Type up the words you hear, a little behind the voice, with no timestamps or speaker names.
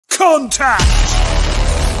contact!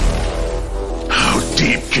 How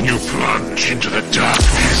deep can you plunge into the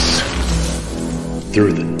darkness?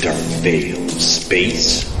 Through the dark veil of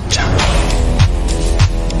space, time.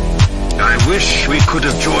 I wish we could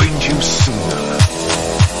have joined you sooner.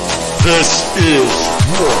 This is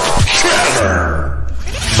Warp Chatter!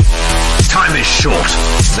 Time is short.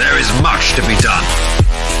 There is much to be done.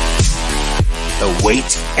 The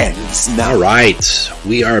wait ends now. All right,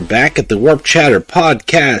 we are back at the Warp Chatter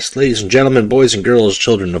podcast, ladies and gentlemen, boys and girls,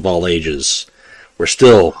 children of all ages. We're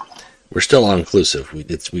still all inclusive. We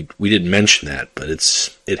didn't mention that, but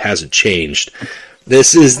it hasn't changed.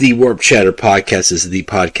 This is the Warp Chatter podcast. This is the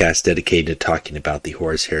podcast dedicated to talking about the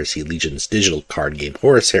Horus Heresy Legion's digital card game,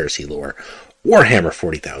 Horus Heresy lore, Warhammer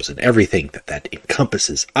 40,000, everything that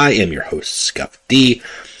encompasses. I am your host, Scuff D.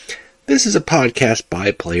 This is a podcast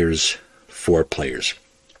by players for players.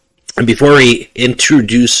 And before we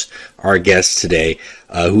introduce our guest today,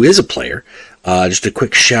 who is a player, just a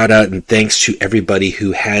quick shout out and thanks to everybody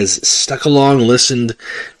who has stuck along, listened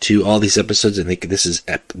to all these episodes. I think this is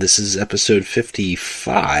episode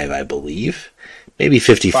 55, I believe. Maybe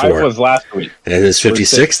 54. 5 was last week. And it is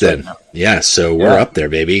 56 then. Yeah, so we're up there,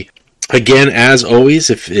 baby. Again, as always,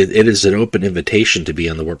 if it is an open invitation to be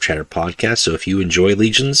on the Warp Chatter podcast, so if you enjoy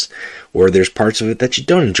Legions, or there's parts of it that you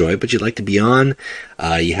don't enjoy, but you'd like to be on,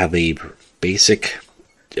 you have a basic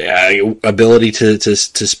ability to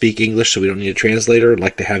speak English, so we don't need a translator, I'd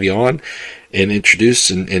like to have you on and introduce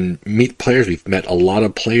and meet players. We've met a lot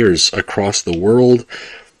of players across the world,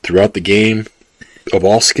 throughout the game, of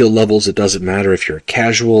all skill levels. It doesn't matter if you're a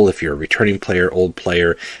casual, if you're a returning player, old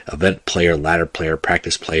player, event player, ladder player,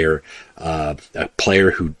 practice player, a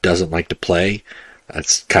player who doesn't like to play.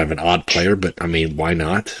 That's kind of an odd player, but I mean, why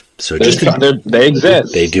not? So they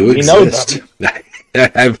exist. They do exist.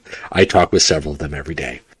 I talk with several of them every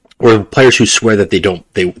day. Or players who swear that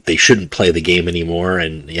they shouldn't play the game anymore,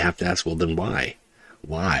 and you have to ask, well, then why?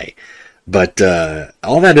 Why? But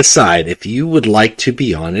all that aside, if you would like to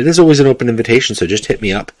be on, it is always an open invitation, so just hit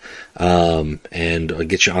me up and I'll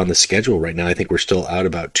get you on the schedule. Right now, I think we're still out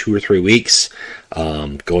about 2 or 3 weeks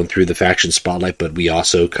going through the faction spotlight, but we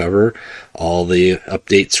also cover all the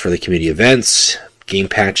updates for the community events, game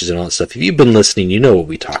patches, and all that stuff. If you've been listening, you know what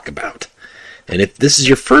we talk about. And if this is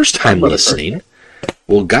your first time listening,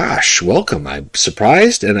 well, gosh, welcome. I'm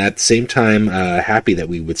surprised and at the same time happy that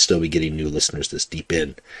we would still be getting new listeners this deep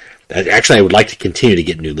in. Actually, I would like to continue to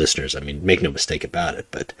get new listeners. I mean, make no mistake about it,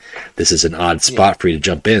 but this is an odd spot for you to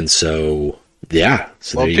jump in, so yeah.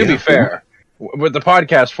 So well, to be fair, with the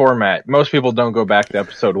podcast format, most people don't go back to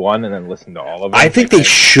episode 1 and then listen to all of them. I think they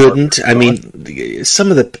shouldn't. I mean, some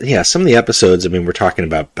of the episodes, I mean, we're talking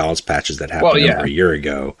about balance patches that happened over a year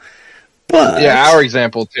ago. But, yeah, our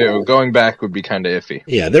example too. Going back would be kind of iffy.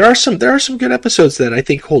 Yeah, there are some good episodes that I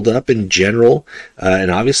think hold up in general, and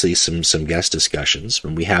obviously some guest discussions.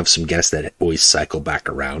 And we have some guests that always cycle back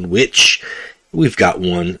around, which we've got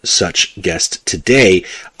one such guest today.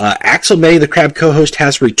 Axel May, the Crab co-host,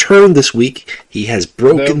 has returned this week. He has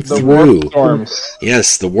broken through. Warp storms.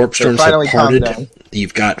 Yes, the warp storms have parted.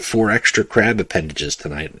 You've got 4 extra crab appendages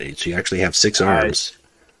tonight, so you actually have 6 arms.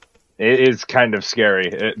 It is kind of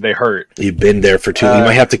scary. They hurt. You've been there for 2. You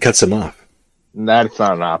might have to cut some off. That's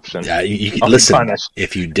not an option. Yeah, you listen.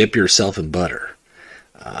 If you dip yourself in butter,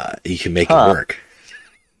 you can make it work.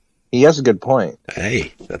 He has a good point.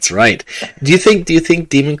 Hey, that's right. Do you think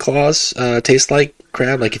demon claws taste like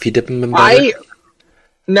crab? Like if you dip them in butter?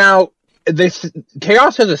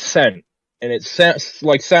 Chaos has a scent, and it smells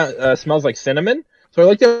like cinnamon. So I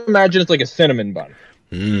like to imagine it's like a cinnamon bun.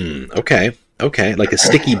 Okay, like a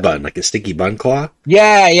sticky bun, like a sticky bun claw?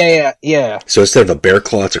 Yeah. So instead of a bear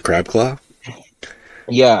claw, it's a crab claw?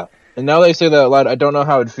 Yeah. And now they say that a lot, I don't know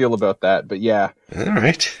how I'd feel about that, but yeah. All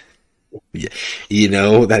right. Yeah. You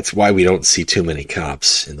know, that's why we don't see too many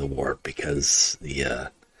cops in the warp, because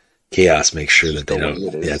the Chaos makes sure that they don't...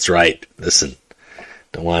 Yeah, that's right. Listen,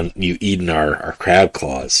 don't want you eating our crab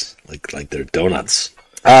claws like they're donuts.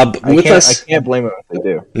 I can't blame them if they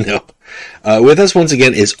do. No. With us once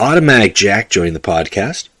again is Automatic Jack joining the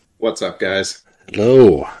podcast. What's up, guys?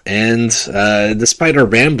 Hello. And despite our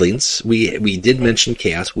ramblings, we did mention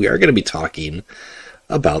Chaos. We are going to be talking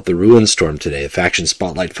about the Ruinstorm today. A faction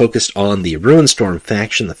spotlight focused on the Ruinstorm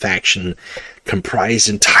faction, the faction comprised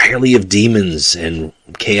entirely of demons and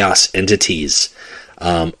chaos entities.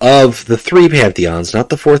 Of the 3 pantheons, not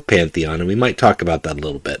the 4th pantheon, and we might talk about that a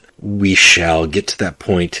little bit. We shall get to that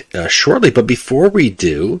point shortly, but before we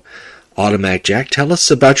do, Automatic Jack, tell us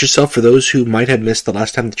about yourself for those who might have missed the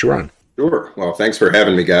last time that you were on. Sure. Well, thanks for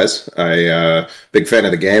having me, guys. Big fan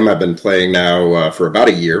of the game. I've been playing now for about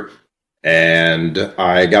a year. and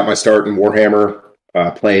I got my start in Warhammer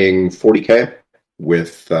playing 40K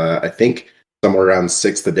with I think somewhere around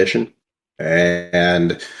 6th edition,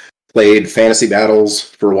 and played Fantasy Battles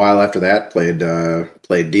for a while after that.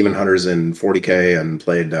 Played Demon Hunters in 40K and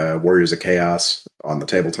played Warriors of Chaos on the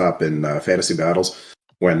tabletop in Fantasy Battles.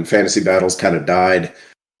 When Fantasy Battles kind of died,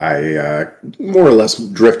 I more or less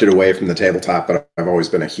drifted away from the tabletop, but I've always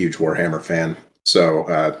been a huge Warhammer fan. So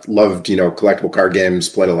loved, collectible card games,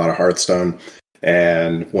 played a lot of Hearthstone.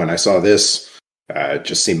 And when I saw this, it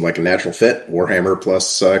just seemed like a natural fit. Warhammer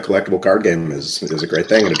plus collectible card game is a great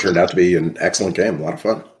thing, and it turned out to be an excellent game, a lot of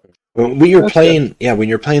fun. When you're playing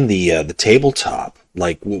the tabletop,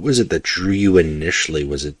 like what was it that drew you initially?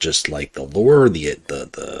 Was it just like the lore,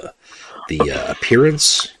 the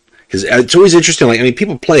appearance? Because it's always interesting. Like, I mean,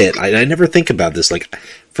 people play it. I never think about this. Like,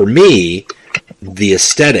 for me, the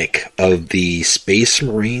aesthetic of the Space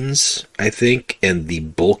Marines, I think, and the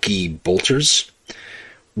bulky bolters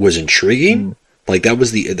was intriguing. Like that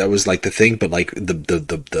was like the thing. But like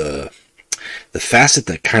the facet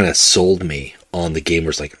that kind of sold me on the game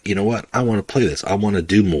was like, you know what? I want to play this. I want to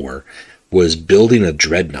do more. Was building a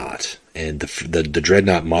Dreadnought and the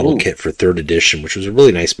Dreadnought model kit for 3rd edition, which was a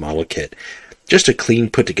really nice model kit. Just a clean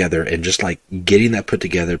put together, and just like getting that put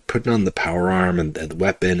together, putting on the power arm and the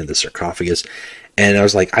weapon and the sarcophagus. And I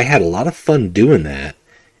was like, I had a lot of fun doing that.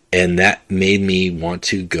 And that made me want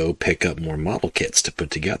to go pick up more model kits to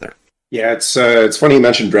put together. Yeah, it's funny you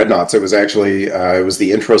mentioned Dreadnoughts. It was actually it was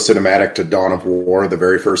the intro cinematic to Dawn of War, the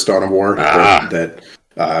very first Dawn of War, that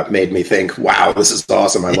made me think, wow, this is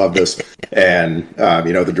awesome. I love this. And,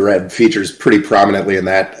 the Dread features pretty prominently in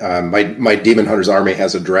that. My Demon Hunters army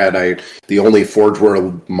has a Dread. The only Forge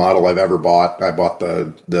World model I've ever bought. I bought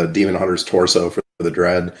the Demon Hunters torso for the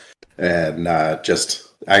Dread. And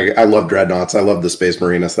I love Dreadnoughts. I love the Space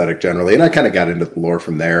Marine aesthetic generally. And I kind of got into the lore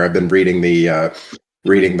from there. I've been reading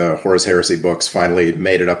the Horus Heresy books. Finally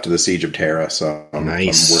made it up to the Siege of Terra. So I'm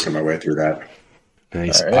working my way through that.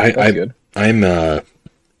 Nice. Right, good.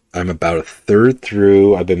 I'm about a third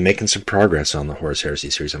through. I've been making some progress on the Horus Heresy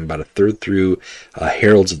series. I'm about a third through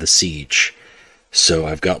Heralds of the Siege. So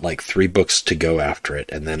I've got like 3 books to go after it,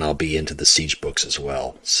 and then I'll be into the Siege books as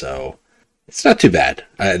well. So it's not too bad.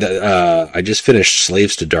 I just finished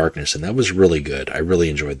Slaves to Darkness, and that was really good. I really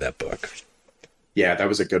enjoyed that book. Yeah, that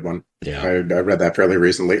was a good one. Yeah, I read that fairly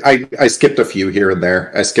recently. I skipped a few here and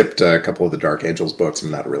there. I skipped a couple of the Dark Angels books.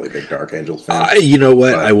 I'm not a really big Dark Angels fan. You know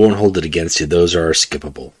what? I won't hold it against you. Those are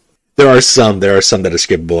skippable. There are some that are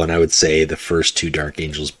skippable, and I would say the first 2 Dark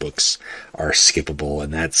Angels books are skippable,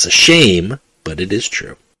 and that's a shame, but it is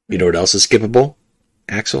true. You know what else is skippable,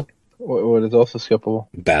 Axel? What is also skippable?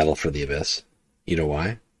 Battle for the Abyss. You know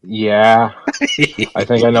why? Yeah. I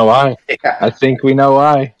think I know why. Yeah. I think we know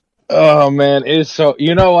why. Oh, man. It is so...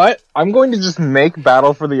 You know what? I'm going to just make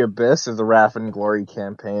Battle for the Abyss as a Wrath and Glory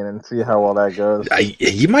campaign and see how well that goes.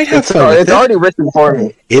 You might have fun. It's already written for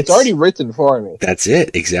me. It's already written for me. That's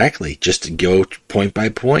it. Exactly. Just go point by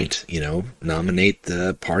point. Nominate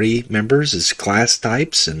the party members as class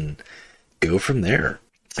types and go from there.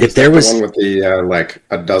 If there was the one with the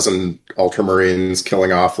a dozen Ultramarines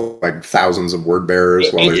killing off like thousands of word bearers,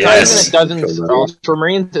 it's not even a dozen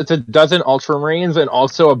Ultramarines. It's a dozen Ultramarines and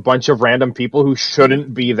also a bunch of random people who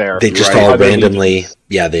shouldn't be there. They just all randomly,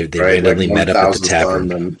 they randomly met up at the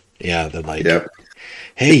tavern. Yeah, they're like,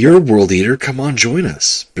 "Hey, you're a world eater. Come on, join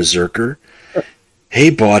us, Berserker." Hey,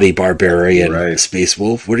 body barbarian, Space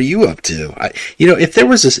Wolf, what are you up to? If there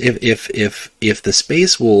was this, if the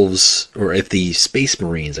Space Wolves, or if the Space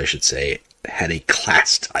Marines, I should say, had a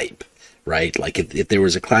class type, right? Like if there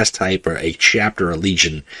was a class type or a chapter or a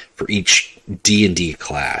legion for each D&D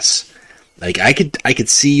class, like I could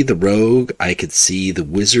see the rogue, I could see the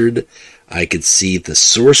wizard, I could see the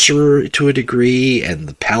sorcerer to a degree, and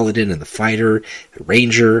the paladin and the fighter, the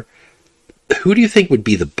ranger. Who do you think would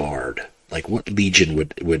be the bard? Like, what legion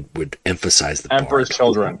would emphasize the Emperor's bard?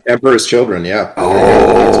 Children. Emperor's Children, yeah.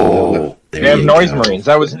 Oh, they have Noise Marines.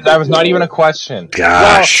 That was not even a question.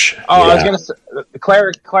 Gosh. Well, I was gonna say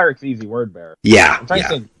cleric's easy word bearer. Yeah. I'm trying to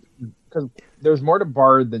think, because there's more to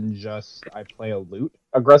bard than just I play a lute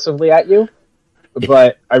aggressively at you.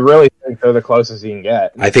 But I really think they're the closest you can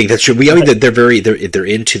get. I think that's true. We know that they're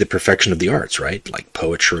into the perfection of the arts, right? Like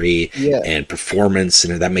poetry and performance,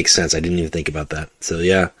 and that makes sense. I didn't even think about that. So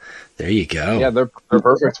yeah, there you go. Yeah, they're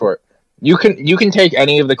perfect for it. You can take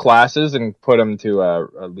any of the classes and put them to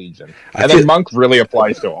a legion, and then monk really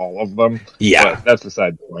applies to all of them. Yeah, but that's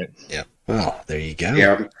beside the point. Yeah. Well, there you go.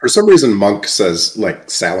 Yeah, for some reason, monk says like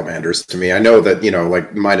salamanders to me. I know that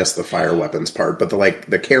like minus the fire weapons part, but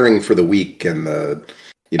the caring for the weak and the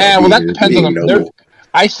well, that depends on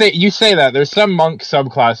You say that there's some monk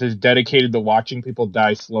subclasses dedicated to watching people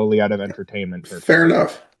die slowly out of entertainment purposes. Fair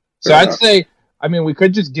enough. So I'd say, I mean, we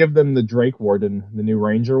could just give them the Drake Warden, the new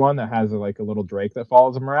Ranger one that has a little Drake that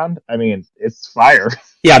follows him around. I mean, it's fire.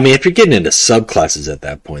 Yeah, I mean, if you're getting into subclasses at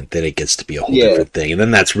that point, then it gets to be a whole different thing, and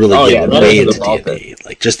then that's really getting way into D&D,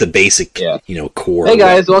 like just the basic, core. Hey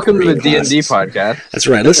guys, welcome to the D&D podcast. That's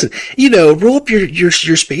right. Listen, roll up your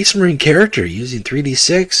Space Marine character using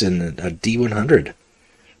 3d6 and a D100.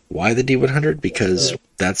 Why the D100? Because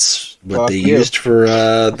that's what they used for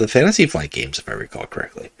the Fantasy Flight games, if I recall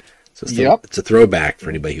correctly. So it's a throwback for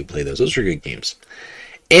anybody who played those. Those are good games.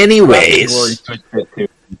 Anyways,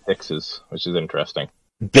 fixes, which is interesting.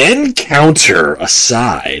 Ben Counter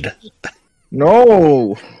aside,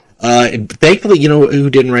 no. Thankfully, who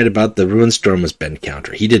didn't write about the Ruinstorm was Ben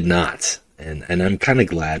Counter. He did not, and I'm kind of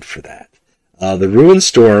glad for that. The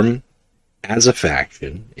Ruinstorm, as a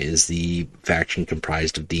faction, is the faction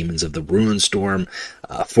comprised of demons of the Ruinstorm,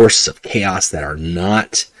 forces of chaos that are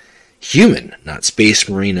not human, not Space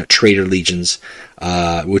Marine, not Traitor Legions,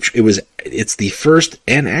 it's the first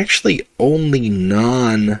and actually only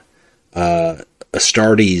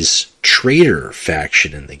Astartes Traitor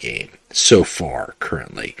faction in the game so far,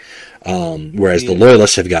 currently. Whereas the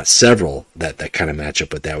Loyalists have got several that kind of match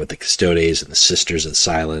up with that, with the Custodes and the Sisters of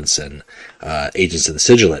Silence and Agents of the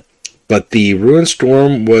Sigilate. But the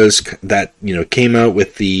Ruinstorm was that, came out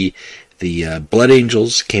with the Blood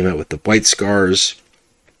Angels, came out with the White Scars.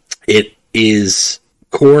 It is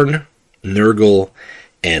Khorne, Nurgle,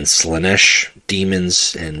 and Slaanesh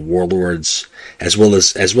demons and warlords, as well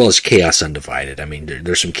as Chaos Undivided. I mean,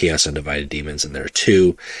 there's some Chaos Undivided demons in there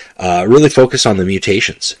too. Really focus on the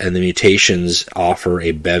mutations, and the mutations offer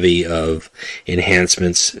a bevy of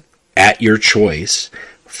enhancements at your choice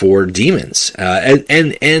for demons,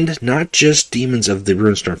 and not just demons of the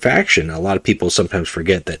Ruinstorm faction. A lot of people sometimes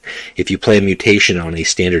forget that if you play a mutation on a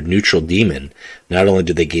standard neutral demon, not only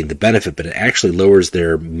do they gain the benefit, but it actually lowers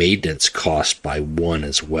their maintenance cost by 1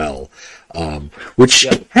 as well, which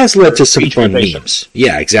has led to some fun memes.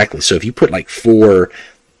 Yeah, exactly. So if you put like 4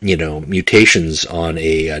 mutations on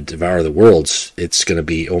a Devour the Worlds, it's going to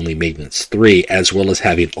be only maintenance 3, as well as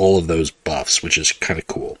having all of those buffs, which is kind of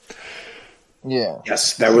cool. Yeah.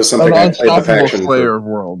 Yes, that was something I played the faction. Slayer of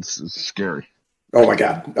Worlds is scary. Oh my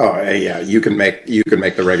god! Oh yeah, you can make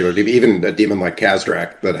the regular demon, even a demon like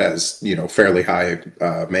Kazdrak that has fairly high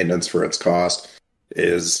maintenance for its cost.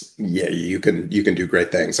 You can do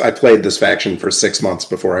great things. I played this faction for 6 months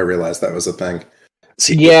before I realized that was a thing.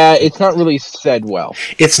 It's not really said well.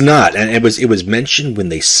 It's not, and it was mentioned when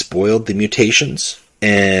they spoiled the mutations.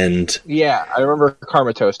 And yeah, I remember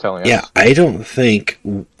Karmatos telling us. Yeah, I don't think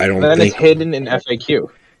it's hidden in FAQ.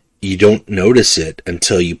 You don't notice it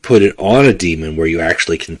until you put it on a demon where you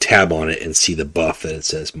actually can tab on it and see the buff that it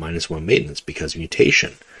says -1 maintenance because of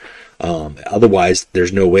mutation. Otherwise,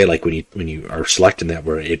 there's no way, like when you are selecting that,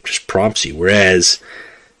 where it just prompts you. Whereas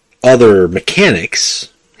other mechanics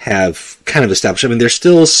have kind of established. I mean, there's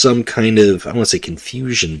still some kind of, I don't want to say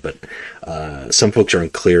confusion, but some folks are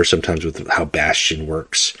unclear sometimes with how Bastion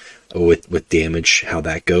works with damage, how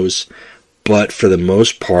that goes. But for the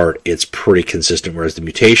most part, it's pretty consistent. Whereas the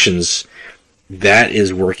mutations, that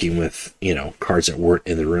is working with cards that weren't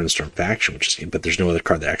in the Ruinstorm faction, but there's no other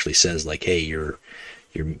card that actually says like, hey, your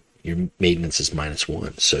maintenance is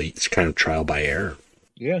 -1. So it's kind of trial by error.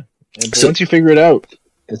 Yeah, and once you figure it out,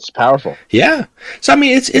 it's powerful. Yeah. So I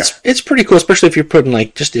mean, it's pretty cool, especially if you're putting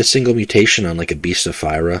like just a single mutation on like a Beast of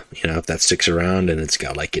Fyra. If that sticks around and it's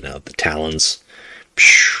got like the talons.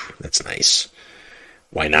 That's nice.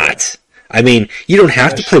 Why not? I mean, you don't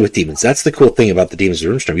have to play with demons. That's the cool thing about the Demons of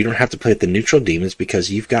Ruinstorm. You don't have to play with the neutral demons because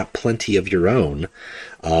you've got plenty of your own,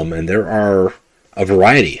 and there are a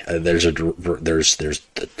variety. There's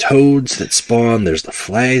the toads that spawn. There's the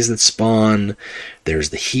flags that spawn.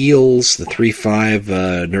 There's the heals, the 3/5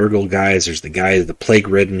 Nurgle guys. There's the plague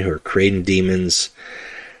ridden who are creating demons.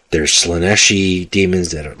 There's Slaaneshi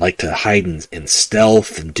demons that like to hide in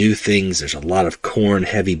stealth and do things. There's a lot of Khorne,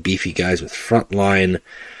 heavy, beefy guys with frontline.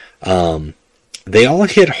 They all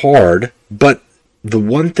hit hard, but the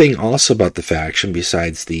one thing also about the faction,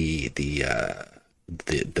 besides the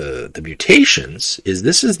mutations, is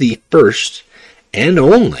this is the first and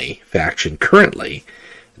only faction currently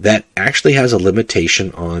that actually has a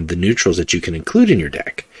limitation on the neutrals that you can include in your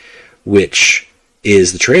deck, which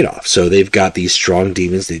is the trade-off. So they've got these strong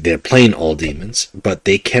demons, they're playing all demons, but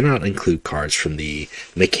they cannot include cards from the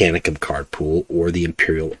Mechanicum card pool or the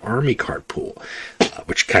Imperial Army card pool,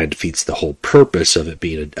 which kind of defeats the whole purpose of it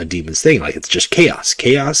being a demon's thing. Like, it's just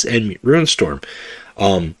chaos and Ruinstorm.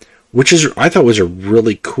 which is I thought was a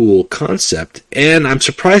really cool concept, and I'm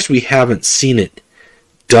surprised we haven't seen it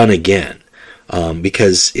done again.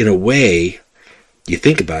 Because in a way, you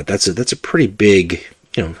think about it, that's a pretty big,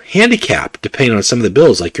 handicap depending on some of the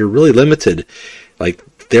builds. Like, you're really limited. Like,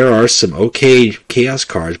 there are some okay chaos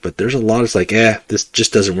cards, but there's a lot of like, this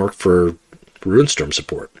just doesn't work for Ruinstorm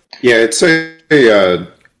support. Yeah, it's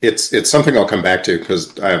something I'll come back to,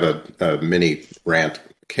 because I have a mini rant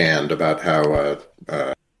canned about how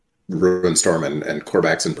Ruinstorm and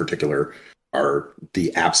Corvax in particular are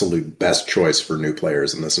the absolute best choice for new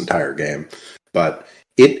players in this entire game. But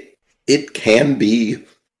it can be,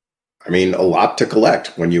 a lot to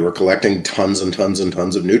collect when you are collecting tons and tons and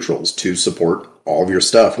tons of neutrals to support all of your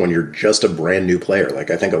stuff when you're just a brand new player. Like,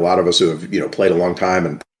 I think a lot of us who have, played a long time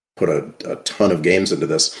and put a ton of games into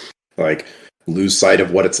this, like, lose sight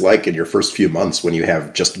of what it's like in your first few months when you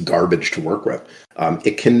have just garbage to work with.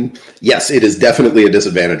 It is definitely a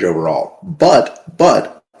disadvantage overall.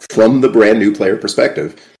 But from the brand new player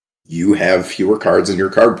perspective, you have fewer cards in your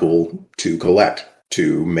card pool to collect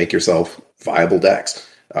to make yourself viable decks.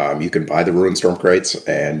 You can buy the Ruinstorm crates,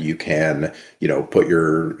 and you can, put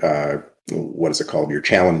your, what is it called? Your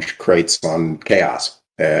challenge crates on Chaos.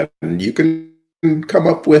 And you can come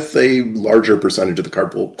up with a larger percentage of the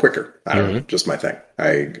card pool quicker. I don't know, just my thing.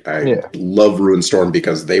 I love Ruinstorm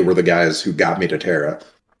because they were the guys who got me to Terra.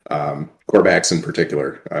 Corvax in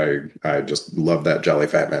particular. I just love that jolly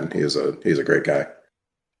fat man. He's a great guy.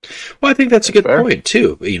 Well, I think that's a good point,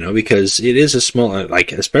 too, because it is a small,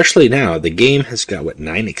 like, especially now, the game has got,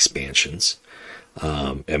 9 expansions,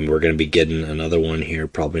 and we're going to be getting another one here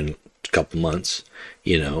probably in a couple months,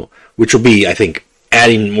 which will be, I think,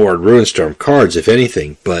 adding more Ruinstorm cards, if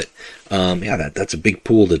anything, but, that's a big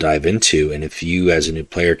pool to dive into, and if you, as a new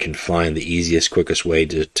player, can find the easiest, quickest way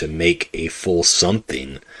to make a full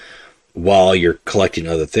something while you're collecting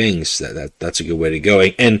other things, that's a good way to go.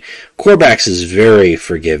 And Corvax is very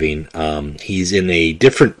forgiving. He's in a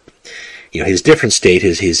different, his different state.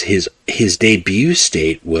 His debut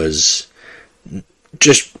state was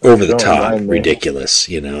just over the top, ridiculous.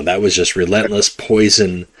 That was just relentless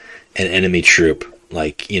poison and enemy troop.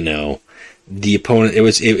 Like, the opponent. It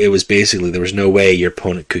was basically there was no way your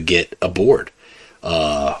opponent could get a board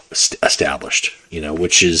established.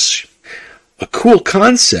 Which is a cool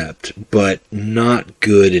concept, but not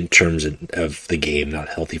good in terms of the game, not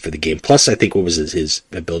healthy for the game. Plus, I think what was his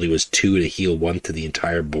ability was 2 to heal 1 to the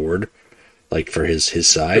entire board, like for his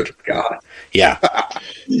side. Good God. Yeah.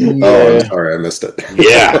 Oh, I'm sorry, I missed it.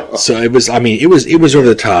 Yeah. So it was over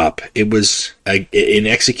the top. It was in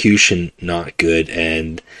execution not good,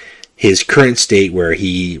 and his current state where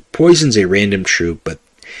he poisons a random troop, but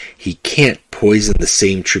he can't poison the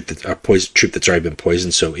same troop that's already been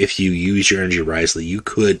poisoned. So if you use your energy wisely, you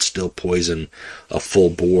could still poison a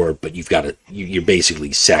full board, but you're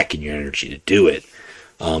basically sacking your energy to do it.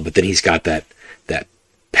 But then he's got that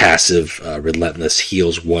passive relentless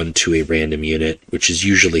heals 1 to a random unit, which is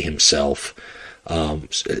usually himself.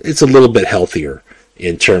 It's a little bit healthier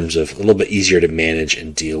in terms of a little bit easier to manage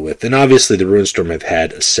and deal with. And obviously the Ruinstorm have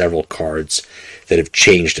had several cards that have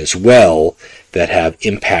changed as well that have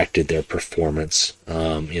impacted their performance.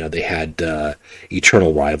 They had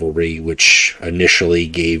Eternal Rivalry, which initially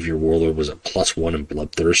gave your Warlord was a +1 in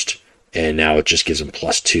Bloodthirst, and now it just gives them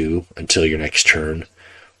 +2 until your next turn,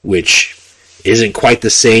 which isn't quite the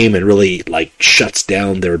same and really shuts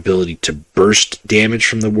down their ability to burst damage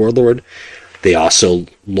from the Warlord. They also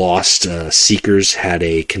lost Seekers had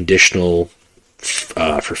a conditional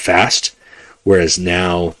for fast, whereas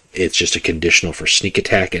now it's just a conditional for sneak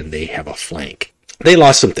attack, and they have a flank. They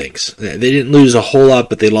lost some things. They didn't lose a whole lot,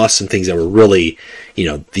 but they lost some things that were really,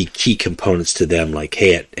 the key components to them. Like,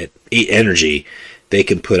 hey, at 8 energy, they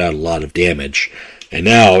can put out a lot of damage. And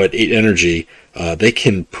now at 8 energy, they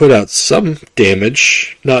can put out some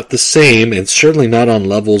damage, not the same, and certainly not on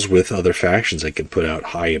levels with other factions that can put out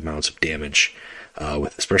high amounts of damage.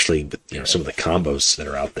 Especially with some of the combos that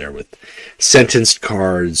are out there with sentenced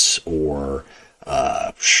cards or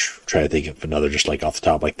try to think of another just off the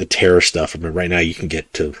top, like the terror stuff. Right now you can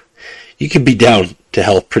be down to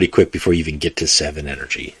health pretty quick before you even get to 7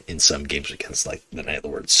 energy in some games against the Night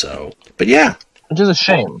Lords. So, but yeah, which is a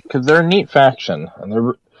shame because they're a neat faction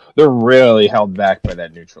and they're really held back by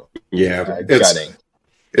that neutral. Yeah,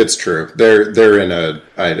 it's true. They're in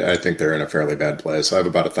I think they're in a fairly bad place. I have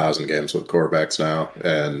about 1,000 games with Corvax now,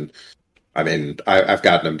 and I've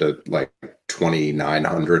gotten him to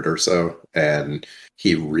 2,900 or so, and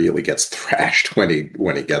he really gets thrashed when he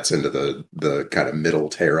gets into the kind of middle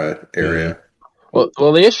Terra area. Well,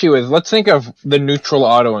 the issue is, let's think of the neutral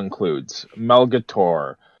auto includes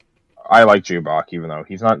Melgator, I like Jubok, even though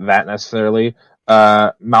he's not that necessarily.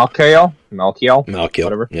 Malkiel,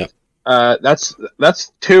 whatever. Yep. That's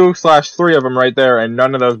 2/3 of them right there, and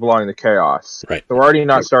none of those belong to Chaos. Right. So we're already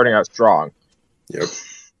not starting out strong. Yep.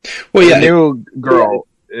 Well, yeah. The new girl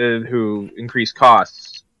who increased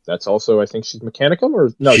costs. That's also, I think she's Mechanicum,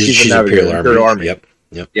 or no? She's a Navigator, Imperial Army. Yep.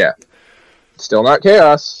 Yeah. Still not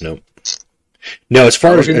Chaos. Nope. No, as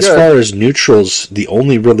far as neutrals, the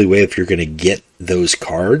only really way if you're going to get those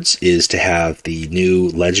cards is to have the new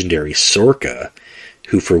legendary Sorka,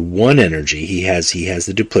 who for 1 energy he has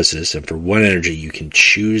the Duplicis, and for 1 energy you can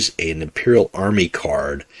choose an Imperial Army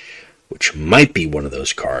card, which might be one of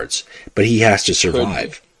those cards, but he has to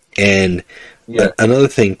survive. And another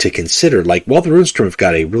thing to consider, like while the Ruinstorm have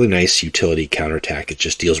got a really nice utility counterattack, it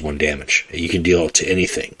just deals 1 damage. You can deal it to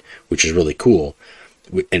anything, which is really cool.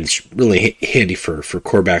 And it's really handy for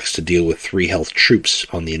Korbaks to deal with 3 health troops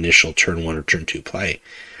on the initial turn 1 or turn 2 play.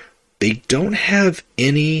 They don't have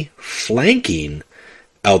any flanking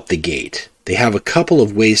out the gate. They have a couple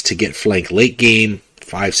of ways to get flank late game,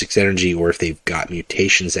 5-6 energy, or if they've got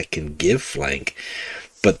mutations that can give flank.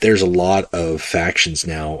 But there's a lot of factions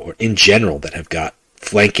now, or in general, that have got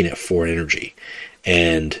flanking at 4 energy,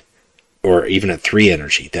 or even at 3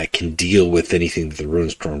 energy, that can deal with anything that the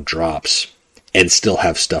Ruinstorm drops and still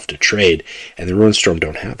have stuff to trade, and the Ruinstorm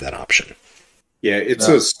don't have that option. Yeah, it's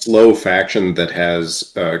a slow faction that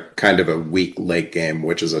has kind of a weak late game,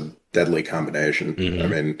 which is a deadly combination. Mm-hmm. I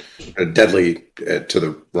mean, deadly to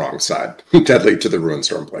the wrong side, deadly to the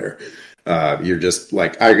Ruinstorm player. You're just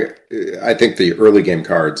like, I think the early game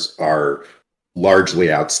cards are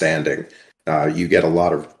largely outstanding. You get a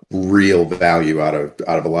lot of real value out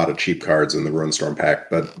of a lot of cheap cards in the Ruinstorm pack,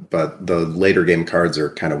 but the later game cards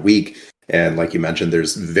are kind of weak. And like you mentioned,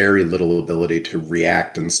 there's very little ability to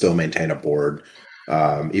react and still maintain a board.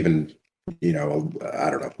 Even, I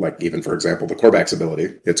don't know, like even, for example, the Korbak's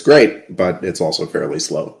ability, it's great, but it's also fairly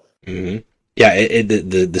slow. Mm-hmm. Yeah,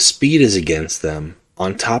 the speed is against them.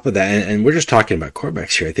 On top of that, and we're just talking about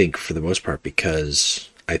Korbaks here, I think, for the most part, because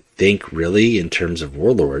I think really, in terms of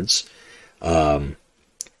Warlords,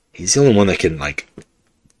 he's the only one that can, like,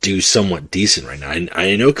 do somewhat decent right now.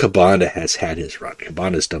 I know Kabanda has had his run.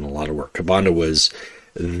 Kabanda's done a lot of work. Kabanda was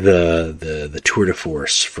the tour de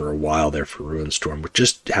force for a while there for Ruinstorm, with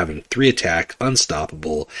just having 3 attacks,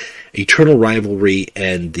 unstoppable, eternal rivalry,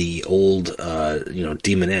 and the old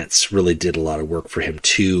demonettes really did a lot of work for him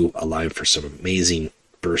too, allowing for some amazing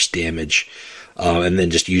burst damage, and then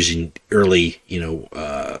just using early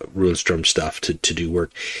Ruinstorm stuff to do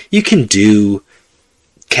work. You can do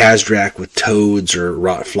Kazdrak with toads or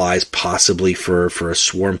rot flies possibly for a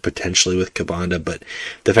swarm potentially with Kabanda, but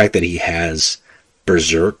the fact that he has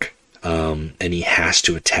Berserk and he has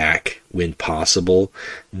to attack when possible,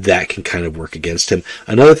 that can kind of work against him.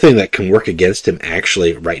 Another thing that can work against him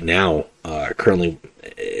actually right now, currently,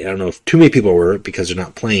 I don't know if too many people were because they're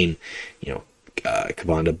not playing,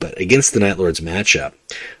 Kabanda, but against the Night Lords matchup,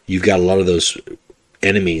 you've got a lot of those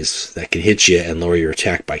enemies that can hit you and lower your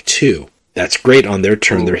attack by 2. That's great on their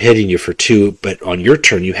turn. They're hitting you for 2, but on your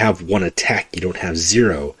turn you have 1 attack. You don't have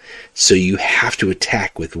 0. So you have to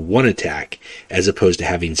attack with 1 attack as opposed to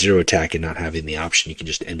having 0 attack and not having the option. You can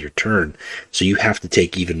just end your turn. So you have to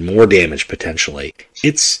take even more damage potentially.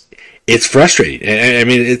 It's frustrating. I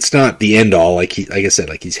mean, it's not the end all. Like I said,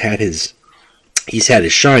 like he's had his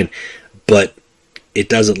shine, but it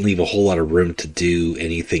doesn't leave a whole lot of room to do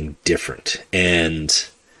anything different. And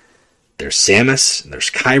there's Samus, and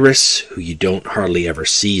there's Kyrus, who you don't hardly ever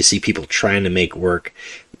see. You see people trying to make work.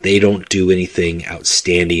 They don't do anything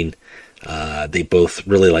outstanding. They both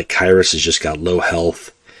really, like Kyrus has just got low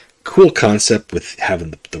health. Cool concept with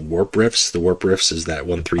having the Warp Rifts. The Warp Rifts is that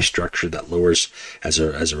 1/3 structure that lowers, as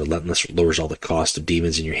a relentless, lowers all the cost of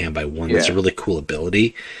demons in your hand by 1. Yeah. That's a really cool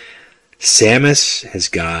ability. Samus has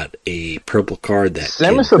got a purple card that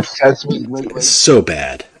Samus upsets me lately. So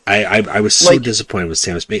bad. I was so disappointed with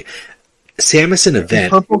Samus. Samus in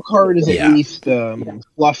event. The purple card is at least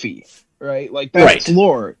fluffy, right? Like that's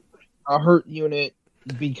lore. A hurt unit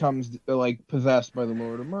becomes possessed by the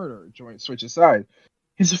Lord of Murder. Joint switch aside.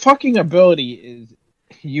 His fucking ability is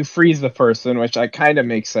you freeze the person, which kind of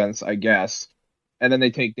makes sense, I guess, and then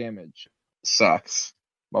they take damage. Sucks,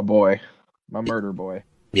 my boy, my murder boy.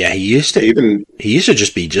 Yeah, he used to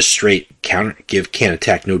just be straight counter, can't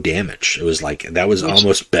attack, no damage. It was like that was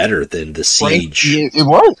almost better than the siege. It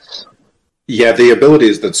was. Yeah, the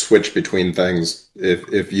abilities that switch between things,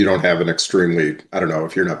 if you don't have an extremely, I don't know,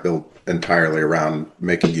 if you're not built entirely around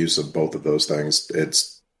making use of both of those things,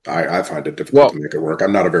 I find it difficult to make it work.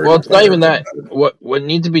 I'm not a very well. good It's not player. even that. What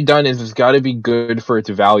needs to be done is it's got to be good for its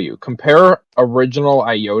value. Compare original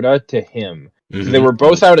Iota to him. Mhm. So they were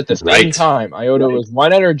both out at the same Right. time. Iota was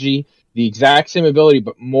 1 energy, the exact same ability,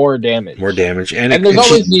 but more damage. More damage, and there's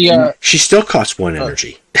always she still costs 1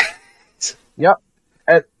 energy. Yep.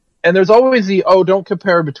 And there's always don't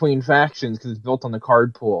compare between factions because it's built on the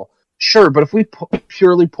card pool. Sure, but if we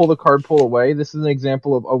purely pull the card pool away, this is an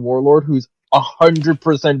example of a warlord who's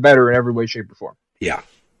 100% better in every way, shape, or form. Yeah.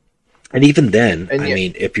 And even then, And I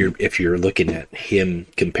mean, if you're looking at him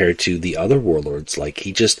compared to the other warlords, like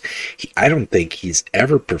I don't think he's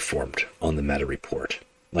ever performed on the meta report,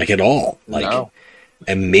 like at all. Like, No.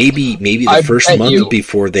 and maybe the first month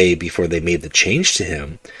before they made the change to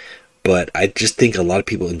him, but I just think a lot of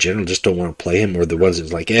people in general just don't want to play him, or the ones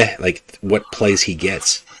that's like what plays he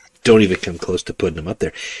gets don't even come close to putting him up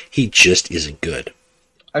there. He just isn't good.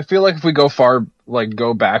 I feel like if we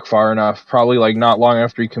go back far enough, probably like not long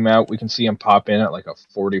after he come out, we can see him pop in at like a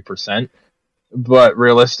 40%. But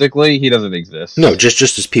realistically, he doesn't exist. No, just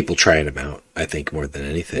as people trying him out, I think, more than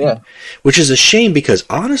anything. Yeah. Which is a shame because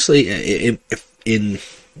honestly, in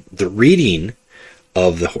the reading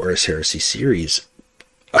of the Horus Heresy series,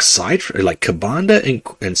 aside from like Kabanda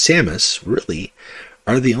and Samus, really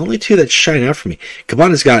are the only two that shine out for me.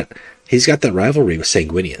 Kabanda's got that rivalry with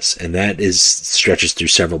Sanguinius, and that stretches through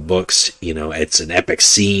several books. You know, it's an epic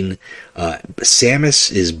scene.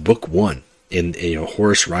 Samus is book 1 in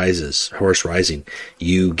Horus Rising.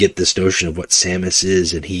 You get this notion of what Samus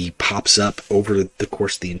is, and he pops up over the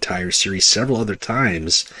course of the entire series several other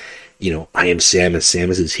times. You know, I am Samus.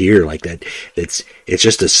 Samus is here, like that. It's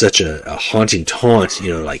just such a haunting taunt.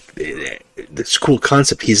 You know, like this cool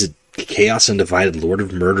concept. He's a chaos undivided Lord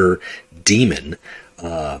of Murder demon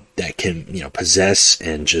that can possess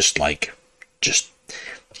and just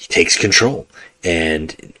he takes control,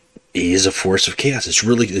 and he is a force of chaos. It's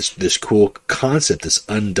really this cool concept, this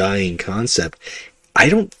undying concept. I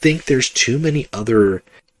don't think there's too many other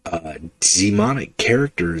demonic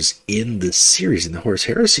characters in the series, in the Horus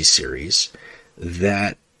Heresy series,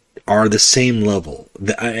 that are the same level.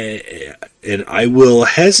 And I will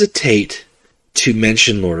hesitate to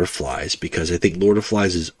mention Lord of Flies, because I think Lord of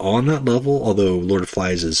Flies is on that level, although Lord of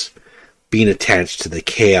Flies is being attached to the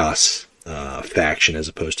Chaos faction as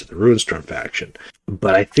opposed to the Ruinstorm faction.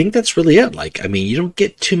 But I think that's really it. Like, I mean, you don't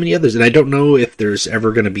get too many others, and I don't know if there's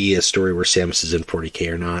ever going to be a story where Samus is in 40k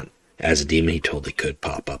or not. As a demon, he totally could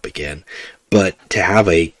pop up again. But to have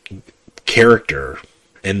a character,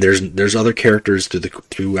 and there's other characters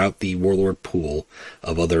throughout the Warlord pool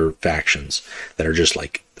of other factions that are just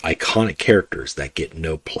like iconic characters that get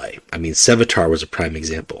no play. I mean, Sevatar was a prime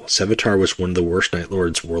example. Sevatar was one of the worst Night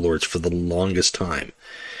Lords warlords for the longest time.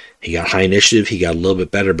 He got high initiative, he got a little bit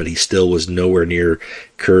better, but he still was nowhere near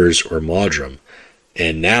Kurz or Maudrum.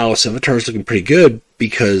 And now Sevatar's looking pretty good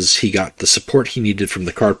because he got the support he needed from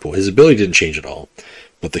the card pool. His ability didn't change at all,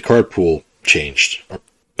 but the card pool changed,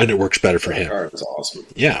 and it works better for him. Card is awesome.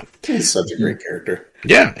 Yeah, he's such a great character.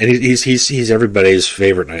 Yeah, and he's everybody's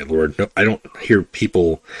favorite Night Lord. No, I don't hear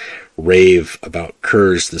people rave about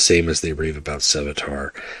Kurz the same as they rave about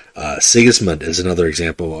Sevatar. Sigismund is another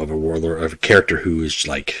example of a warlord, of a character who is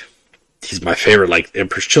like, he's my favorite, like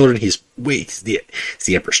Emperor's Children. He's the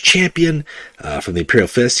Emperor's champion from the Imperial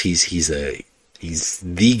Fist. He's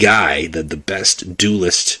the guy, the best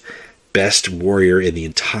duelist, best warrior in the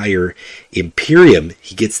entire Imperium.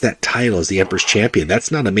 He gets that title as the Emperor's champion.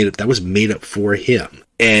 That's not that was made up for him,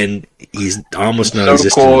 and he's almost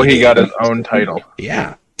non-existent. So cool, he got his own title.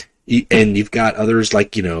 Yeah, and you've got others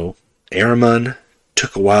like Ahriman.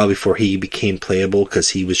 Took a while before he became playable because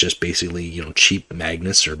he was just basically cheap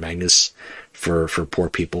Magnus for poor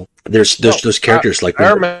people. There's those characters like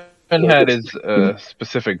Ahriman had his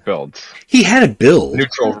specific builds. He had a build,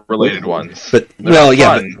 neutral related ones. But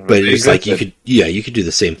it's like you could do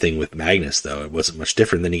the same thing with Magnus though. It wasn't much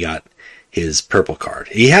different. Then he got his purple card.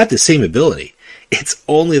 He had the same ability. It's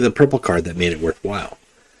only the purple card that made it worthwhile.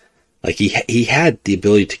 Like he had the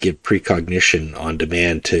ability to give precognition on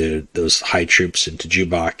demand to those high troops and to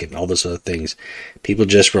Jubok and all those other things. People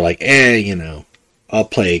just were like, I'll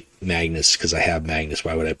play Magnus because I have Magnus.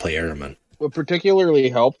 Why would I play Ahriman? What particularly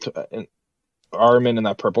helped Ahriman in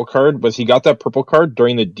that purple card was he got that purple card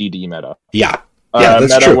during the DD meta. Yeah,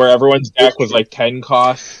 that's meta true. Where everyone's deck was like 10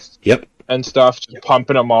 costs. Yep. And stuff, just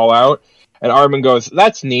pumping them all out. And Ahriman goes,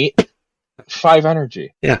 "That's neat. 5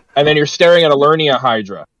 energy." Yeah. And then you're staring at a Lernia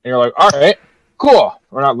Hydra. And you're like, all right, cool.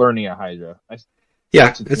 We're not Lernia Hydra. It's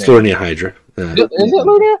Lernia Hydra. Is it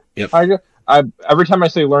Lernia? Yep. Hydra? Every time I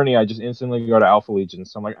say Lernia, I just instantly go to Alpha Legion.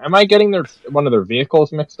 So I'm like, am I getting one of their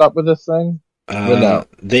vehicles mixed up with this thing? They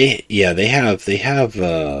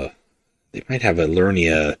might have a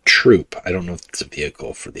Lernia troop. I don't know if it's a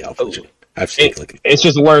vehicle for the Alpha Legion. I have to take a look. It's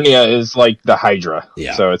just Lernia is like the Hydra.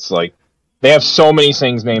 Yeah. So it's like they have so many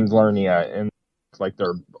things named Lernia, and like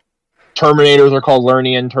their Terminators are called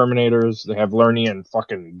Lernian Terminators. They have Lernian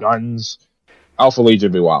fucking guns. Alpha Legion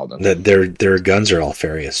would be wild. Their guns are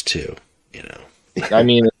Alfarius too. You know. I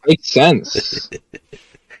mean, it makes sense.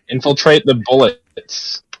 Infiltrate the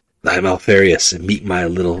bullets. I'm Alfarius, and meet my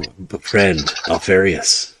little friend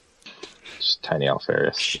Alfarius. Just tiny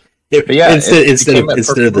Alfarius. But yeah, instead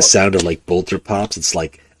of the sound of like bolter pops, it's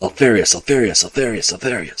like Alfarius, Alfarius, Alfarius,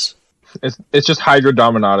 Alfarius. It's just Hydra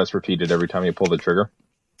Dominatus repeated every time you pull the trigger.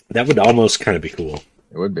 That would almost kind of be cool.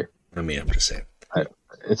 It would be. I mean, I'm just saying.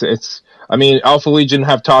 I mean, Alpha Legion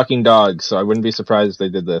have talking dogs, so I wouldn't be surprised if they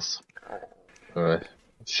did this.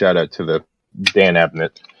 Shout out to the Dan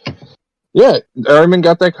Abnett. Yeah, Erman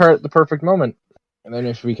got that card at the perfect moment. And then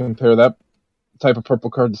if we compare that type of purple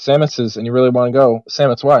card to Samus's, and you really want to go,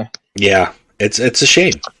 Samus, why? Yeah, it's a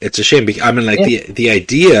shame. It's a shame. I mean, like the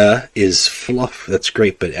idea is fluff. That's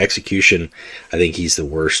great, but execution, I think he's the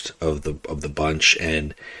worst of the bunch.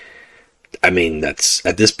 And I mean, that's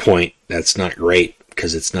at this point, that's not great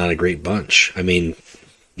because it's not a great bunch. I mean,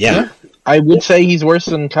 yeah. I would say he's worse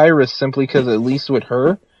than Kyrus simply because at least with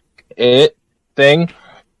her, it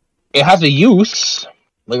has a use.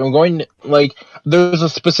 Like there's a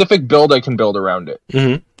specific build I can build around it,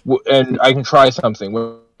 and I can try something.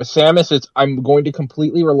 With Samus, I'm going to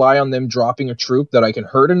completely rely on them dropping a troop that I can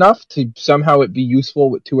hurt enough to somehow it be useful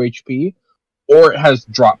with 2 HP, or it has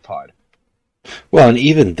drop pod. Well, and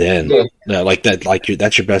even then,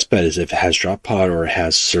 that's your best bet is if it has drop pod or it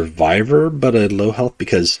has survivor but a low health,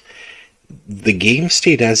 because the game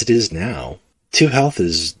state as it is now, 2 health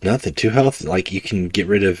is nothing. 2 health, like, you can get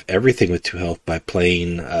rid of everything with 2 health by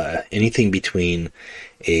playing anything between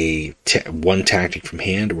one tactic from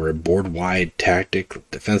hand or a board-wide tactic,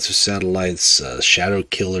 defensive satellites, shadow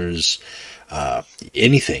killers,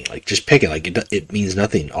 anything. Like, just pick it. Like, it means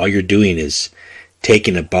nothing. All you're doing is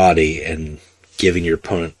taking a body and giving your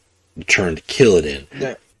opponent a turn to kill it in.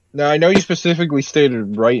 Yeah. Now, I know you specifically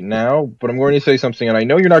stated right now, but I'm going to say something, and I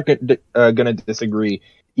know you're not going to disagree.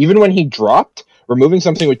 Even when he dropped, removing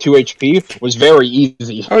something with 2 HP was very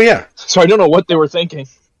easy. Oh, yeah. So I don't know what they were thinking.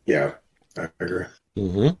 Yeah, I agree.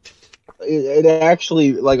 Mm-hmm. It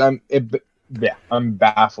actually, like, I'm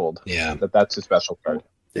baffled. Yeah, that's a special card.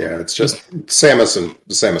 Yeah, it's just Samus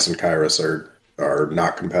and Kyrus are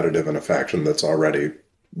not competitive in a faction that's already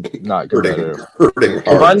not competitive. hurting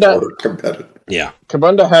hard or competitive. Yeah,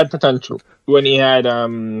 Kabunda had potential when he had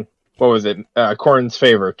what was it? Corrin's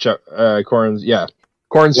favor. Corrin's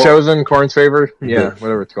chosen. Corrin's favor. Yeah,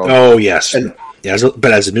 whatever it's called. Oh yes,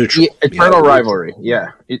 but as a neutral. Eternal rivalry.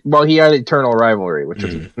 Yeah. He had eternal rivalry, which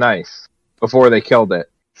is nice before they killed it.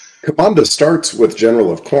 Kabunda starts with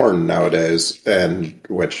General of Khorne nowadays, and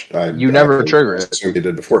which you never trigger it. Assumed you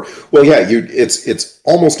did before. Well, yeah, it's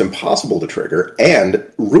almost impossible to trigger. And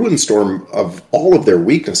Ruinstorm, of all of their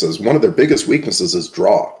weaknesses, one of their biggest weaknesses is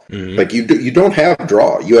draw. Mm-hmm. Like you don't have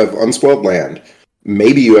draw. You have unspoiled land.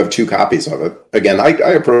 Maybe you have 2 copies of it. Again, I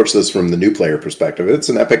approach this from the new player perspective. It's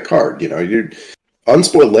an epic card. You know,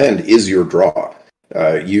 unspoiled land is your draw.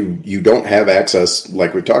 You don't have access,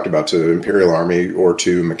 like we talked about, to Imperial Army or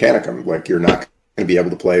to Mechanicum. Like, you're not going to be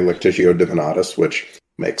able to play Lictitio Divinatus, which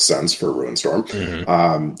makes sense for Ruinstorm.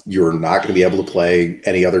 Mm-hmm. You're not going to be able to play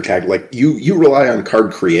any other tag. Like, you rely on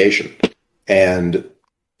card creation. And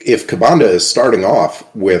if Kabunda is starting off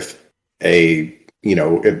with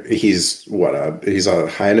he's a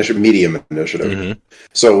high initiative, medium initiative. Mm-hmm.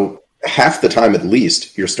 So half the time at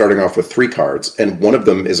least, you're starting off with 3 cards, and one of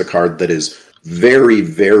them is a card that is very,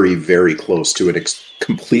 very, very close to a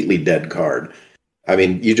completely dead card. I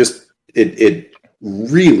mean, it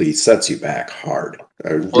really sets you back hard.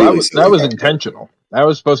 That was intentional. That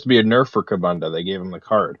was supposed to be a nerf for Kabunda. They gave him the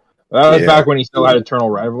card. That was back when he still had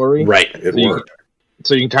Eternal Rivalry. Right. It worked.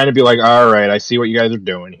 So you can kind of be like, all right, I see what you guys are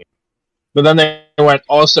doing here. But then they went,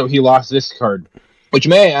 also, he lost this card. Which,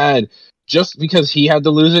 may I add, just because he had to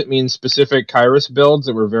lose it means specific Kyrus builds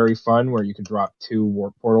that were very fun, where you could drop 2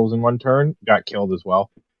 warp portals in one turn, got killed as well.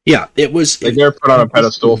 Yeah, it was... They're put on a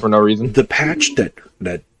pedestal for no reason. The patch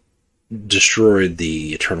that destroyed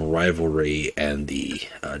the Eternal Rivalry and the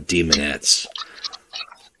Demonettes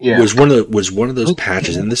was one of those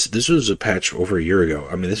patches, and this was a patch over a year ago.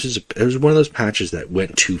 I mean, it was one of those patches that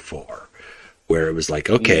went too far, where it was like,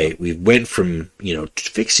 okay, we went from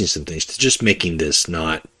fixing some things to just making this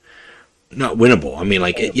not not winnable. I mean,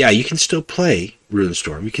 like, yeah, you can still play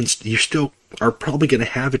Ruinstorm. You still are probably going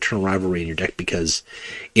to have Eternal Rivalry in your deck because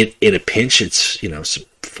in a pinch, it's, you know, some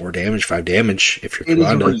 4 damage, 5 damage if you're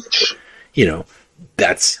Kabanda. You know,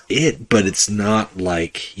 that's it. But it's not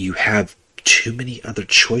like you have too many other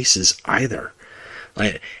choices either.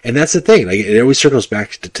 Like, and that's the thing. Like, it always circles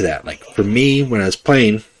back to that. Like, for me, when I was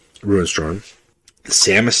playing Ruinstorm, the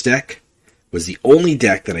Samus deck was the only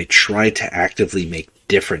deck that I tried to actively make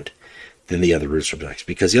different than the other Ruinstorm decks,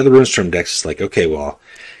 because the other Ruinstorm decks is like, okay, well,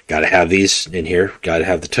 gotta have these in here, gotta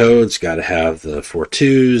have the Toads, gotta have the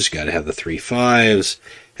 4/2s, gotta have the 3/5s,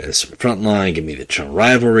 some frontline, give me the Eternal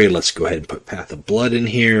Rivalry, let's go ahead and put Path of Blood in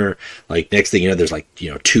here. Like, next thing you know, there's like,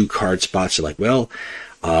 you know, 2 card spots. You're like, well,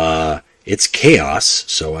 it's Chaos,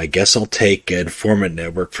 so I guess I'll take an Informant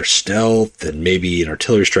Network for stealth, and maybe an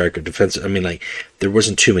Artillery Strike or defense. I mean, like, there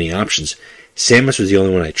wasn't too many options. Samus was the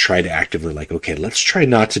only one I tried to actively, like, okay, let's try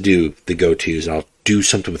not to do the go-tos. I'll do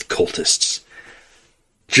something with cultists.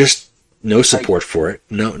 Just no support for it.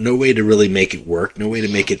 No way to really make it work. No way to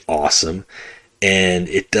make it awesome. And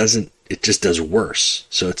it just does worse.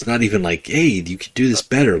 So it's not even like, hey, you could do this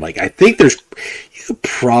better. Like, I think you could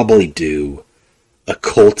probably do a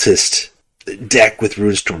cultist deck with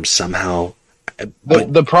Ruinstorm somehow.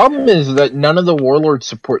 The problem is that none of the warlords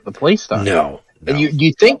support the playstyle. No. And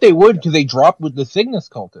you think they would because they dropped with the Cygnus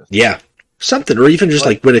cultist. Yeah, something, or even just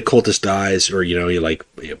like when a cultist dies, or you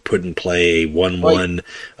put in play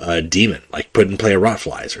 1/1 demon, like put in play a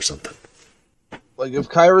Rotflies or something. Like if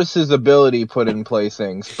Kyrus's ability put in play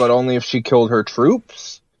things, but only if she killed her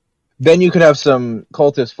troops, then you could have some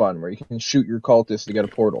cultist fun where you can shoot your cultist to get a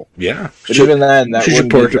portal. Yeah, but even then, that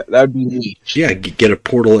would be neat. Yeah, get a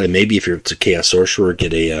portal, and maybe if it's a Chaos Sorcerer,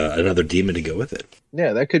 get another demon to go with it.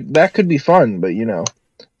 Yeah, that could be fun, but you know,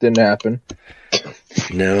 didn't happen.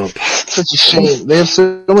 No, such a shame. They have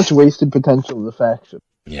so much wasted potential as a faction.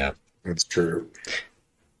 Yeah, that's true.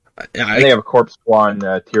 They have a Corpse Spawn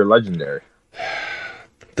tier legendary.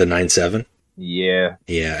 The 9/7. Yeah,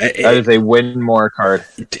 that is a win more card.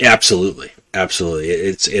 Absolutely.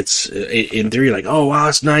 It's in theory like, oh wow,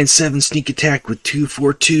 it's 9/7 sneak attack with 2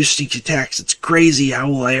 4/2 sneak attacks. It's crazy. How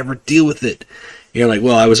will I ever deal with it? And you're like,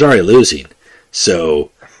 well, I was already losing,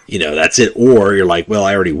 so you know that's it. Or you're like, well,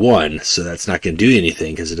 I already won, so that's not going to do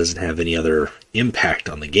anything because it doesn't have any other impact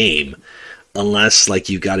on the game, unless like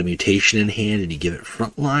you've got a mutation in hand and you give it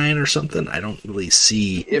frontline or something. I don't really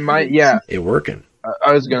see it working.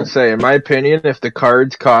 I was going to say, in my opinion, if the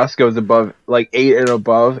card's cost goes above, like, 8 and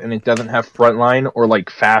above, and it doesn't have frontline, or,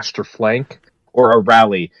 like, fast or flank, or a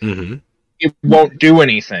rally, it won't do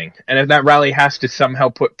anything. And if that rally has to somehow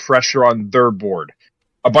put pressure on their board,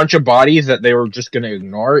 a bunch of bodies that they were just going to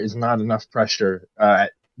ignore is not enough pressure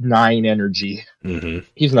at 9 energy.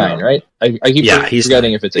 He's 9, right? I keep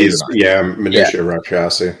forgetting if it's 8 or 9. Yeah, Minutia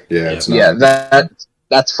Rakshasi. Yeah, it's not. Yeah,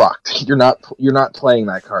 that's fucked. You're not playing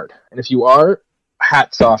that card. And if you are,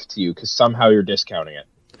 hats off to you because somehow you're discounting it.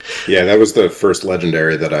 Yeah, that was the first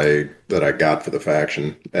legendary that I got for the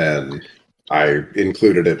faction, and I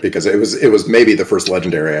included it because it was maybe the first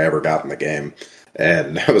legendary I ever got in the game,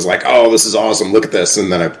 and I was like, oh, this is awesome! Look at this,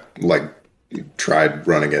 and then I tried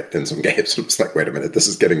running it in some games and was like, wait a minute, this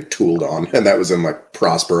is getting tooled on, and that was in like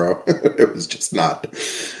Prospero. It was just not.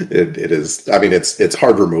 It is. I mean, it's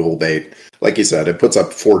hard removal bait. Like you said, it puts up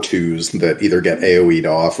 4/2s that either get AoE'd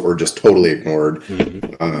off or just totally ignored.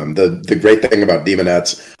 The great thing about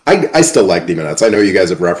Demonettes, I still like Demonettes. I know you guys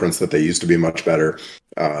have referenced that they used to be much better.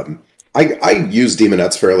 I use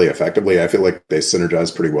Demonettes fairly effectively. I feel like they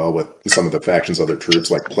synergize pretty well with some of the faction's other troops,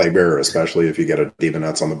 like Plaguebearer, especially if you get a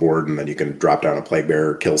Demonettes on the board and then you can drop down a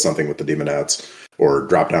Plaguebearer, kill something with the Demonettes, or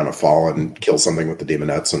drop down a Fallen, kill something with the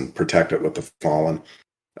Demonettes and protect it with the Fallen.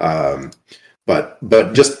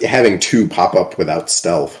 But just having 2 pop up without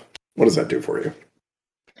stealth, what does that do for you?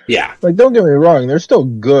 Yeah. Like, don't get me wrong, they're still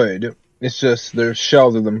good. It's just they're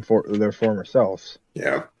shells of them for their former selves.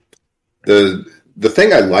 Yeah. The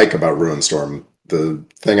thing I like about Ruinstorm, the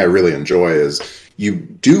thing I really enjoy is you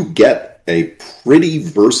do get a pretty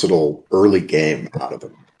versatile early game out of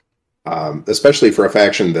them. Especially for a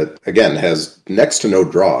faction that, again, has next to no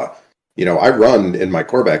draw. You know, I run in my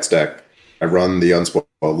Corvax deck, I run the Unspoiled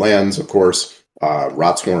Lands, of course,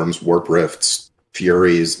 Rot Swarms, Warp Rifts,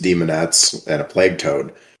 Furies, Demonettes, and a Plague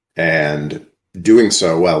Toad. And doing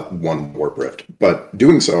so, well, 1 Warp Rift, but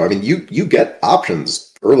doing so, I mean, you get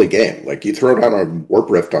options early game. Like, you throw down a Warp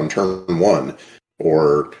Rift on turn 1,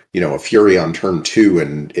 or, you know, a Fury on turn 2,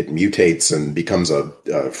 and it mutates and becomes a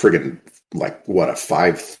friggin', like, what, a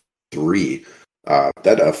 5/3.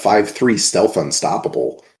 That a 5/3 stealth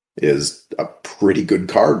unstoppable is a pretty good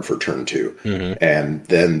card for turn 2. Mm-hmm. And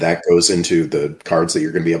then that goes into the cards that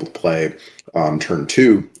you're going to be able to play on turn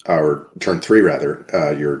 2, or turn 3 rather.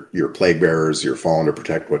 Your Plague Bearers, your Fallen to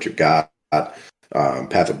protect what you've got,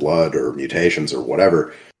 Path of Blood or Mutations or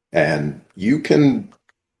whatever. And you can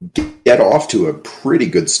get off to a pretty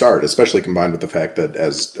good start, especially combined with the fact that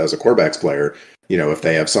as a Corbacks player, if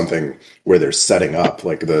they have something where they're setting up,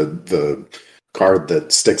 like the card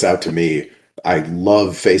that sticks out to me, I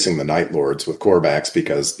love facing the Night Lords with Corbacks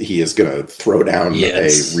because he is going to throw down a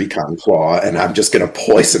Recon Claw and I'm just going to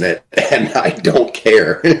poison it, and I don't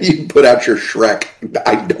care. You put out your Shrek,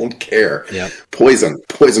 I don't care. Yep. Poison.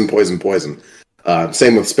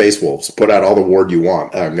 Same with Space Wolves. Put out all the ward you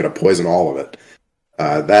want, and I'm going to poison all of it.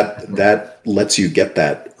 That lets you get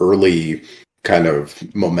that early kind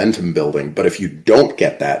of momentum building, but if you don't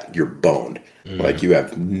get that, you're boned. Like, you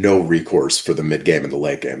have no recourse for the mid game and the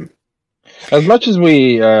late game. As much as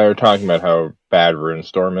we are talking about how bad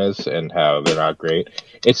Ruinstorm is and how they're not great,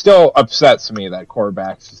 it still upsets me that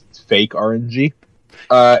Corbacks is fake RNG.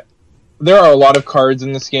 There are a lot of cards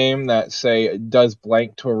in this game that say it does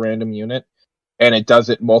blank to a random unit, and it does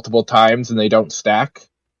it multiple times and they don't stack.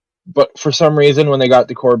 But for some reason, when they got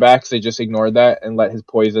to Corbacks, they just ignored that and let his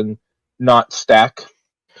poison not stack.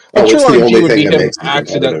 Oh, true it's the only RNG would thing be that him makes it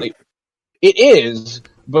accidentally. It is,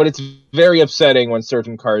 but it's very upsetting when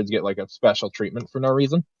certain cards get like a special treatment for no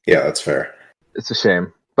reason. Yeah, that's fair. It's a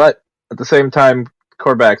shame. But at the same time,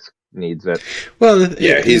 Corbacks needs it. Well,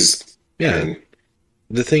 he's... Yeah.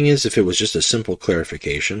 The thing is, if it was just a simple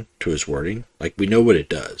clarification to his wording, like, we know what it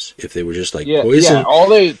does. If they were just like, poison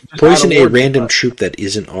a random troop that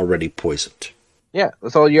isn't already poisoned. Yeah,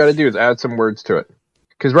 that's all you gotta do is add some words to it.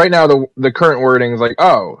 Because right now, the current wording is like,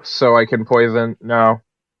 oh, so I can poison... No,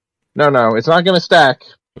 it's not gonna stack.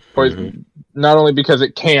 Poison, not only because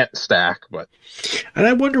it can't stack, but... And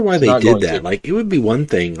I wonder why they did that. Like, it would be one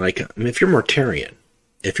thing, like, I mean, if you're Mortarion,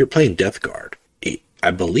 if you're playing Death Guard, I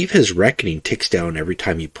believe his Reckoning ticks down every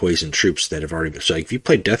time you poison troops that have already been... So, like, if you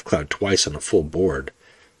play Death Cloud twice on a full board,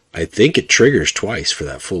 I think it triggers twice for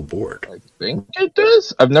that full board. I think it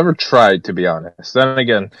does? I've never tried, to be honest. Then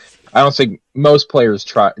again, I don't think most players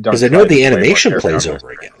try... Because I know the animation plays over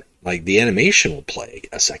again. Like, the animation will play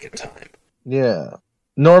a second time. Yeah.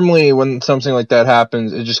 Normally, when something like that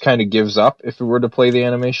happens, it just kind of gives up if it were to play the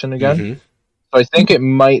animation again. Mm-hmm. So I think it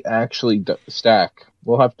might actually stack.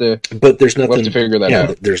 We'll have to. But there's nothing. We'll have to figure that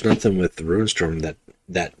out. There's nothing with the Ruinstorm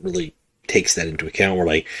that really takes that into account. Where,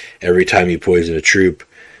 like, every time you poison a troop,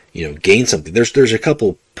 gain something. There's a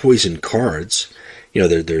couple poison cards.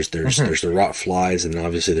 There's the Rot Flies, and then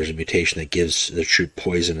obviously there's a mutation that gives the troop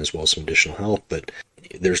poison as well as some additional health. But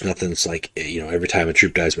there's nothing that's like, every time a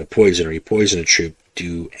troop dies by poison or you poison a troop,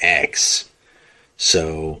 do X.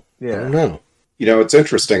 So, yeah. I don't know. It's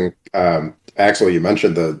interesting. Axel, you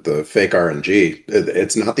mentioned the fake RNG.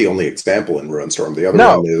 It's not the only example in Ruinstorm. The other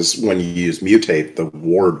one is when you use Mutate, the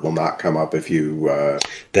ward will not come up if you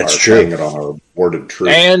that's are true. playing it on a warded troop.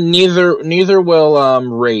 And neither will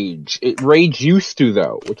Rage. Rage used to,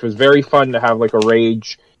 though, which was very fun to have like a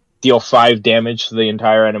Rage deal 5 damage to the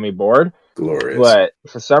entire enemy board. Glorious. But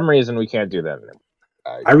for some reason, we can't do that anymore.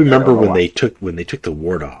 I remember when they took the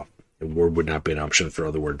ward off. The ward would not be an option for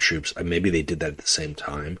other ward troops. Maybe they did that at the same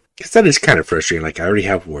time. Because that is kind of frustrating. Like, I already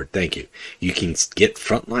have ward, thank you. You can get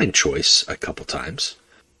frontline choice a couple times.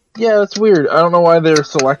 Yeah, that's weird. I don't know why they're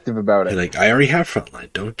selective about it. And like, I already have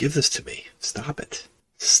frontline. Don't give this to me. Stop it.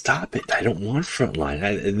 I don't want frontline.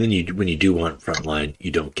 And then when you do want frontline, you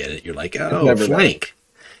don't get it. You're like, oh, flank.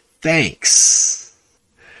 Thanks.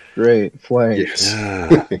 Great, flank. Yes.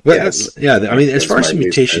 I mean, as far as the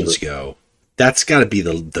mutations go, that's got to be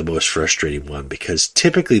the most frustrating one, because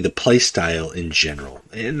typically the playstyle in general,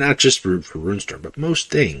 and not just for Ruinstorm, but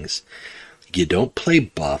most things, you don't play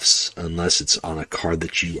buffs unless it's on a card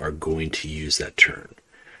that you are going to use that turn.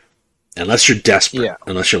 Unless you're desperate. Yeah.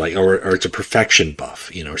 Unless you're like, or it's a perfection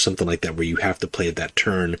buff, or something like that where you have to play it that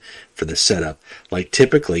turn for the setup. Like,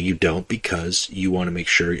 typically you don't, because you want to make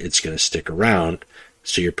sure it's going to stick around,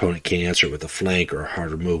 so your opponent can't answer it with a flank or a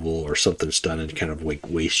hard removal or something done and kind of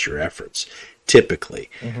waste your efforts. Typically.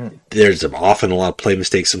 There's often a lot of play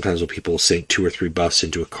mistakes sometimes when people sink 2 or 3 buffs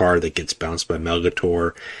into a card that gets bounced by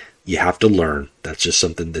Melgator. You have to learn. That's just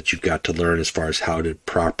something that you've got to learn as far as how to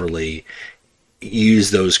properly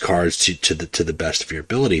use those cards to the best of your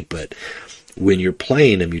ability. But when you're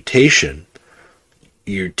playing a mutation,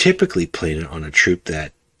 you're typically playing it on a troop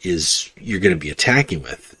that you're going to be attacking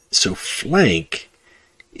with. So flank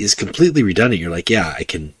is completely redundant. You're like, yeah,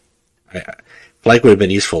 flank would have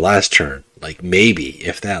been useful last turn. Like, maybe,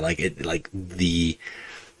 if that,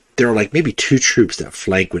 there are like maybe 2 troops that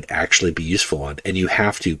flank would actually be useful on, and you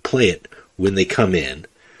have to play it when they come in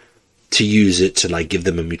to use it to like give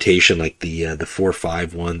them a mutation, like the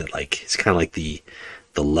 4/5 one that like it's kind of like the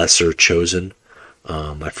lesser chosen.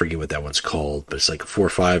 I forget what that one's called, but it's like a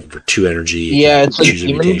 4/5 for 2 energy. Yeah, it's a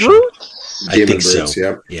demon brute. I think so.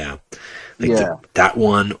 Yep. Yeah, like that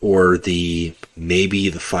one, or maybe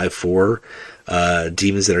the 5/4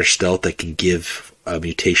 demons that are stealth that can give a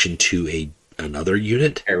mutation to another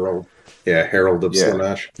unit. Herald of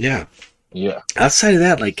Slaanesh. Yeah. Yeah. Outside of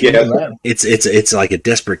that, like it's like a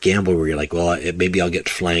desperate gamble where you're like, well, maybe I'll get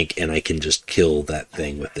flank and I can just kill that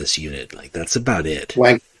thing with this unit. Like that's about it.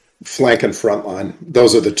 Flank and frontline.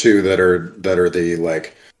 Those are the 2 that are the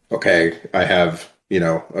like. Okay, I have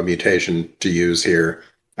a mutation to use here.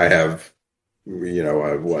 I have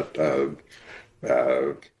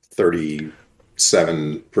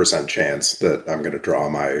 37% chance that I'm going to draw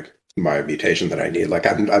my mutation that I need. Like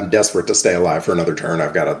I'm desperate to stay alive for another turn.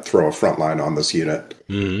 I've got to throw a front line on this unit.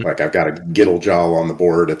 Mm-hmm. Like I've got a Gittlejaw on the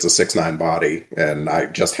board. It's a 6/9 body, and I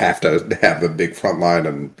just have to have a big front line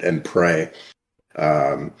and pray.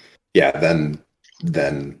 Then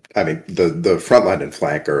I mean the front line and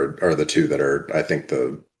flank are the 2 that are, I think,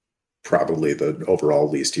 probably the overall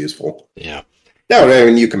least useful. Yeah. Now, I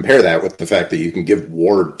mean, you compare that with the fact that you can give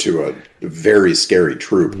ward to a very scary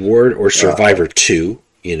troop. Ward or Survivor 2.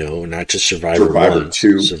 Not just Survivor 1.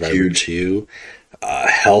 2, Survivor huge. 2.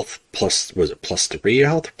 Health plus, was it plus 3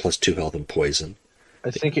 health or plus 2 health and poison?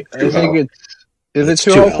 I think it's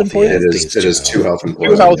 2 health and poison? It is 2 health and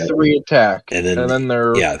poison. 2 health, 3 attack. And then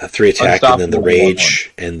they're the 3 attack, and then the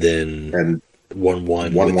rage, 1/1. and then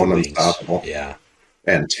 1/1. 1/1 unstoppable. Yeah.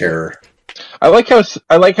 And terror. I like how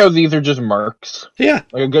these are just marks. Yeah.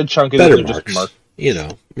 Like a good chunk of Better these are marks. just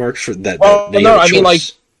marks. Marks for that. Well, no, I mean like.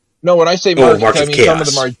 No, when I say marks, marks I of mean chaos. some of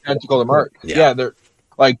them are identical to Mark. Yeah. They're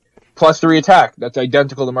like plus 3 attack. That's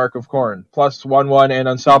identical to Mark of Khorne. Plus 1/1 and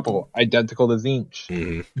unstoppable. Identical to Tzeentch.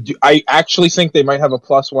 Mm-hmm. I actually think they might have a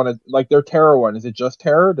 +1. Like their terror one. Is it just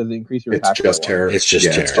terror? Does it increase your attack? It's just terror. It's just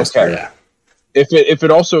terror. It's just terror. Yeah. If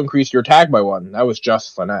it also increased your attack by 1, that was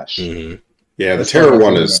just Slaanesh. Mm-hmm. Yeah, the terror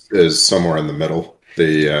one is somewhere in the middle.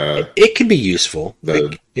 It can be useful.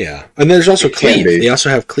 And there's also cleave. They also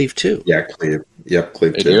have cleave too. Yeah, cleave. Yep,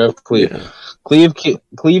 cleave They too. do have cleave. Yeah.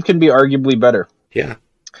 Cleave can be arguably better. Yeah.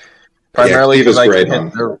 Primarily Cleave is because great.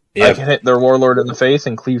 I can hit their warlord in the face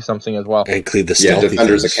and cleave something as well. And cleave the stealthy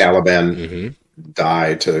Defenders things. of Caliban Mm-hmm.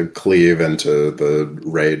 die to cleave into the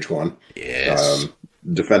rage one. Yes.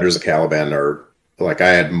 Defenders of Caliban are like, I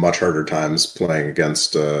had much harder times playing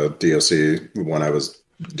against DOC when I was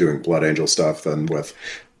doing Blood Angel stuff than with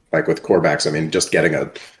Corbacks. I mean, just getting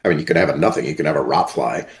you can have a nothing, you can have a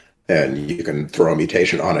Rotfly, and you can throw a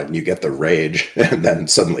mutation on it, and you get the rage, and then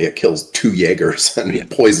suddenly it kills 2 Jaegers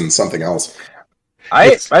and poisons something else.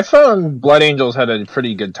 I found Blood Angels had a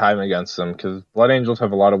pretty good time against them, because Blood Angels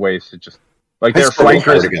have a lot of ways to just like they're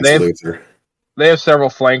flankers. Luther. They have several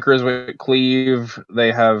flankers with cleave.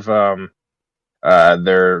 They have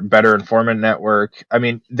their better informant network. I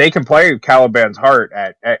mean, they can play Caliban's Heart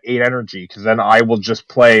at 8 energy, because then I will just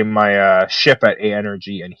play my ship at 8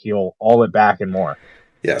 energy and heal all it back and more.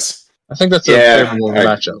 Yes. I think that's a favorable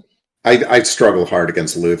matchup. I struggle hard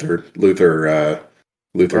against Luther. Luther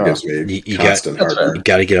gives me constant heartburn. You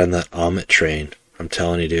got to get on that Amit train. I'm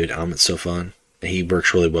telling you, dude, Amit's so fun. He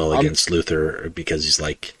works really well against Luther because he's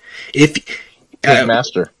like, Ping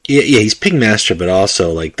master. Yeah, he's ping master, but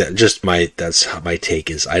also like that. That's how my take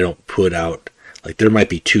is. I don't put out like there might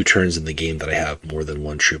be 2 turns in the game that I have more than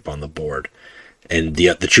 1 troop on the board, and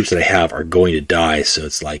the troops that I have are going to die. So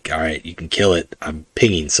it's like, all right, you can kill it. I'm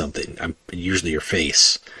pinging something. I'm usually your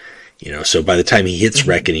face, So by the time he hits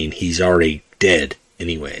Reckoning, he's already dead.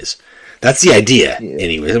 Anyways, that's the idea. Yeah.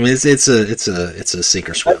 Anyways, I mean it's a sink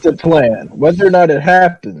or swim. That's the plan. Whether or not it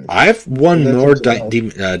happens. I've won more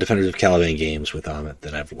Defenders of Caliban games with Amit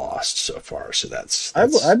than I've lost so far. So that's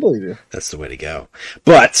I believe you. That's the way to go.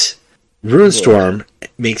 But Ruinstorm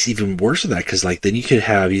makes even worse of that, because like then you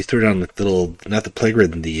throw down the little, not the Plague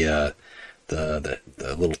Ridden, the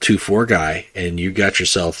little 2/4 guy, and you got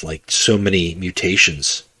yourself like so many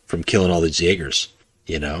mutations from killing all these Jaegers.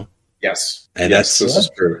 Yes. And this is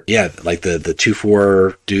true. Yeah, like the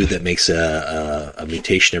 2/4 dude that makes a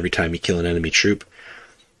mutation every time you kill an enemy troop.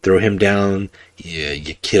 Throw him down,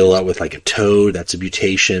 you kill out with like a toad, that's a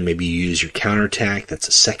mutation. Maybe you use your counterattack, that's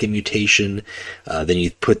a second mutation. Then you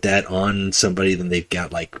put that on somebody, then they've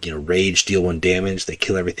got like, rage, deal 1 damage, they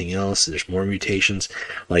kill everything else, there's more mutations.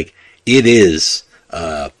 Like, it is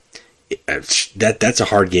that's a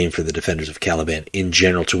hard game for the Defenders of Caliban in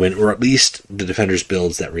general to win, or at least the Defenders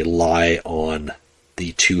builds that rely on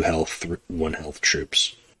the 2 health, 1 health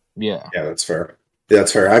troops. Yeah. Yeah, that's fair.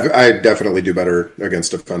 That's fair. I definitely do better against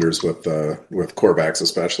defenders with Corvax,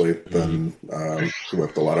 especially than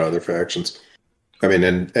with a lot of other factions. I mean,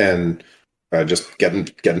 and just getting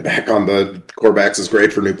back on the Corvax is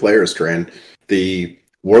great for new players train. The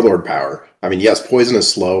Warlord power. I mean, yes, poison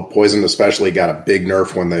is slow. Poison especially got a big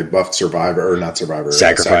nerf when they buffed Survivor, or not Survivor.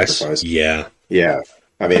 Sacrifice. Yeah. Yeah.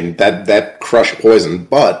 I mean, that crushed poison,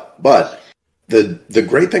 but the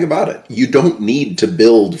great thing about it, you don't need to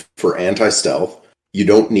build for anti-stealth. You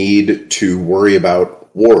don't need to worry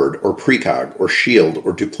about ward or precog or shield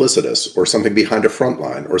or duplicitous or something behind a front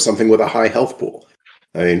line or something with a high health pool.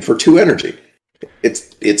 I mean, for 2 energy,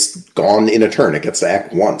 it's gone in a turn. It gets to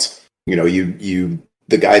act once. You know,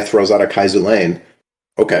 the guy throws out a Kaizu Lane.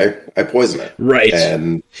 Okay, I poison it. Right.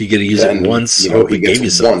 And he could use it once. You know, he gave you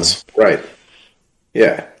something. Once. Right.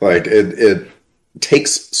 Yeah. Like it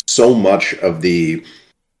takes so much of the,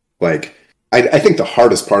 like, I think the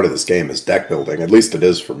hardest part of this game is deck building. At least it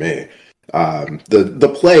is for me.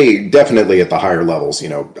 The play, definitely at the higher levels, you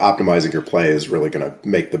know, optimizing your play is really going to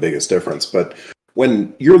make the biggest difference. But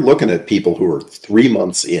when you're looking at people who are 3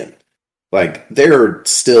 months in, like, they're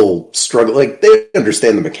still struggling. Like, they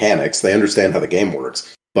understand the mechanics, they understand how the game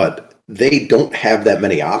works, but they don't have that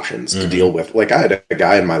many options to deal with. Like, I had a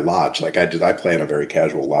guy in my lodge. Like, I play in a very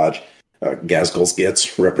casual lodge. Gazgul's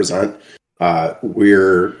Gits represent.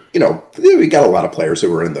 We're, you know, we got a lot of players who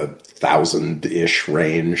were in the 1,000-ish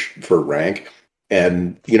range for rank.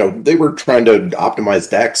 And, you know, they were trying to optimize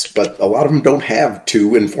decks, but a lot of them don't have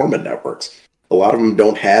 2 informant networks. A lot of them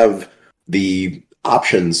don't have the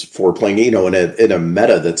options for playing, you know, in a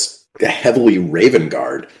meta that's heavily Raven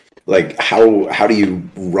Guard. Like, how do you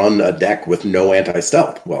run a deck with no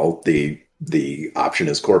anti-stealth? Well, the option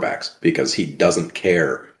is Corvax, because he doesn't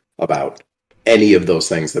care about any of those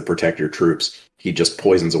things that protect your troops. He just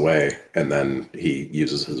poisons away, and then he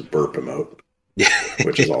uses his burp emote,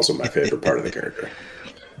 which is also my favorite part of the character.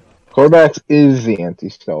 Corvax is the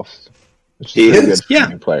anti-stealth. He is,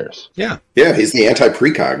 yeah. Players, yeah, he's the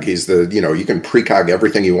anti-precog. He's the, you know, you can precog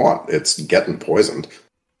everything you want. It's getting poisoned.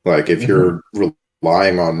 Like, if you're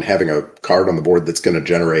relying on having a card on the board that's going to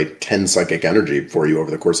generate 10 psychic energy for you over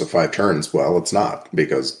the course of 5 turns, well, it's not,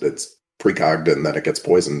 because it's precogged and then it gets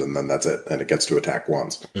poisoned and then that's it, and it gets to attack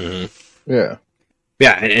once. Yeah,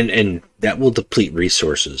 and that will deplete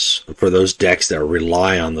resources for those decks that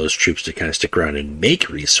rely on those troops to kind of stick around and make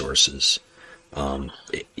resources.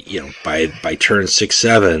 You know, by turn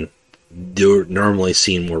 6-7, they're normally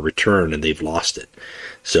seeing more return and they've lost it,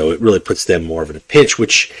 so it really puts them more of in a pinch,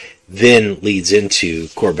 which then leads into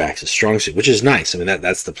Corvax's strong suit, which is nice. I mean,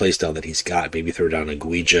 that's the playstyle that he's got. Maybe throw down a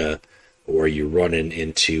Guija, or you run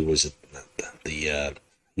into, was it the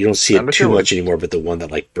you don't see it too much anymore, but the one that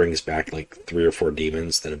like brings back like 3 or 4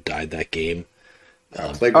 demons that have died that game.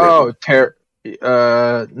 No,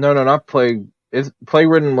 not Plague. Plague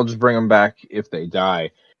Ridden will just bring them back if they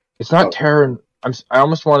die. It's not Terran. I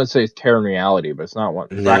almost want to say it's Terran Reality, but it's not one.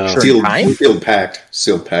 No. Sealed Pact.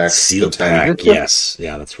 Sealed Pact. Yes,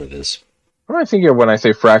 yeah, that's what it is. What am I thinking of when I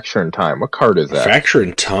say Fracture in Time? What card is that? Fracture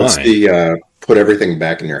in Time. It's the put everything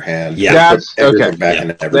back in your hand. Yeah, that's okay. Back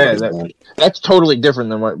in everybody's hand. That's totally different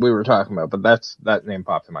than what we were talking about, but that name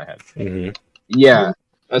popped in my head. Mm-hmm. Yeah,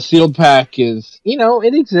 a Sealed Pack is, you know,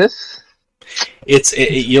 it exists.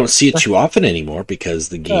 You don't see it too often anymore because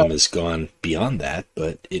the game has gone beyond that,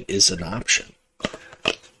 but it is an option.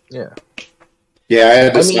 Yeah. Yeah, I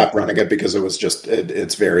had to stop running it because it was just,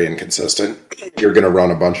 it's very inconsistent. You're going to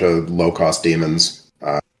run a bunch of low-cost demons,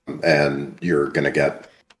 and you're going to get,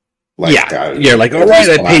 like... you're like, all right,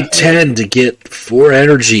 I paid 10 to get 4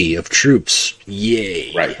 energy of troops.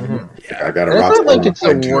 Yay. Right. Mm-hmm. Yeah, I got a it's not like it's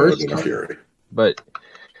the worst, but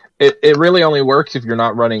it really only works if you're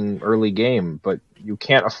not running early game, but you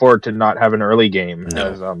can't afford to not have an early game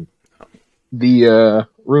as the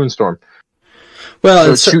Ruinstorm.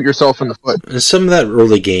 Well, so shoot yourself in the foot. Some of that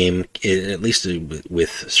early game, at least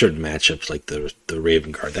with certain matchups like the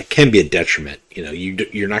Raven card, that can be a detriment. You know,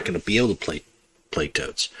 you're not going to be able to play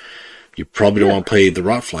toads. You probably don't want to play the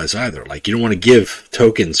Rotflies either. Like, you don't want to give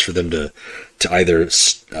tokens for them to either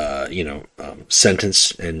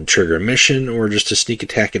sentence and trigger a mission, or just to sneak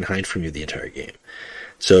attack and hide from you the entire game.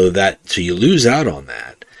 So you lose out on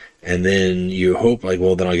that, and then you hope, like,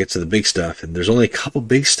 well, then I'll get to the big stuff, and there's only a couple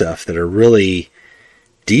big stuff that are really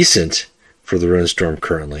decent for the Ruinstorm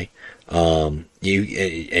currently.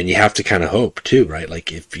 You have to kind of hope too, right?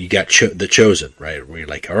 Like, if you got the Chosen, right, where you're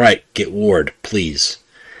like, all right, get Ward, please,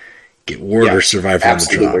 get Ward or survive from the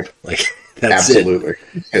drop. Like, that's absolutely.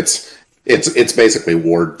 It's basically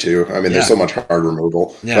Ward too. I mean, there's so much hard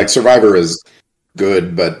removal. Yeah. Like, Survivor is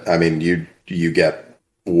good, but I mean, you get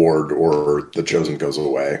Ward or the Chosen goes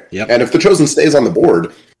away. Yep. And if the Chosen stays on the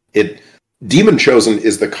board, Demon Chosen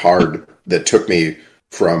is the card that took me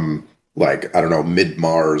from, like, I don't know,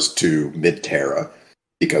 mid-Mars to mid-Terra,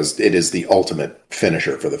 because it is the ultimate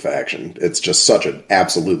finisher for the faction. It's just such an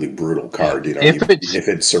absolutely brutal card. You know, if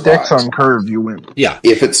it survives. Sticks on curve, you win. Yeah.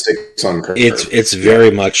 If it sticks on curve. It's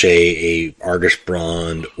very much a Argus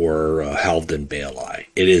Brond or a Halfdan Baelai.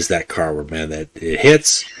 It is that card where, man, that it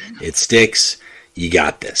hits, it sticks, you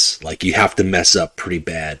got this. Like, you have to mess up pretty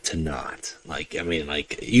bad to not. Like, I mean,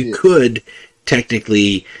 like, you could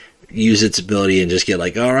technically use its ability and just get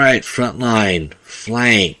like, all right, front line,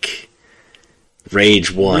 flank,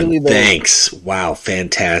 Rage 1, really thanks. Wow,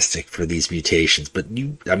 fantastic for these mutations. But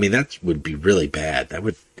that would be really bad. That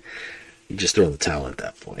would, you just throw the towel at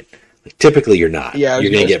that point. Like, typically, you're not. Yeah,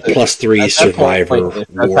 you're going to get +3 Survivor.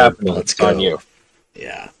 Let's go. On you.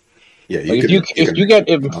 Yeah. Yeah. Like if you get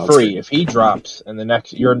him free, if he drops and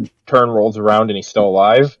your turn rolls around and he's still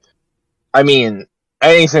alive, I mean,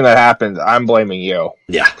 anything that happens, I'm blaming you.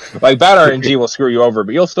 Yeah. Like, bad RNG will screw you over,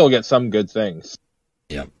 but you'll still get some good things.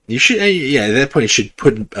 Yeah, you should. Yeah, at that point, you should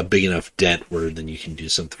put a big enough dent where then you can do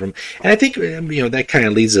something from. And I think that kind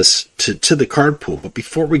of leads us to the card pool. But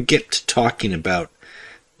before we get to talking about,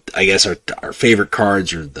 I guess our favorite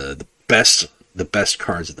cards or the best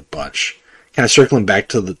cards of the bunch, kind of circling back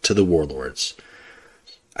to the Warlords.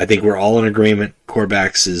 I think we're all in agreement.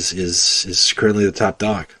 Corvax is currently the top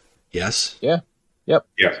dog. Yes. Yeah. Yep.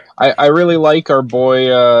 Yeah. I really like our boy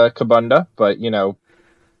Kabunda, but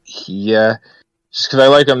he. Just because I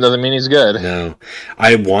like him doesn't mean he's good. No.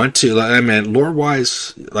 I want to. I mean,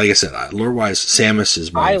 lore-wise, like I said, lore-wise, Samus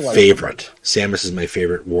is my favorite. Samus is my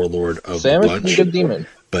favorite warlord of the bunch. Samus is a good demon.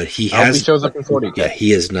 But he shows up in 40K. Yeah, he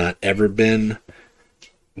has not ever been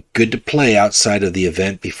good to play outside of the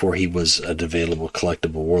event before he was an available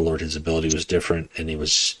collectible warlord. His ability was different, and he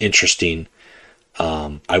was interesting.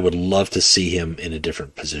 I would love to see him in a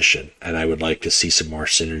different position, and I would like to see some more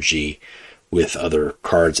synergy with other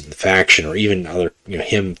cards in the faction, or even other,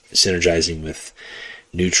 him synergizing with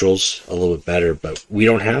neutrals a little bit better, but we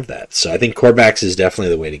don't have that. So I think Corvax is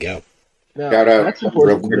definitely the way to go. No, shout out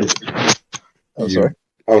real quick. Sorry.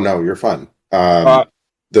 Oh no, you're fine.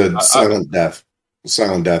 Silent Death.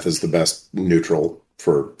 Silent Death is the best neutral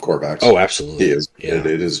for Corvax. Oh, absolutely. He is. Yeah.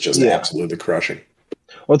 It is just absolutely crushing.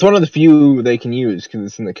 Well, it's one of the few they can use because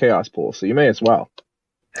it's in the Chaos pool, so you may as well.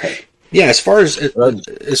 Yeah, as far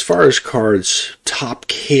as cards, top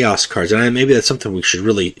Chaos cards, and maybe that's something we should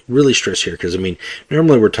really stress here, because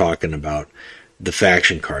normally we're talking about the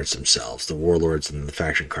faction cards themselves, the warlords and the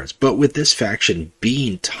faction cards, but with this faction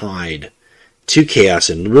being tied to Chaos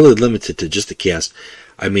and really limited to just the Chaos,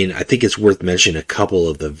 I think it's worth mentioning a couple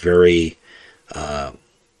of the very, I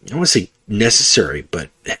don't want to say necessary, but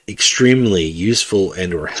extremely useful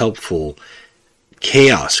and or helpful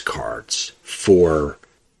Chaos cards for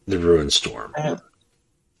the Ruinstorm.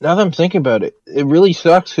 Now that I'm thinking about it, it really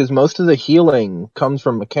sucks because most of the healing comes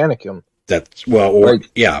from Mechanicum.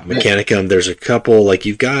 Mechanicum. There's a couple, like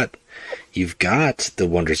you've got the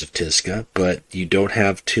Wonders of Tisca, but you don't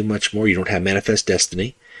have too much more. You don't have Manifest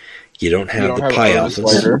Destiny. You don't have the Pi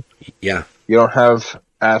Alphas. Yeah. You don't have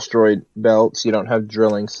Asteroid Belts. You don't have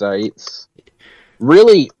Drilling Sites.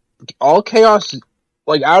 Really, all Chaos,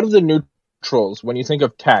 like out of the neutrals, when you think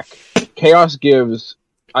of tech, Chaos gives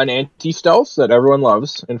an anti-stealth that everyone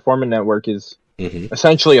loves. Informant Network is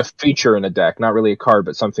essentially a feature in a deck, not really a card,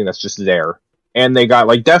 but something that's just there. And they got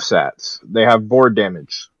like Death Sats. They have board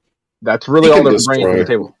damage. That's really all they're bringing to the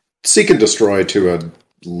table. Seek and Destroy to a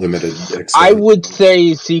limited extent. I would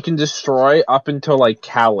say Seek and Destroy up until like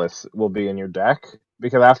Callus will be in your deck,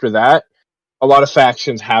 because after that, a lot of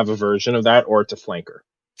factions have a version of that, or it's a flanker.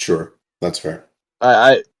 Sure, that's fair.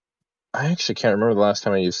 I actually can't remember the last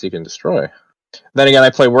time I used Seek and Destroy. Then again, I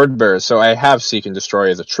play Word Bearers, so I have Seek and Destroy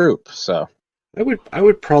as a troop. So I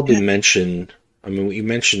would probably mention. You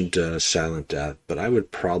mentioned Silent Death, but I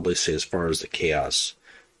would probably say, as far as the Chaos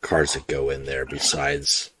cards that go in there,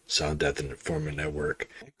 besides Silent Death and Informant Network,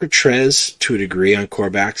 Cortrez to a degree on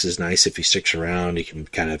Corvax is nice if he sticks around. You can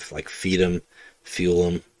kind of like feed him, fuel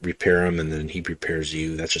him, repair him, and then he repairs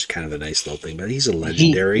you. That's just kind of a nice little thing. But he's a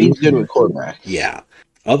legendary. He's good with Corvax. Yeah.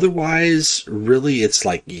 Otherwise, really, it's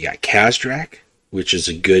like you got Kazdrak, which is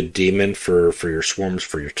a good demon for your swarms,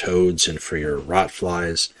 for your toads, and for your rot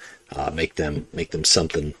flies. Make them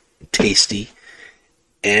something tasty.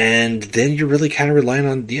 And then you're really kind of relying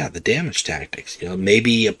on the damage tactics.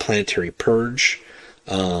 Maybe a Planetary Purge,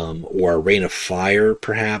 or a Rain of Fire,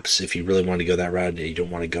 perhaps, if you really want to go that route. You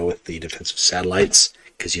don't want to go with the defensive satellites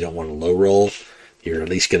because you don't want to low roll You're at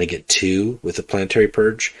least going to get 2 with the Planetary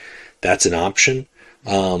Purge. That's an option.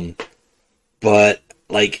 But,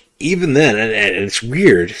 like, even then, and it's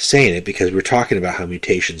weird saying it because we're talking about how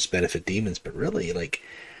mutations benefit demons, but really, like,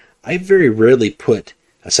 I very rarely put,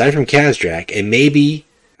 aside from Kazdrak, and maybe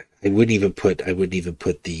I wouldn't even put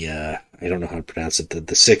the, I don't know how to pronounce it,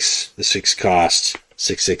 the 6 cost,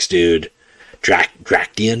 6/6 dude,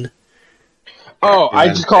 Drakdian. Oh, I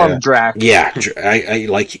just call him Drac. Yeah, I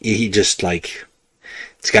like, he just, like,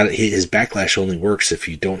 it's got, his backlash only works if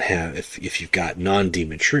you don't have, if you've got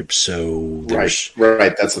non-demon troops. So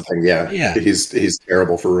right, that's the thing. Yeah, he's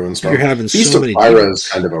terrible for Ruinstorm. You're having Beast so of many Fyra demons. is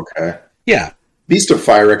kind of okay. Yeah, Beast of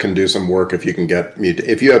Fyra can do some work if you can get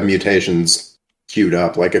if you have mutations queued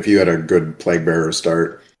up. Like if you had a good Plague Bearer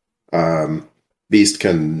start, Beast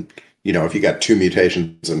can, if you got 2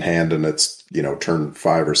 mutations in hand and it's turn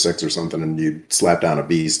 5 or 6 or something, and you slap down a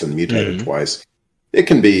Beast and mutate it twice, it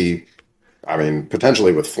can be. I mean,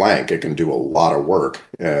 potentially with flank, it can do a lot of work,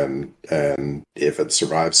 and if it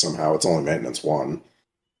survives somehow, it's only maintenance 1,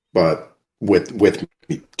 but with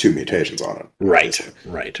 2 mutations on it. Right.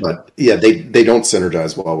 But yeah, they don't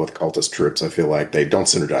synergize well with cultist troops. I feel like they don't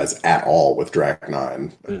synergize at all with Drac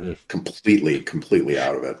 9. Completely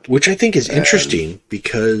out of it. Which I think is interesting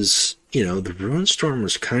because the Ruinstorm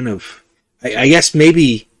was kind of, I guess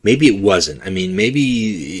maybe it wasn't. I mean,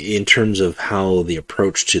 maybe in terms of how the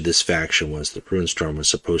approach to this faction was, the Ruinstorm was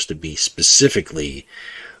supposed to be specifically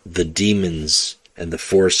the demons and the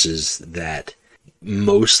forces that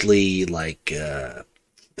mostly, like, the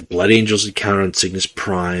Blood Angels encountered Cygnus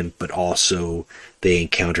Prime, but also they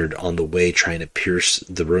encountered on the way trying to pierce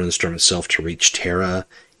the Ruinstorm itself to reach Terra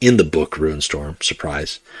in the book Ruinstorm,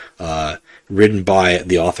 surprise, written by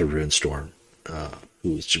the author Ruinstorm,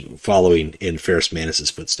 who's following in Ferrus Manus's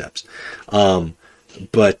footsteps.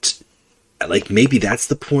 But, like, maybe that's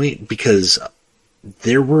the point, because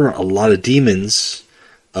there were a lot of demons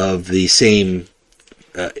of the same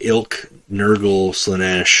ilk, Nurgle,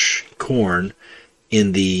 Slaanesh, Khorne,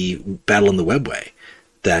 in the Battle in the Webway,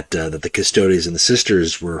 that the Custodians and the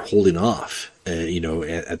Sisters were holding off,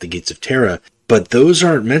 at the gates of Terra. But those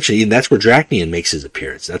aren't mentioned, and that's where Draknian makes his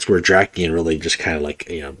appearance. That's where Draknian really just kind of, like,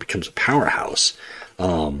 becomes a powerhouse.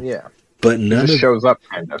 But none of shows up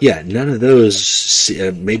kind of. Yeah, none of those.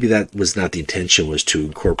 Maybe that was not the intention, was to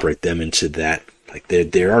incorporate them into that. Like,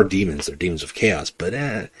 there are demons, they're demons of chaos, but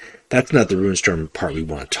that's not the Ruinstorm part we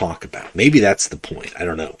want to talk about. Maybe that's the point. I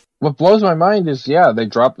don't know. What blows my mind is, they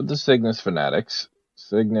dropped with the Cygnus fanatics,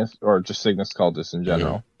 or just Cygnus cultists in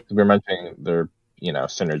general. Mm-hmm. We were mentioning their,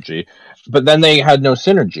 synergy, but then they had no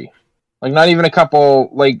synergy. Like, not even a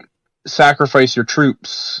couple, like, sacrifice your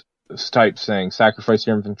troops type thing, sacrifice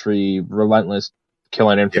your infantry, relentless,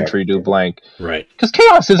 kill an infantry, do blank. Right. Because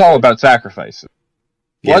chaos is all about sacrifices.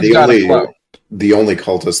 Blood's gotta flow. The only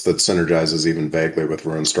cultist that synergizes even vaguely with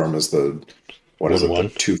Ruinstorm is the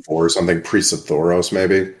 2/4 or something, Priest of Thoros,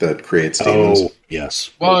 maybe, that creates demons. Oh,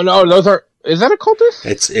 yes. Well, no, those are. Is that a cultist?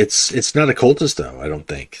 It's not a cultist, though. I don't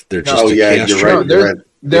think they're just. You're right.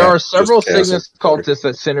 There are several Cygnus cultists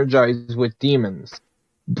that synergize with demons,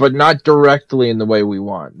 but not directly in the way we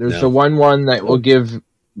want. There's the 1/1 that will give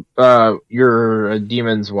your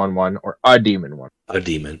demons 1/1 or a demon 1. A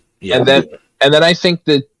demon, yeah. And then I think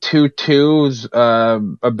the 2/2's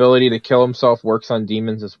ability to kill himself works on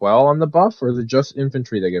demons as well on the buff, or is it just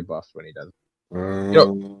infantry that get buffed when he does it?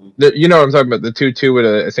 You know what I'm talking about? The 2/2 with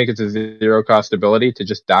I think it's a 0 cost ability to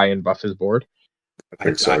just die and buff his board. I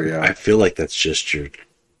think so, yeah. I feel like that's just your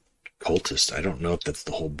cultist. I don't know if that's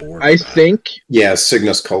the whole board. I think. Yeah,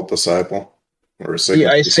 Cygnus Cult Disciple. Or Cygnus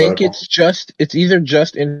I Disciple. think it's either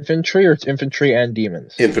just infantry or it's infantry and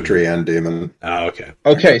demons. Infantry and demon. Oh, okay.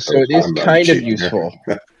 Okay, so it is kind of useful.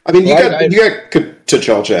 I mean, you got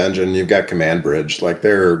T'Chelcha Engine, you've got Command Bridge, like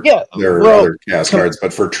there are other chaos cards,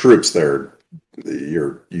 but for troops, you're.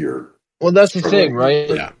 Well, that's the thing, right?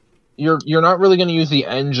 Yeah. You're not really going to use the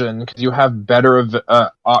engine because you have better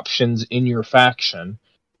options in your faction,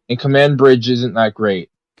 and Command Bridge isn't that great.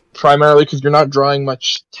 Primarily because you're not drawing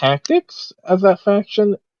much tactics of that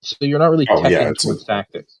faction, so you're not really teching towards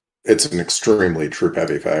tactics. It's an extremely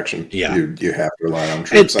troop-heavy faction. Yeah, you have to rely on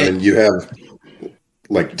troops. I mean, you have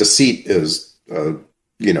like deceit is,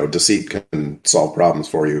 deceit can solve problems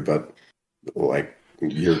for you, but like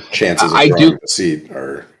your chances of drawing deceit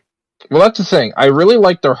are. Well, that's the thing. I really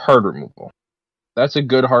like their hard removal. That's a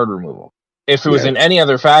good hard removal. If it was in any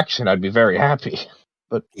other faction, I'd be very happy.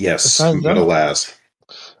 But yes, but alas.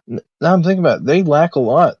 Now I'm thinking about it, they lack a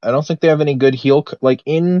lot. I don't think they have any good heal. Like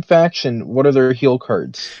in faction, what are their heal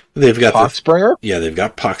cards? They've got Poxbringer. They've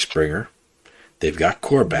got Poxbringer. They've got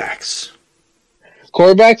Corebacks.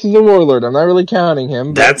 Korvax is a warlord. I'm not really counting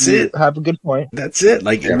him. But That's it. Have a good point. That's it.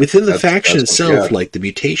 Like within the faction that's itself, like the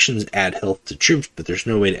mutations add health to troops, but there's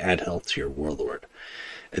no way to add health to your warlord.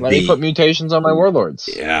 Let me put mutations on my warlords.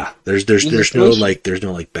 Yeah, there's no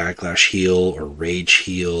backlash heal or rage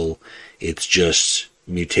heal. It's just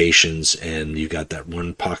mutations, and you got that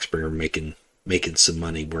one Poxbringer making some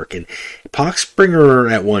money working. Poxbringer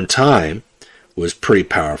at one time was pretty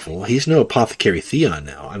powerful. He's no Apothecary Theon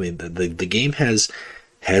now. I mean, the game has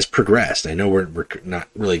progressed. I know we're not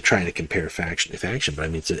really trying to compare faction to faction, but I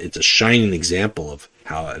mean it's a shining example of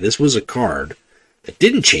how this was a card that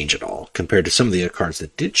didn't change at all compared to some of the other cards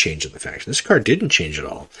that did change in the faction. This card didn't change at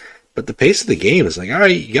all, but the pace of the game is like, all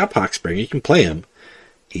right, you got Poxbringer, you can play him.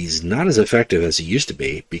 He's not as effective as he used to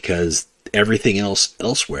be because everything else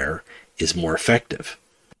elsewhere is more effective.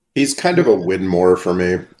 He's kind of a win more for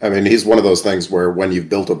me. I mean, he's one of those things where when you've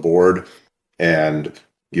built a board and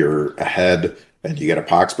you're ahead and you get a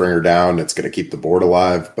Poxbringer down, it's going to keep the board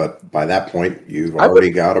alive. But by that point, you've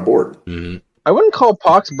already got a board. Mm-hmm. I wouldn't call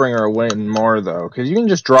Poxbringer a win more, though, because you can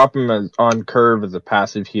just drop him on curve as a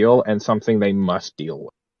passive heal and something they must deal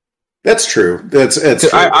with. That's true. It's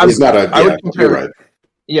true. He's not a... you're right.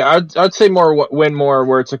 Yeah, I'd say win more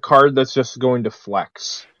where it's a card that's just going to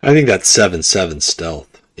flex. I think that 7/7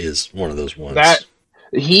 stealth is one of those ones. That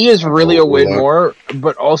he is really a win more,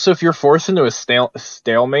 but also if you're forced into a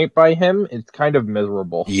stalemate by him, it's kind of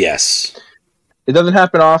miserable. Yes. It doesn't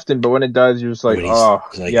happen often, but when it does, you're just like,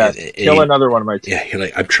 kill another one of my team. Yeah, you're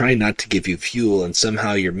like, I'm trying not to give you fuel, and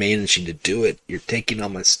somehow you're managing to do it. You're taking all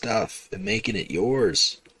my stuff and making it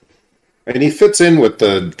yours. And he fits in with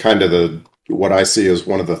the kind of what I see as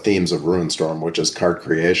one of the themes of Ruinstorm, which is card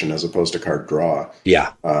creation as opposed to card draw.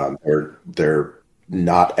 Yeah. They're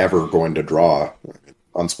not ever going to draw.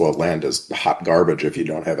 Unspoiled Land is hot garbage if you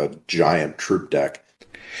don't have a giant troop deck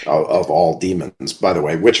of all demons, by the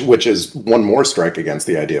way, which is one more strike against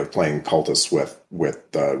the idea of playing cultists with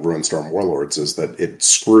Ruinstorm Warlords, is that it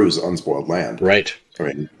screws Unspoiled Land. Right. I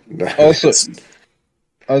mean, also,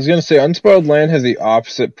 I was going to say, Unspoiled Land has the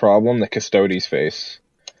opposite problem that Custodes face.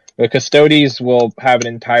 The Custodes will have an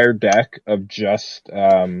entire deck of just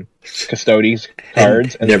Custodes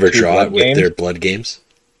cards. And never draw it with their blood games.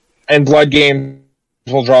 And blood games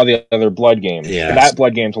will draw the other blood games. Yeah. And that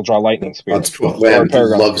blood games will draw Lightning Spear. Unspoiled Land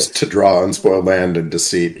loves to draw Unspoiled Land and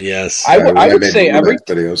Deceit. Yes. I would say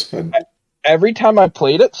every time I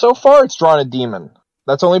played it so far, it's drawn a demon.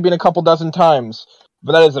 That's only been a couple dozen times.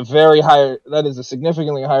 But that is a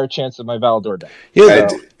significantly higher chance of my Valador deck. Yeah,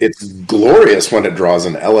 it's glorious when it draws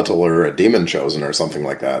an Eletal or a Demon Chosen or something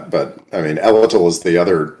like that. But, I mean, Eletal is the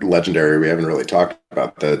other legendary we haven't really talked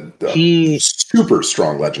about. The super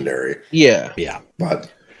strong legendary. Yeah. Yeah.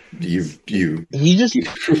 But you're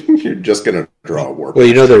just going to draw a Warp. Well,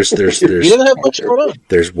 you know, there's he doesn't have much going on.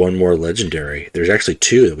 There's one more legendary. There's actually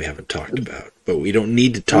two that we haven't talked about. But we don't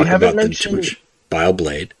need to talk about them too much.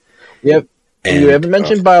 Bileblade. Yep. And you haven't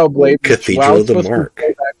mentioned Bileblade. Cathedral of the Mark.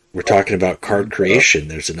 We're talking about card creation.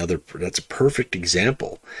 That's a perfect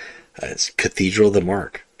example. It's Cathedral of the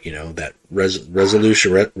Mark. You know, that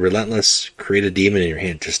resolution, relentless, create a demon in your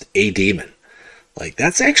hand, just a demon. Like,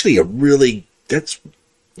 that's actually that's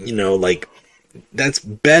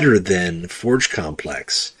better than Forge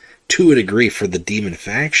Complex to a degree for the demon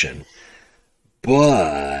faction.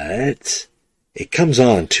 But it comes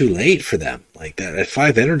on too late for them. Like that at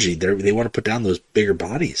 5 energy, they want to put down those bigger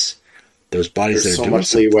bodies. Those bodies There's that are so doing much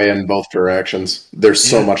something. leeway in both directions. There's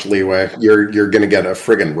so much leeway. You're going to get a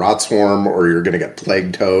friggin' rot swarm, or you're going to get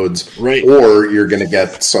plague toads, right? Or you're going to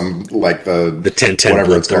get some like the 10/10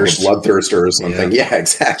 whatever it's called, bloodthirster or something. Yeah,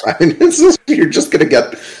 exactly. I mean, you're just going to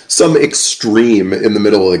get some extreme in the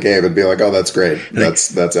middle of the game and be like, oh, that's great.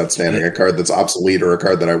 That's outstanding. A card that's obsolete or a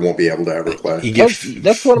card that I won't be able to ever play.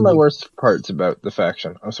 That's one of my worst parts about the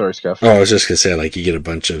faction. I'm sorry, Scuff. Oh, I was just going to say, like, you get a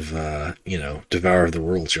bunch of Devour of the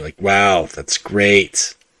Worlds. You're like, wow, that's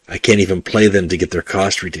great. I can't even play them to get their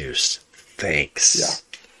cost reduced. Thanks.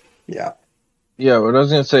 Yeah. What I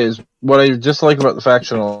was going to say is, what I just like about the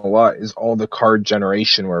faction a lot is all the card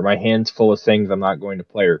generation, where my hand's full of things I'm not going to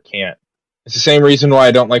play or can't. It's the same reason why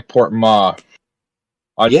I don't like Port Ma.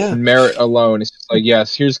 On merit alone, it's just like,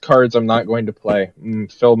 yes, here's cards I'm not going to play.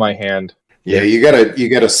 Fill my hand. Yeah, you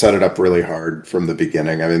gotta set it up really hard from the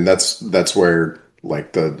beginning. I mean, that's where,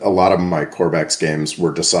 like, a lot of my Corvax games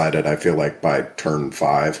were decided, I feel like, by turn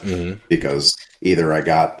 5, because either I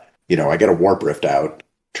get a Warp Rift out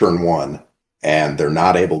turn 1, and they're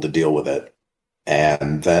not able to deal with it,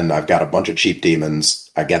 and then I've got a bunch of cheap demons,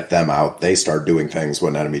 I get them out, they start doing things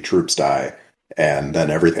when enemy troops die, and then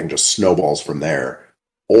everything just snowballs from there.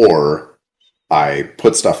 Or I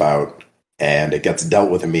put stuff out, and it gets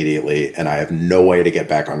dealt with immediately, and I have no way to get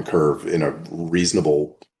back on curve in a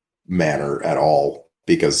reasonable manner at all,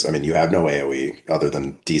 because, I mean, you have no AoE other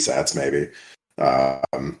than DSATs, maybe.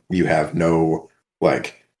 You have no,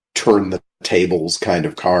 like, turn the tables kind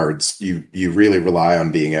of cards. You really rely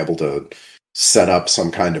on being able to set up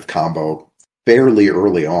some kind of combo fairly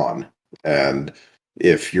early on. And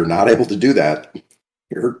if you're not able to do that,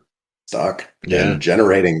 you're stuck. Yeah. And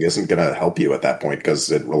generating isn't going to help you at that point,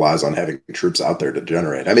 because it relies on having troops out there to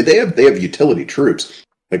generate. I mean, they have utility troops.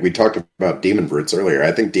 Like we talked about Demon Brutes earlier.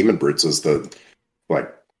 I think Demon Brutes is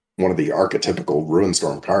one of the archetypical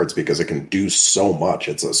Ruinstorm cards, because it can do so much.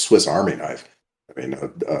 It's a Swiss Army knife. I mean,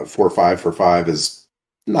 a 4/5 for 5 is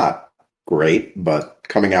not great, but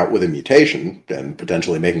coming out with a mutation and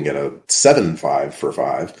potentially making it a 7/5 for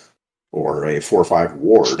 5, or a 4/5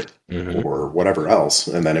 ward, or whatever else.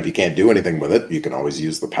 And then if you can't do anything with it, you can always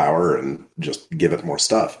use the power and just give it more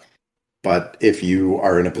stuff. But if you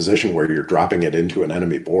are in a position where you're dropping it into an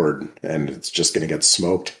enemy board and it's just going to get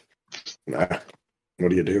smoked, what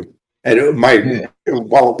do you do? And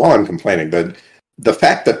while I'm complaining, the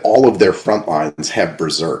fact that all of their front lines have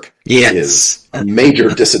Berserk is a major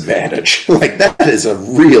disadvantage. Like, that is a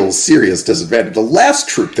real serious disadvantage. The last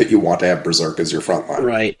troop that you want to have Berserk is your front line.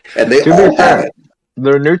 Right. And they all have it.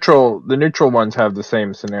 The neutral ones have the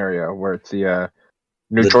same scenario, where it's the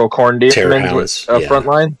neutral Khorne demons front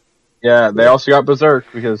line. Yeah, they also got Berserk,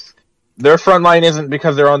 because their front line isn't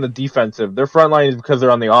because they're on the defensive. Their front line is because they're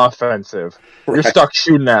on the offensive. Right. You're stuck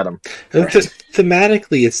shooting at them. Right.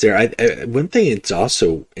 Thematically, it's there. One thing that's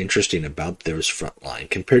also interesting about those front line,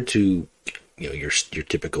 compared to your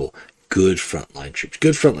typical good frontline troops.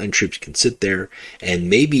 Good frontline troops can sit there and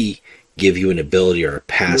maybe give you an ability or a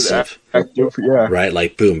passive, right?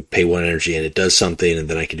 Like, boom, pay 1 energy and it does something, and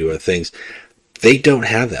then I can do other things. They don't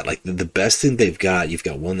have that. Like, the best thing they've got, you've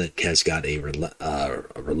got one that has got a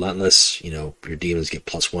relentless, your demons get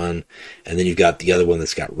 +1, and then you've got the other one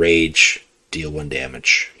that's got rage, deal 1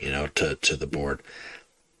 damage, to the board.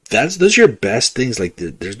 Those are your best things. Like,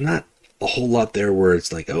 there's not a whole lot there where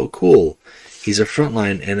it's like, oh, cool, he's a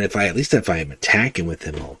frontline, and if I am attacking with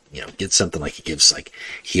him, I'll get something like he gives, like,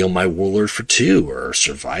 heal my warlord for 2, or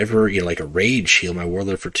survivor, like a rage, heal my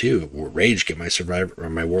warlord for 2, or rage, get my survivor or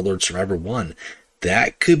my warlord survivor 1.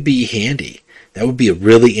 That could be handy. That would be a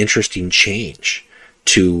really interesting change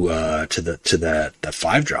to the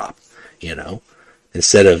 5-drop.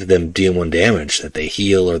 Instead of them dealing 1 damage, that they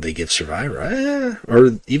heal or they give survivor,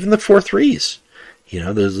 or even the 4/3s.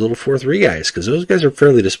 Those little 4/3 guys, because those guys are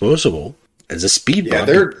fairly disposable. As a speed bump,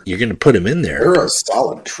 you're going to put them in there. They're a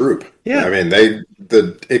solid troop. Yeah, I mean,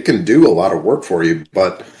 it can do a lot of work for you,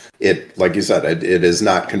 but it, like you said, it is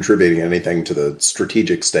not contributing anything to the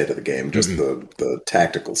strategic state of the game, just the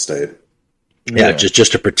tactical state. Yeah,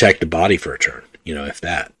 just to protect the body for a turn. If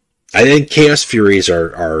that. I think Chaos Furies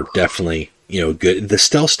are definitely good. The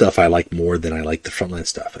stealth stuff I like more than I like the frontline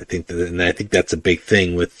stuff. I think that's a big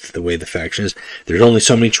thing with the way the faction is. There's only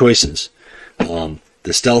so many choices. The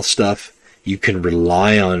stealth stuff you can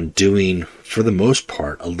rely on doing, for the most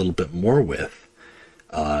part, a little bit more with.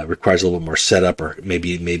 It requires a little bit more setup, or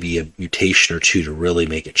maybe a mutation or 2 to really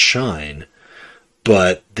make it shine.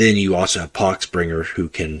 But then you also have Poxbringer, who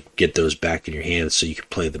can get those back in your hands so you can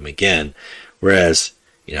play them again. Whereas,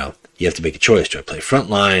 you have to make a choice. Do I play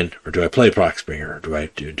frontline, or do I play Poxbringer? Or do I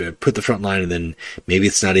put the frontline, and then maybe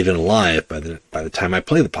it's not even alive by the time I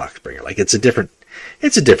play the Poxbringer? Like, it's a different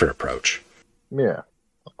approach. Yeah.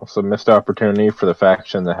 Also, missed opportunity for the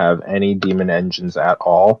faction to have any demon engines at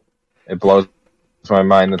all. It blows my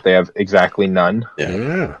mind that they have exactly none.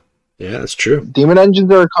 Yeah, that's true. Demon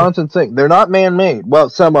engines are a constant thing. They're not man-made. Well,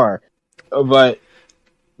 some are, but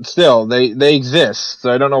still, they exist.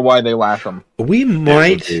 So I don't know why they lack them. We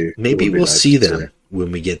might, maybe we'll see them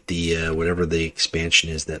when we get the whatever the expansion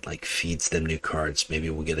is that like feeds them new cards. Maybe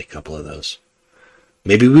we'll get a couple of those.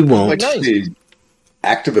 Maybe we won't.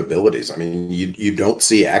 Active abilities. I mean, you don't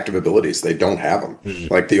see active abilities. They don't have them.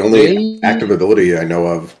 Like, the only active ability I know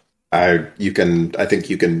of, I think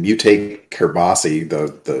you can mutate Kerbasi,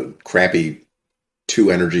 the crappy 2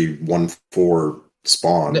 energy 1/4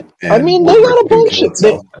 spawn. I mean, they got a bunch.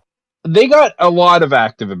 They got a lot of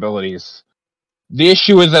active abilities. The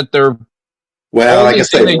issue is that they're like I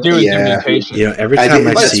said, they do is mutations. Every time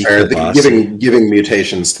I see Kerbasi, giving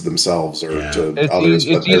mutations to themselves or to others,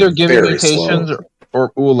 it's either giving mutations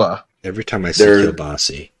or Ula. Every time I see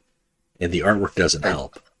Kilbasi, and the artwork doesn't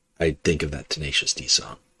help, I think of that Tenacious D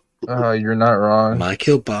song. You're not wrong. My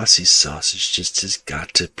Kilbasi sausage just has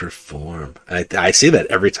got to perform. I say that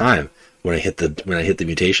every time when I hit the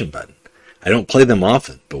mutation button. I don't play them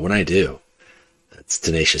often, but when I do, It's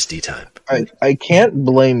Tenacious D time. I can't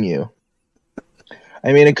blame you.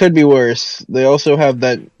 I mean, it could be worse. They also have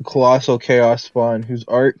that Colossal Chaos Spawn, whose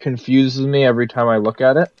art confuses me every time I look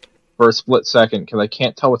at it for a split second, because I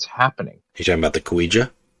can't tell what's happening. You talking about the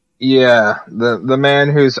Kuija? Yeah, the man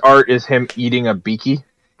whose art is him eating a Beaky.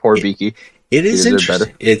 Poor Beaky. It is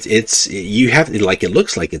interesting. It's you have like, it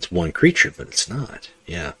looks like it's one creature, but it's not.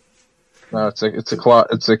 Yeah. No,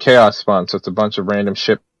 it's a Chaos Spawn, so it's a bunch of random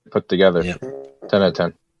shit put together. Yeah. 10 out of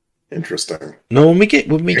 10. Interesting. No, when we get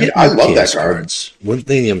I love that card. Cards, one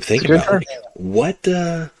thing I'm thinking about, like, what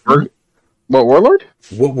Warlord?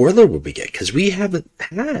 What Warlord would we get? Because we haven't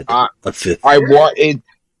had a fifth.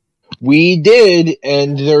 We did,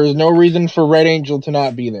 and there is no reason for Red Angel to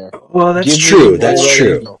not be there. Well, that's true. That's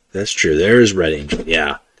true. Angel. That's true. There is Red Angel.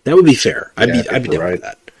 Yeah, that would be fair. I'd be down with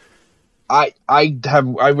that.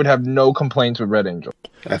 I would have no complaints with Red Angel.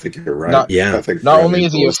 I think you're right. Not only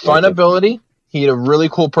is he a fun ability, he had a really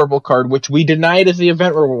cool purple card, which we denied as the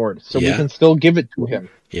event reward, so we can still give it to him.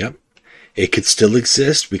 Yep. It could still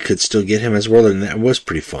exist. We could still get him as Warlord, and that was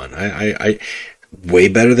pretty fun. I way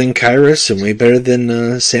better than Kyrus and way better than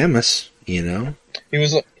Samus, you know? He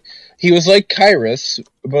was like Kyrus,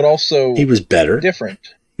 but also he was better. Different.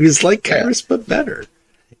 He was like Kyrus, but better.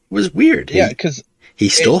 It was weird. Yeah, because he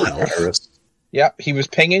stole health. Yeah, he was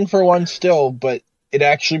pinging for one still, but it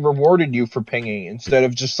actually rewarded you for pinging instead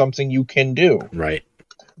of just something you can do. Right.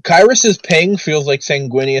 Kyrus's ping feels like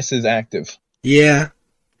Sanguinius is active. Yeah.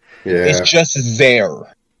 Yeah. It's just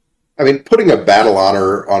there. I mean, putting a Battle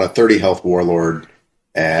Honor on a 30 health Warlord,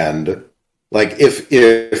 and like if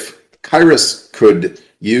Kyrus could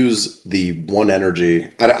use the one energy,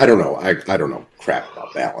 I don't know. I don't know crap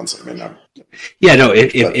about balance. I mean,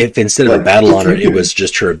 if instead of a Battle Honor, it was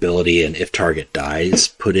just her ability, and if target dies,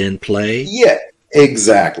 put in play. Yeah,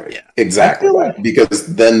 exactly. Yeah. Exactly.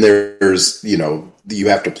 Because then there's, you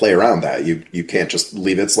have to play around that. You can't just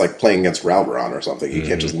leave it. It's like playing against Ralvaron or something. You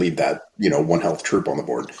can't just leave that, 1 health troop on the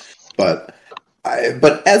board. But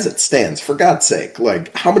as it stands, for God's sake,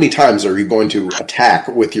 like, how many times are you going to attack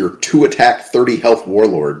with your 2-attack 30 health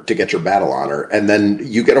Warlord to get your Battle Honor, and then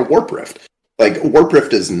you get a Warp Rift? Like, Warp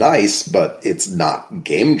Rift is nice, but it's not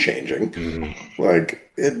game-changing. Mm-hmm.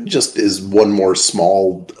 Like, it just is one more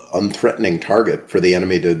small, unthreatening target for the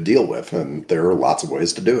enemy to deal with, and there are lots of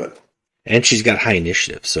ways to do it. And she's got high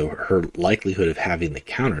initiative, so her likelihood of having the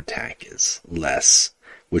counterattack is less,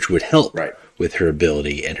 which would help with her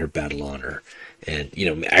ability and her Battle Honor, and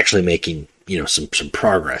actually making some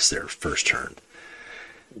progress there first turn.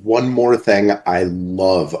 One more thing I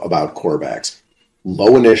love about Corvax: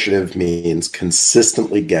 low initiative means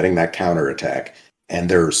consistently getting that counterattack, and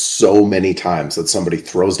there are so many times that somebody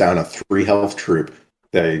throws down a 3 health troop,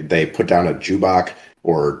 they put down a Jubak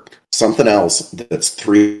or something else that's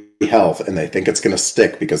 3 health, and they think it's going to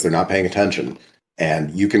stick because they're not paying attention,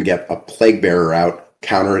 and you can get a Plague Bearer out,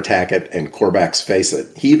 counterattack it, and Corvax face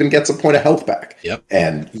it. He even gets a point of health back. Yep.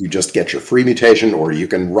 And you just get your free mutation, or you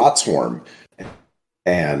can Rot Swarm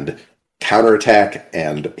and counterattack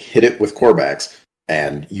and hit it with Corvax,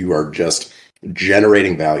 and you are just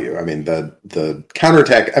generating value. I mean, the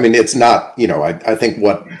counterattack, I mean, it's not, I think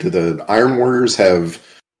do the Iron Warriors have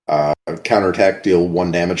counterattack deal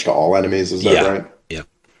 1 damage to all enemies, is that right?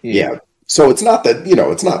 Yeah. So it's not that,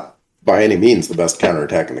 it's not by any means the best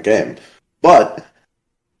counterattack in the game. But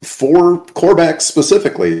for Corvax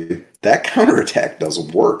specifically, that counterattack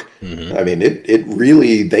doesn't work. Mm-hmm. I mean, it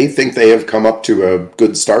really, they think they have come up to a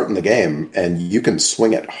good start in the game, and you can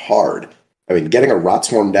swing it hard. I mean, getting a Rot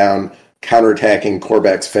Swarm down, counterattacking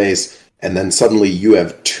Corvax face, and then suddenly you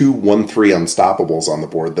have 2 1/3 unstoppables on the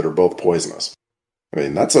board that are both poisonous. I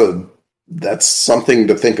mean, that's something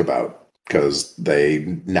to think about, because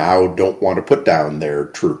they now don't want to put down their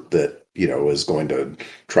troop that, is going to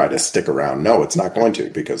try to stick around. No, it's not going to,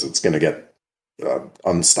 because it's going to get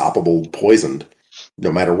unstoppable poisoned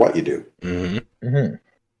no matter what you do. Mm-hmm. Mm-hmm.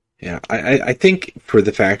 Yeah, I think for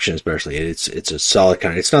the faction especially, it's a solid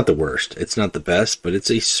kind. It's not the worst, it's not the best, but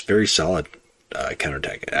it's a very solid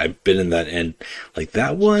counterattack. I've been in that, and like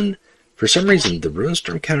that one, for some reason, the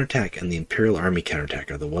Ruinstorm counterattack and the Imperial Army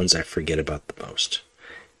counterattack are the ones I forget about the most.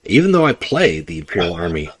 Even though I play the Imperial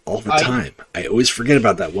Army all the time, I always forget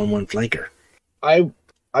about that 1/1 flanker. I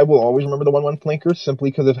will always remember the 1/1 flanker simply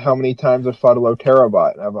because of how many times I've fought a Lotera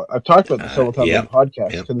bot. I've talked about this several times on the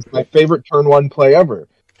podcast, because it's my favorite turn 1 play ever.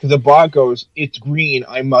 Because the bot goes, it's green,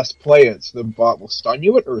 I must play it. So the bot will stun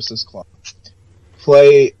you at Ursa's Claw,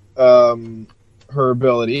 play her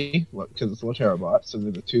ability, because it's a Lotera bot, so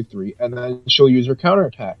there's a 2/3, and then she'll use her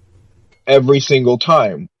counterattack every single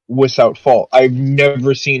time without fault. I've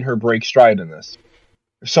never seen her break stride in this.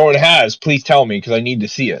 If someone has, please tell me because I need to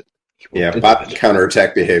see it. Yeah, bot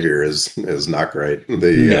counterattack behavior is not great.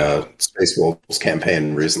 The Space Wolves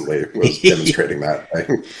campaign recently was demonstrating that.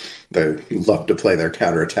 They love to play their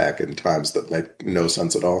counterattack in times that make no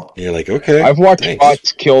sense at all. You're like, okay. I've watched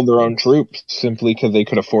bots kill their own troops simply because they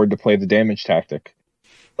could afford to play the damage tactic.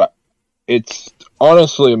 But it's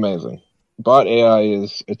honestly amazing. Bot AI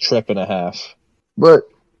is a trip and a half. But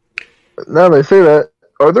now they say that,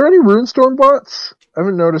 are there any Ruinstorm bots? I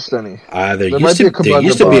haven't noticed any. There used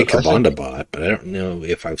to be a Kabanda bot, but I don't know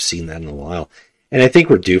if I've seen that in a while. And I think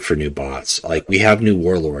we're due for new bots. Like, we have new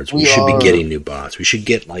warlords. We should be getting new bots. We should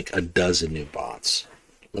get, like, a dozen new bots.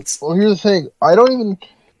 Well, here's the thing. I don't even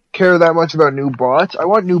care that much about new bots. I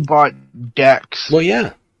want new bot decks. Well,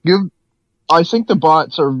 yeah. I think the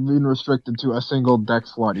bots are being restricted to a single deck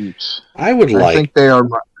slot each. I think they are...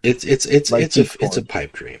 It's a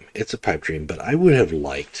pipe dream. It's a pipe dream, but I would have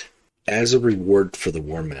liked, as a reward for the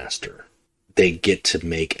War Master, they get to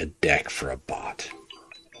make a deck for a bot.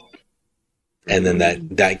 And then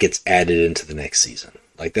that gets added into the next season.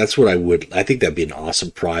 Like, that's what I think that'd be an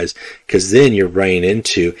awesome prize, because then you're running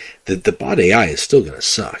into, the bot AI is still going to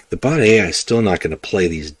suck. The bot AI is still not going to play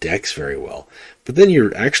these decks very well. But then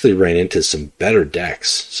you're actually running into some better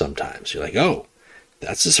decks sometimes. You're like, oh,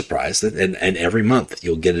 that's a surprise. And every month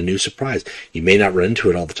you'll get a new surprise. You may not run into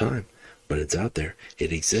it all the time, but it's out there.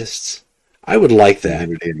 It exists. I would like that.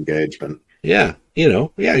 Community engagement. Yeah,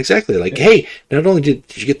 exactly. Like, hey, not only did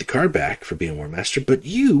you get the card back for being War Master, but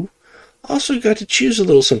you also got to choose a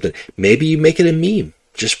little something. Maybe you make it a meme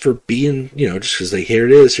just for being, just because, like, here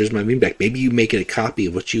it is, here's my meme back. Maybe you make it a copy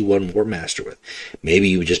of what you won War Master with. Maybe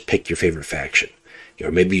you just pick your favorite faction.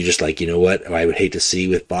 Or maybe you just like, you know what, I would hate to see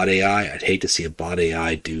with bot AI, I'd hate to see a bot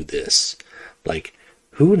AI do this. Like,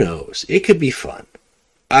 who knows? It could be fun.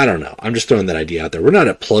 I don't know. I'm just throwing that idea out there. We're not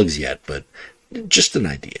at plugs yet, but just an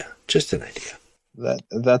idea. Just an idea.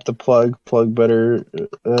 That the plug better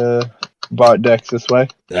bot decks this way?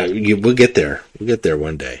 We'll get there. We'll get there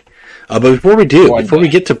one day. But before we do, we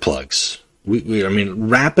get to plugs, we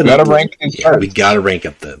wrap it up. We gotta rank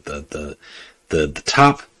up the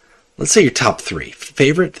top. Let's say your top three.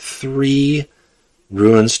 Favorite three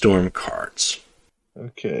Ruinstorm cards.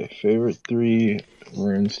 Okay, favorite three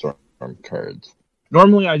Ruinstorm cards.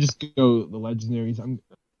 Normally I just go the legendaries.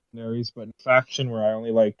 But in faction where I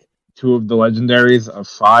only like 2 of the legendaries of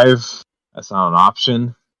 5, that's not an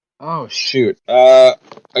option. Oh shoot. I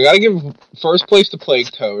gotta give first place to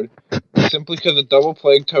Plague Toad, simply because a double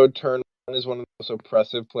Plague Toad turn 1 is one of the most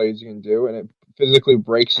oppressive plays you can do, and it physically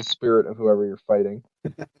breaks the spirit of whoever you're fighting.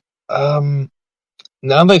 Now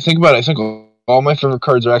that I think about it, I think all my favorite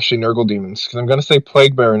cards are actually Nurgle Demons, because I'm going to say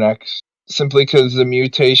Plague Bearer next, simply because the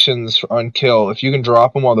mutations on kill, if you can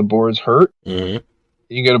drop them while the board's hurt, you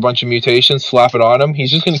get a bunch of mutations, slap it on him,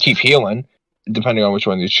 he's just going to keep healing, depending on which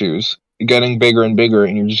one you choose. You're getting bigger and bigger,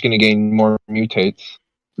 and you're just going to gain more mutates.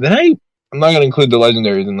 Then I'm not going to include the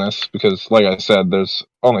legendaries in this, because, like I said, there's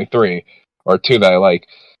only 3, or 2 that I like.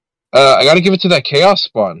 I got to give it to that Chaos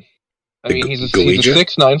Spawn. I mean, he's a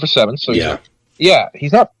 6/9 for 7, so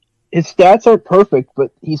he's not. His stats aren't perfect,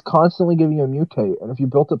 but he's constantly giving you a mutate, and if you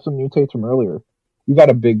built up some mutates from earlier, you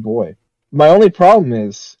got a big boy. My only problem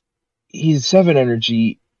is he's 7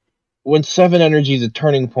 energy. When 7 energy is a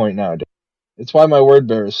turning point nowadays, it's why my word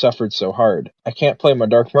bearers suffered so hard. I can't play my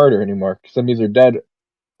Dark Murder anymore because I'm either dead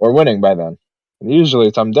or winning by then, and usually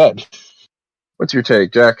it's I'm dead. What's your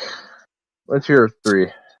take, Jack? What's your 3?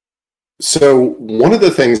 So one of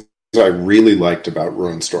the things I really liked about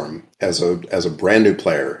Ruinstorm as a brand new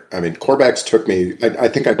player. I mean, Corvax took me. I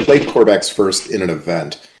think I played Corvax first in an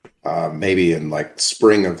event, maybe in like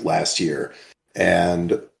spring of last year,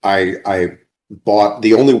 and I bought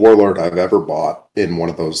the only Warlord I've ever bought in one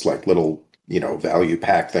of those like little value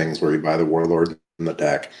pack things where you buy the Warlord in the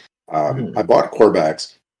deck. I bought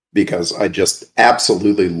Corvax because I just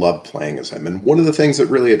absolutely loved playing as him, and one of the things that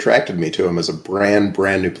really attracted me to him as a brand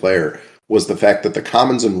new player was the fact that the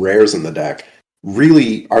commons and rares in the deck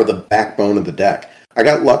really are the backbone of the deck. I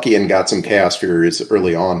got lucky and got some Chaos Furies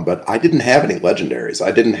early on, but I didn't have any legendaries.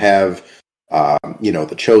 I didn't have,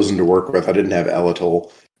 the Chosen to work with. I didn't have Elatil.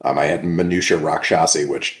 I had Minutia Rakshasi,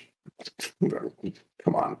 which,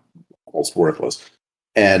 come on, almost worthless.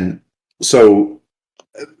 And so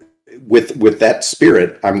with that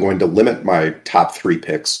spirit, I'm going to limit my top 3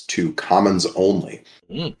 picks to commons only.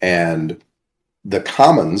 And the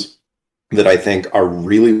commons that I think are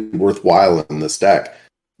really worthwhile in this deck.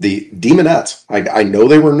 The Demonettes, I know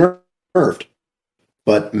they were nerfed,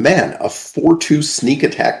 but man, a 4/2 sneak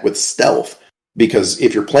attack with stealth, because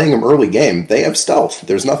if you're playing them early game, they have stealth.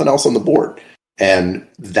 There's nothing else on the board. And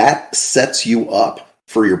that sets you up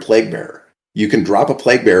for your Plague Bearer. You can drop a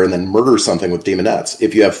Plague Bearer and then murder something with Demonettes.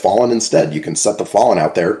 If you have Fallen instead, you can set the Fallen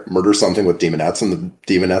out there, murder something with Demonettes, and the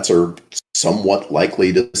Demonettes are somewhat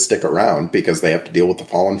likely to stick around because they have to deal with the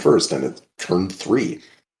Fallen first, and it's turn 3.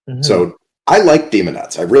 Mm-hmm. So I like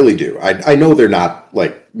Demonettes. I really do. I know they're not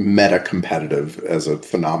like meta competitive as a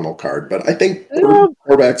phenomenal card, but I think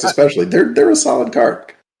quarterbacks especially, they're a solid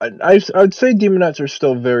card. I'd say Demonettes are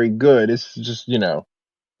still very good. It's just,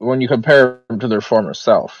 when you compare them to their former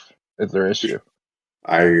self, is their issue.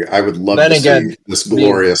 I would love to see this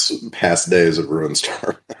glorious past days of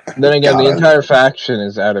Ruinstorm. Then again, the entire faction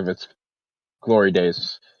is out of its glory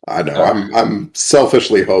days. I know. I'm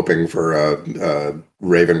selfishly hoping for a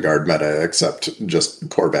Raven Guard meta, except just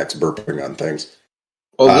Korvax burping on things.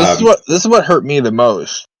 Well, this is what hurt me the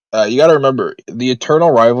most. You got to remember, the Eternal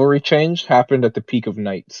Rivalry change happened at the peak of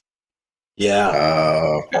Knights.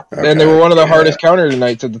 Yeah. Okay. And they were one of the hardest counter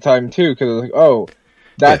Knights at the time too, because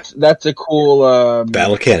that's a cool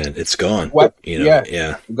battle cannon. It's gone.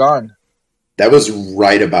 Gone. That was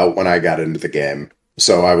right about when I got into the game,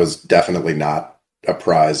 so I was definitely not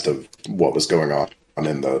apprised of what was going on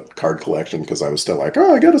in the card collection because I was still like,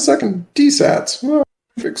 I got a second DSATs. Well,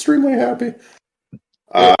 I'm extremely happy.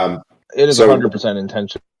 It is 100%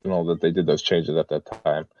 intentional that they did those changes at that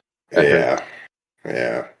time. Yeah.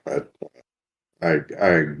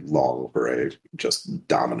 I long for a just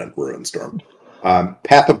dominant Ruinstorm.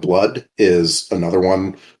 Path of Blood is another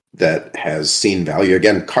one that has seen value.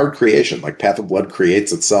 Again, card creation. Like Path of Blood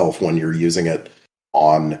creates itself when you're using it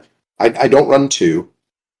on... I don't run 2,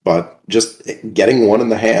 but just getting 1 in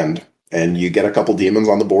the hand, and you get a couple demons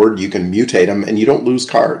on the board, you can mutate them, and you don't lose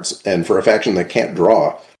cards. And for a faction that can't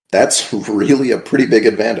draw, that's really a pretty big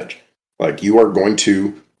advantage. Like, you are going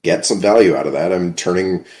to get some value out of that. I'm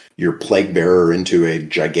turning your Plague Bearer into a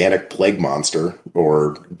gigantic plague monster,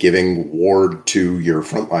 or giving ward to your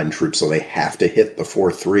frontline troops so they have to hit the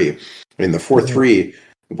 4/3. I mean, the 4/3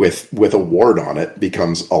 with a ward on it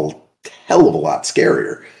becomes a hell of a lot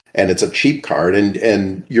scarier. And it's a cheap card,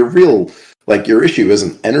 and your real, like, your issue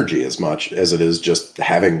isn't energy as much as it is just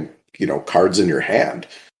having, cards in your hand.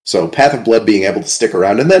 So Path of Blood being able to stick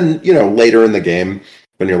around, and then, later in the game,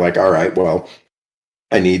 when you're like, all right, well,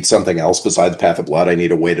 I need something else besides Path of Blood, I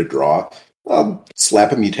need a way to draw, I'll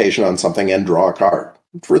slap a mutation on something and draw a card.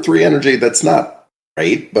 For 3 energy, that's not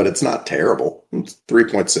great, but it's not terrible. It's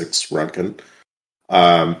 3.6 Runkin.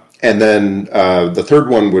 And then the third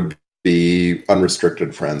one would be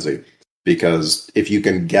Unrestricted Frenzy, because if you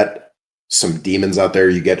can get some demons out there,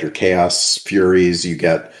 you get your Chaos Furies, you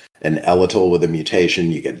get an Eletal with a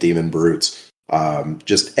mutation, you get Demon Brutes,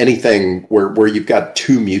 just anything where you've got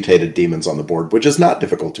 2 mutated demons on the board, which is not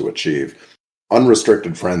difficult to achieve.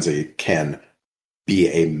 Unrestricted Frenzy can be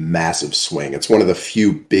a massive swing. It's one of the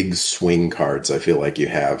few big swing cards I feel like you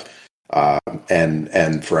have,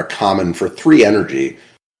 and for a common for 3 energy,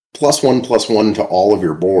 +1/+1 to all of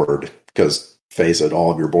your board, because face it,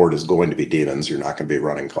 all of your board is going to be demons. You're not going to be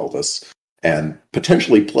running cultists, and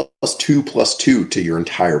potentially +2/+2 to your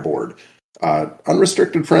entire board.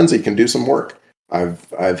 Unrestricted Frenzy can do some work.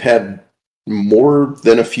 I've had more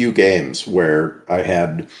than a few games where I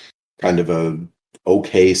had kind of a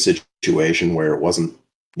okay situation where it wasn't,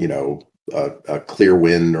 a clear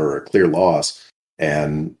win or a clear loss,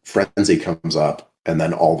 and Frenzy comes up, and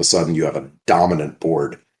then all of a sudden you have a dominant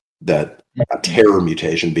board that a terror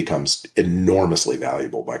mutation becomes enormously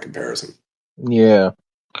valuable by comparison. Yeah.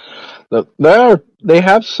 They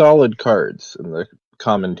have solid cards in the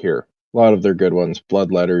common tier. A lot of their good ones.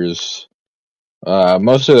 Bloodletters.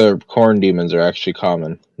 Most of their corn demons are actually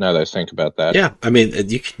common, now that I think about that. Yeah, I mean,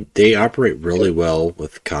 they operate really well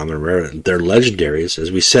with common and rare. They're legendaries,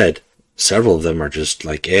 as we said. Several of them are just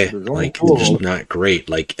like, just not great.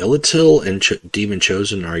 Like, Illatil and Demon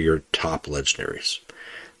Chosen are your top legendaries.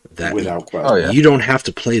 Without question. You don't have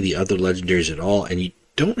to play the other legendaries at all, and you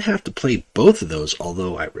don't have to play both of those,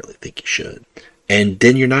 although I really think you should. And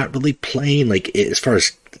then you're not really playing, like, as far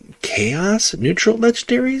as chaos, neutral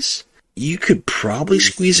legendaries, you could probably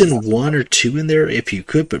squeeze in 1 or 2 in there if you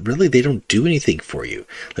could, but really they don't do anything for you.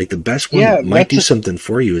 Like, the best one that might do something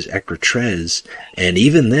for you is Ekra, and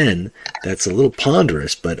even then, that's a little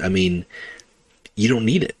ponderous, but, I mean, you don't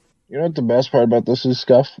need it. You know what the best part about this is,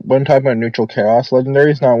 Scuff? When talking about neutral chaos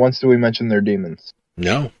legendaries, not once do we mention their demons.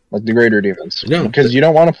 No. Like the greater demons. No. Because you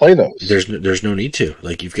don't want to play those. There's no need to.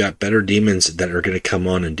 Like, you've got better demons that are going to come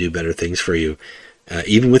on and do better things for you.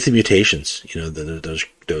 Even with the mutations,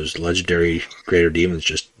 those legendary greater demons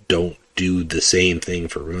just don't do the same thing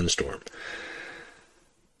for Ruinstorm.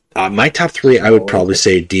 My top 3, I would probably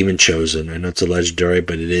say Demon Chosen. I know it's a legendary,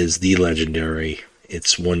 but it is the legendary.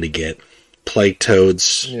 It's one to get. Plague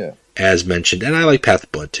Toads, Yeah. as mentioned, and I like Path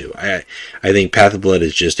of Blood too. I think Path of Blood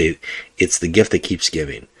is just it's the gift that keeps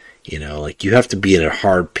giving. You know, like you have to be in a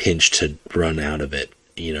hard pinch to run out of it,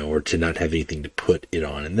 you know, or to not have anything to put it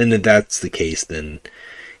on. And then if that's the case, then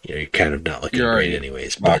you know you're kind of not looking great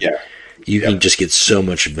anyways. But you can just get so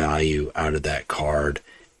much value out of that card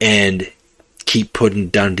and keep putting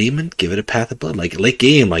down demon. Give it a Path of Blood, like late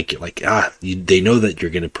game, they know that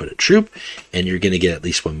you're going to put a troop and you're going to get at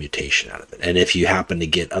least one mutation out of it. And if you happen to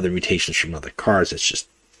get other mutations from other cards, it's just,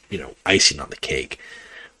 you know, icing on the cake.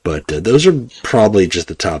 But those are probably just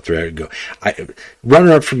the top three I would go.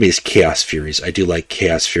 Runner up for me is Chaos Furies. I do like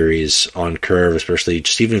Chaos Furies on curve, especially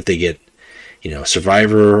just even if they get, you know,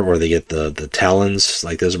 Survivor or they get the Talons.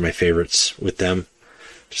 Like those are my favorites with them.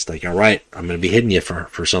 Just like, all right, I'm going to be hitting you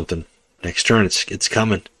for something next turn. It's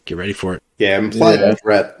coming. Get ready for it. Yeah, implied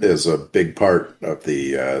threat is a big part of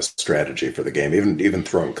the strategy for the game. Even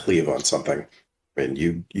throwing cleave on something. I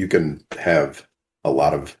mean, you can have a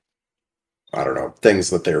lot of, I don't know, things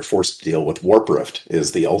that they're forced to deal with. Warp Rift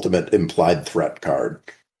is the ultimate implied threat card.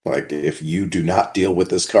 Like, if you do not deal with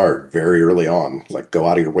this card very early on, like, go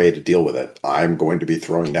out of your way to deal with it, I'm going to be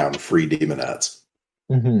throwing down free demonettes.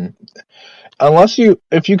 Mm-hmm.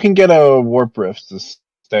 If you can get a Warp Rift to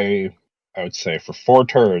stay, I would say, for 4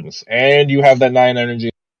 turns, and you have that 9 energy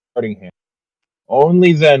starting hand,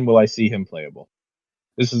 only then will I see him playable.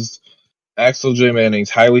 This is Axel J. Manning's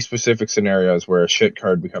highly specific scenarios where a shit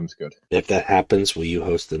card becomes good. If that happens, will you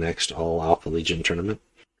host the next All Alpha Legion tournament?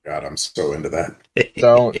 God, I'm so into that.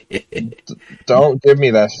 Don't give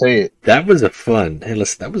me that fate. That was a fun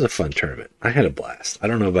tournament. I had a blast. I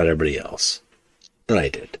don't know about everybody else, but I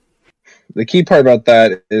did. The key part about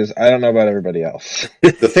that is I don't know about everybody else.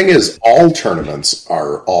 The thing is, all tournaments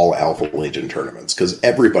are all Alpha Legion tournaments because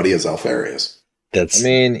everybody is Alpharius.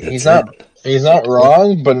 He's not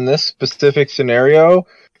wrong, but in this specific scenario,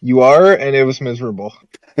 you are, and it was miserable.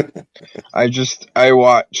 I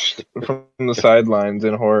watched from the sidelines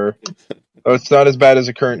in horror. Oh, it's not as bad as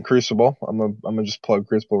a current Crucible. I'm gonna just plug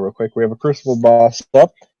Crucible real quick. We have a Crucible boss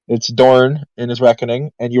up. It's Dorn in his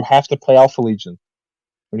Reckoning, and you have to play Alpha Legion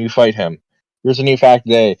when you fight him. Here's a new fact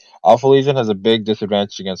today. Alpha Legion has a big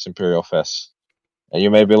disadvantage against Imperial Fists. And you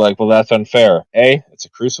may be like, well, that's unfair. A, it's a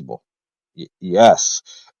Crucible. Yes.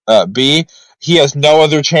 B, he has no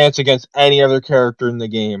other chance against any other character in the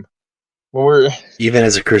game. Even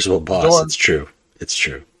as a Crucible boss, it's true. It's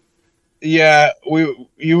true. Yeah,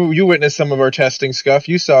 you witnessed some of our testing stuff.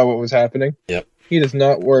 You saw what was happening. Yep. He does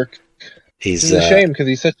not work. It's a shame because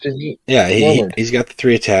he's such a neat. Yeah, he's got the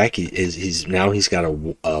 3 attack. He's got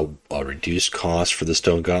a reduced cost for the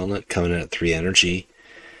Stone Gauntlet coming in at 3 energy.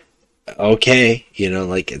 Okay,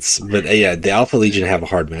 the Alpha Legion have a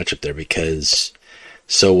hard matchup there because.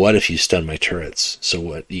 So what if you stun my turrets? So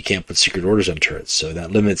what? You can't put secret orders on turrets. So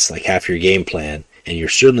that limits like half your game plan, and you're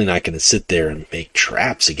certainly not going to sit there and make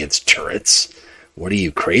traps against turrets. What are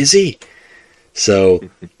you, crazy? So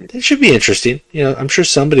it should be interesting. You know, I'm sure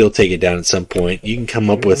somebody will take it down at some point. You can come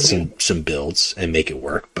up with some builds and make it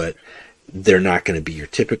work, but they're not going to be your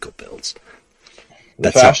typical builds.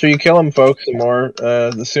 The faster you kill them, folks,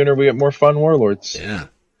 the sooner we get more fun warlords. Yeah,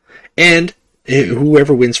 and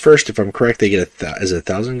whoever wins first, if I'm correct, they get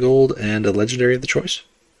 1,000 gold and a legendary of the choice.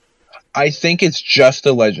 I think it's just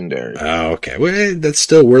a legendary. Oh, okay. Well, that's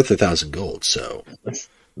still worth 1,000 gold. So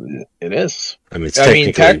it is. I mean,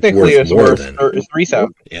 technically it's worth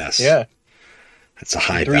 3,000. Yes. Yeah. That's a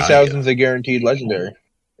high 3,000 is a guaranteed legendary.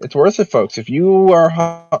 It's worth it, folks. If you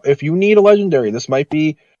need a legendary, this might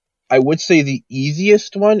be, I would say, the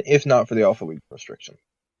easiest one, if not for the Alpha Legion restriction.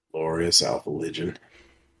 Glorious Alpha Legion.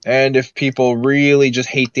 And if people really just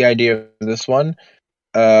hate the idea of this one,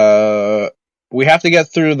 we have to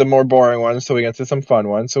get through the more boring ones so we get to some fun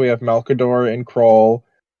ones. So we have Malkador and Kroll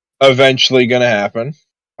eventually going to happen.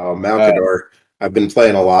 Oh, Malkador. I've been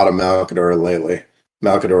playing a lot of Malkador lately.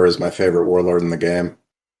 Malkador is my favorite warlord in the game.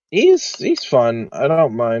 He's fun. I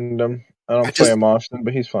don't mind him. I don't play him often,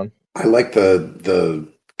 but he's fun. I like the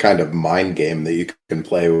kind of mind game that you can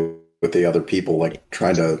play with the other people, like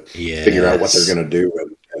trying to figure out what they're going to do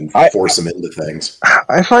and force them into things.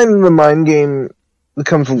 I find the mind game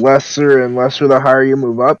becomes lesser and lesser the higher you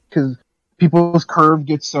move up, because people's curve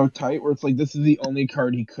gets so tight where it's like, this is the only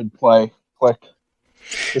card he could play. Click.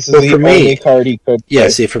 This is the only card he could play. Yeah,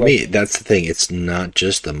 see, for me, that's the thing. It's not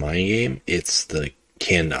just the mind game, it's the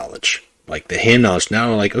hand knowledge. Like, the hand knowledge,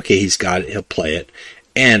 now, like, okay, he's got it, he'll play it,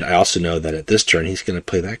 and I also know that at this turn he's going to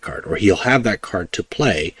play that card, or he'll have that card to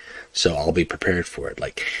play, so I'll be prepared for it.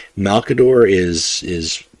 Like, Malkador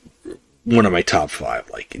is one of my top 5.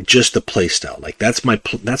 Like just the playstyle. Like that's my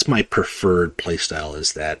preferred playstyle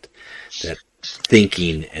is that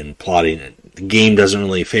thinking and plotting. The game doesn't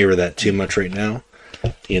really favor that too much right now,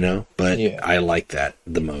 but I like that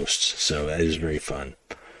the most. So that is very fun.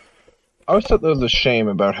 I always thought there was a shame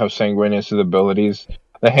about how Sanguinius' abilities,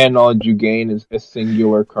 the hand knowledge you gain is a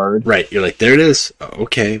singular card. Right, you're like, there it is.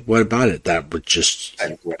 Okay, what about it? That would just...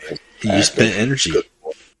 You spent energy.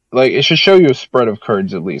 Like, it should show you a spread of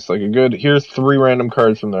cards at least. Like, here's 3 random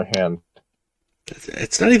cards from their hand.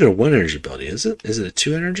 It's not even a 1 energy ability, is it? Is it a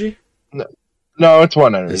 2 energy? No, it's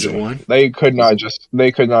 1 energy. Is it 1? They could not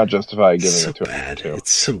justify giving so it to bad. him.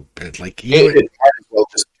 It's so bad. Like, it might as well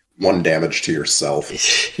just 1 damage to yourself.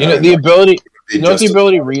 The ability... You know what the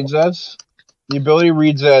ability reads as? The ability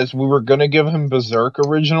reads as, we were going to give him Berserk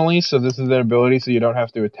originally, so this is an ability so you don't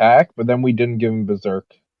have to attack, but then we didn't give him Berserk.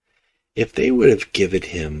 If they would have given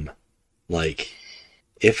him, like,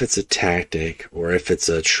 if it's a tactic, or if it's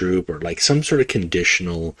a troop, or like some sort of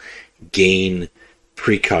conditional gain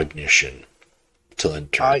precognition till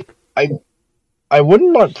end turn. I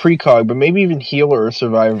wouldn't want precog, but maybe even healer or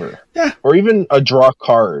survivor. Yeah. Or even a draw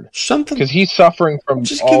card. Something. Because he's suffering from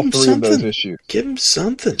Just all give him 3 of those something. issues. Give him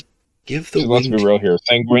something. Give the Let's be real here.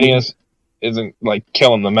 Sanguinius isn't, like,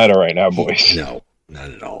 killing the meta right now, boys. No, not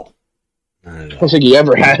at all. Not at I all. don't think he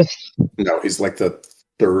ever has. No, he's like the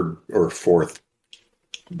 3rd or 4th.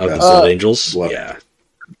 Of the Blood Angels? Blood. Yeah.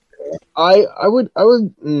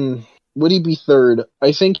 Would he be 3rd?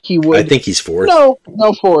 I think he would. I think he's 4th. No,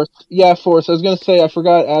 4th. Yeah, 4th. I was going to say, I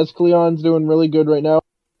forgot Ascleon's doing really good right now.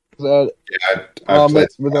 I played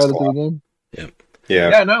without it the game.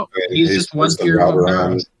 Yeah, no. He's just 1 tier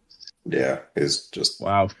above. Yeah, he's just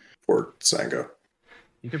wow. For Sango.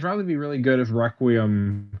 You could probably be really good if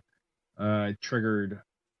Requiem triggered.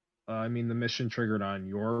 The mission triggered on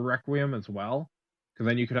your Requiem as well, because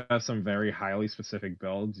then you could have some very highly specific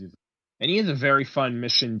builds. And he has a very fun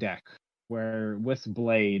mission deck where with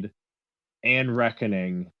Blade and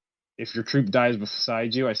Reckoning, if your troop dies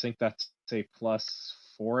beside you, I think that's a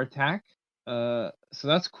 +4 attack. So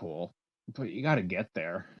that's cool, but you got to get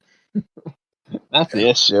there. That's the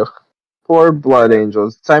issue. Poor Blood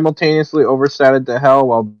Angels, simultaneously overstated to hell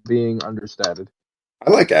while being understated.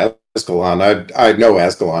 I like Ascalon. I know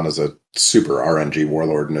Ascalon is a super RNG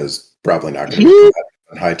warlord and is probably not going to be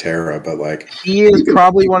in High Terra, but like he is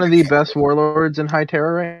probably one of the best warlords in High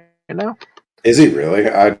Terra right now. Is he really?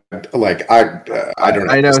 I don't know.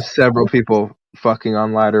 I know several people fucking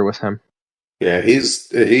on ladder with him. Yeah,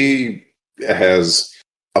 he has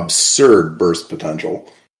absurd burst potential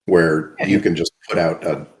where you can just put out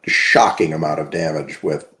a shocking amount of damage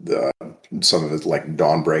with some of his like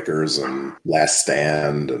Dawnbreakers and Last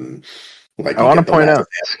Stand, and like I want to point out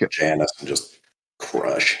Janus and just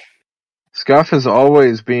crush. Scuff has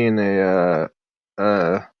always been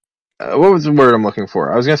what was the word I'm looking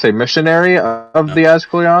for? I was going to say missionary of the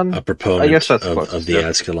Ascleon. A proponent, I guess that's of the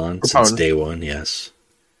Ascalon since day 1. Yes,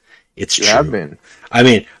 it's true. Have been. I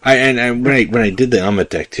mean, when I did the Amit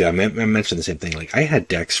deck too, I mentioned the same thing. Like I had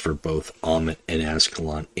decks for both Amit and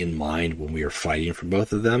Ascalon in mind when we were fighting for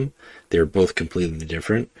both of them. They were both completely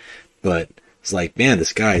different, but it's like, man,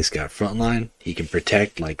 this guy's got frontline. He can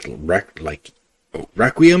protect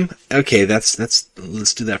Requiem. Okay, let's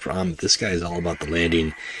do that for Amit. This guy is all about the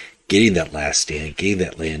landing, getting that last stand, getting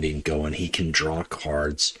that landing going. He can draw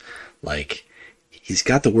cards. Like, he's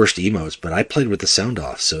got the worst emos, but I played with the sound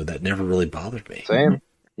off, so that never really bothered me. Same.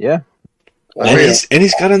 Yeah. And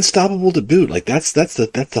he's got unstoppable to boot. Like that's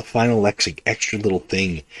the final extra little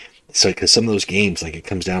thing. So because some of those games, like it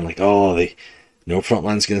comes down like, no front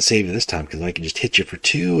line's going to save you this time because I can just hit you for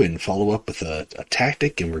 2 and follow up with a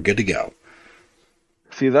tactic and we're good to go.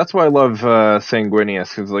 See, that's why I love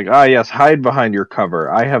Sanguinius. Because like, yes, hide behind your cover.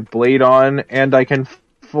 I have Blade on and I can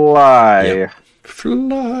fly. Yep.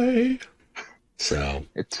 Fly. So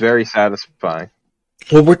it's very satisfying.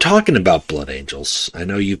 Well, we're talking about Blood Angels. I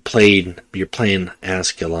know you're playing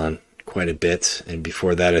Ascalon quite a bit, and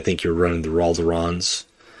before that, I think you're running the Ralderons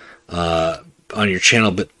on your channel.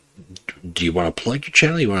 But do you want to plug your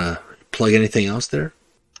channel? You want to plug anything else there?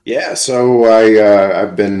 Yeah, so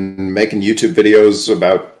I've been making YouTube videos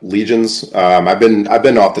about legions. I've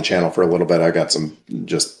been off the channel for a little bit. I got some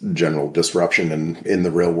just general disruption in the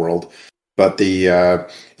real world. But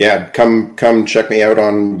come check me out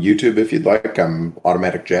on YouTube if you'd like. I'm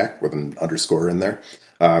Automatic Jack with an underscore in there.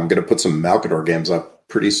 I'm going to put some Malkador games up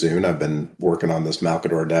pretty soon. I've been working on this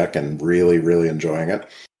Malkador deck and really, really enjoying it.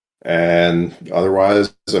 And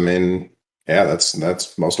otherwise, I mean, yeah,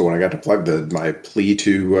 that's most of what I got to plug. My plea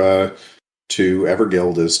to to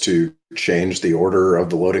Everguild is to change the order of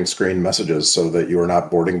the loading screen messages so that you are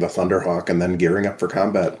not boarding the Thunderhawk and then gearing up for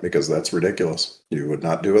combat, because that's ridiculous. You would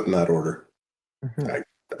not do it in that order.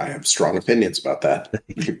 I have strong opinions about that.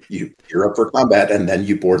 You gear up for combat and then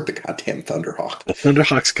you board the goddamn Thunderhawk. The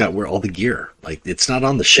Thunderhawk's got where all the gear. Like, it's not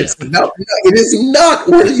on the ship. It is not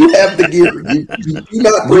where you have the gear. You do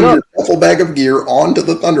not bring your duffel bag of gear onto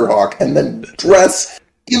the Thunderhawk and then dress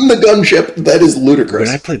in the gunship. That is ludicrous.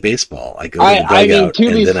 When I play baseball, I go to the dugout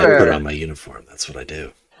and then I put on my uniform. That's what I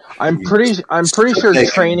do. I'm pretty sure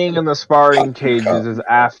training in the sparring cages is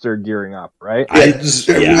after gearing up, right? And that's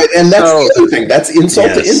the other thing. That's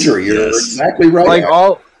insult to injury. You're exactly right.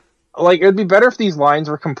 It'd be better if these lines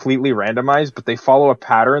were completely randomized, but they follow a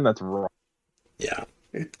pattern that's wrong. Yeah,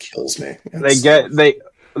 it kills me.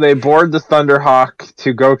 They board the Thunderhawk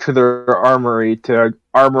to go to their armory to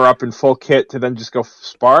armor up in full kit to then just go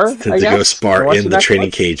spar. To go spar in the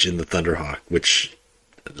training cage in the Thunderhawk, which,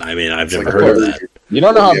 I mean, I've never heard of that. You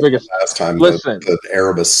don't know how big a last time. The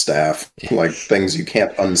Erebus staff, like things you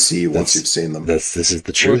can't unsee once you've seen them. This is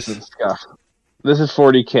the truth. This is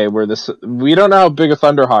 40K. We don't know how big a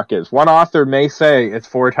Thunderhawk is. One author may say it's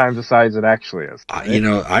 4 times the size it actually is. Right?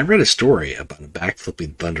 I read a story about a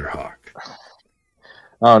backflipping Thunderhawk.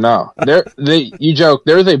 Oh no! You joke.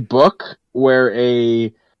 There's a book where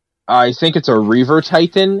I think it's a Reaver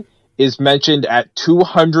Titan is mentioned at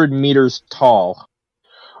 200 meters tall,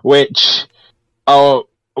 which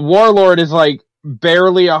Warlord is like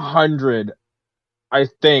barely 100, I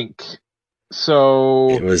think. So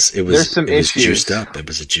it was issues. Juiced up. It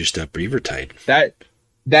was a juiced up Reaver Titan.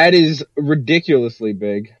 That is ridiculously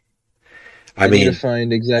big. I mean, need to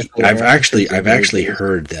find exactly. I've actually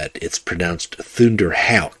heard that it's pronounced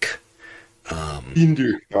Thunderhawk.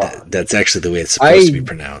 That's actually the way it's supposed to be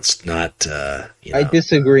pronounced. Not. I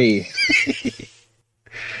disagree.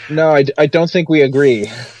 No, I don't think we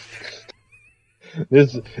agree.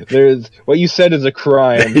 There's what you said is a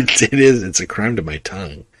crime. It is. It's a crime to my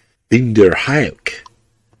tongue. Thunderhawk.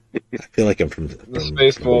 I feel like I'm from the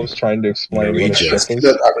Space Wolves trying to explain what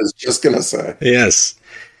I was just gonna say. Yes.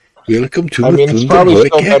 Welcome to it's probably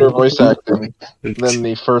still better voice acting than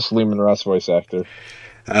the first Lehman Russ voice actor.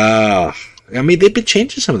 I mean, they've been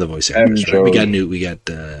changing some of the voice actors, right? We got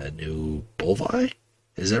new Bolvi.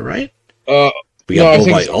 Is that right? We got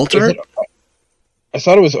Bolvi Altart. I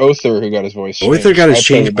thought it was Other who got his voice changed. Other got his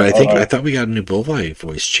change, but I thought we got a new Bolvi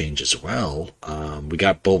voice change as well. We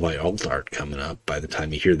got Bolvi Altart coming up. By the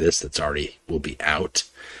time you hear this, will be out.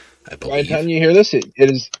 I believe. By the time you hear this, it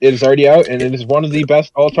is already out, and it is one of the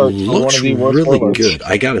best Altarts. Looks really good.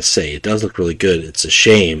 I gotta say, it does look really good. It's a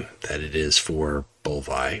shame that it is for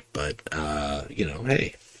Bolvi, but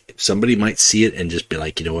hey, somebody might see it and just be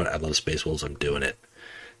like, you know what, I love Space Wolves, I'm doing it.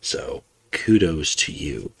 So kudos to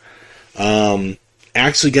you.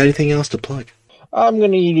 Actually, got anything else to plug? I'm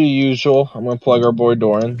gonna do the usual. I'm gonna plug our boy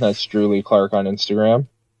Doran. That's Drew Lee Clark on Instagram.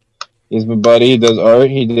 He's my buddy. He does art.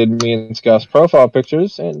 He did me and Scott's profile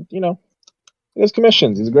pictures, and he does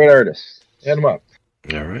commissions. He's a great artist. Hit him up.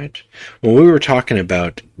 All right. Well, we were talking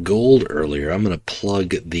about gold earlier. I'm going to plug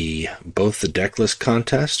both the decklist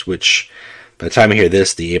contest, which by the time I hear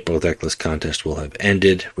this, the April decklist contest will have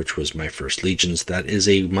ended, which was my first Legions. That is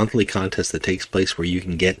a monthly contest that takes place where you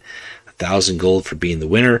can get 1,000 gold for being the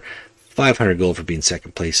winner, 500 gold for being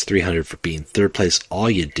second place, 300 for being third place. All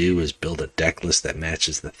you do is build a deck list that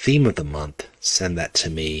matches the theme of the month, send that to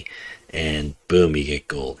me, and boom, you get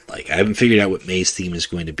gold. Like, I haven't figured out what May's theme is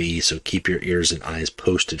going to be, so keep your ears and eyes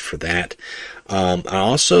posted for that.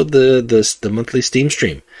 Also, the monthly Steam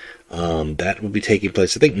stream. That will be taking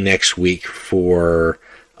place, I think, next week for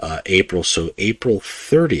April. So April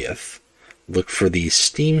 30th. Look for the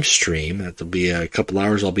Steam stream. That'll be a couple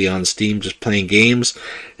hours. I'll be on Steam just playing games,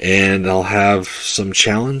 and I'll have some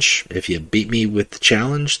challenge. If you beat me with the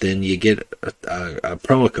challenge, then you get a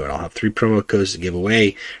promo code. I'll have 3 promo codes to give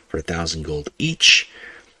away for 1,000 gold each.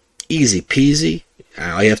 Easy peasy.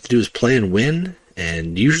 All you have to do is play and win.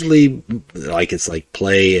 And usually, it's like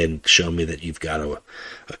play and show me that you've got a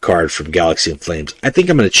card from Galaxy and Flames. I think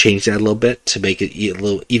I'm going to change that a little bit to make it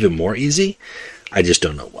even more easy. I just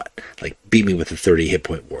don't know what. Like, beat me with a 30 hit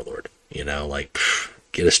point Warlord.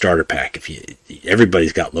 Get a starter pack.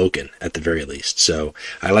 Everybody's got Loken at the very least. So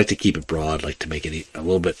I like to keep it broad. Like to make it a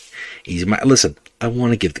little bit easy. Listen, I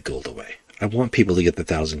want to give the gold away. I want people to get the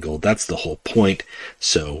 1,000 gold. That's the whole point.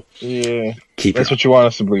 So yeah, that's what you want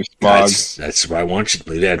us to believe, Smog. That's what I want you to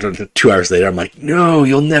believe. 2 hours later, I'm like, no,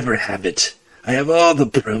 you'll never have it. I have all the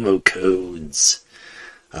promo codes.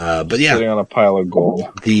 But yeah, sitting on a pile of gold.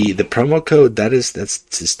 The promo code that's the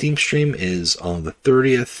Steam stream is on the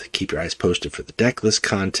 30th. Keep your eyes posted for the deck list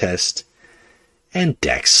contest. and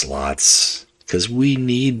deck slots, because we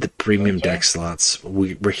need the premium deck slots.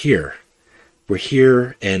 We're here. We're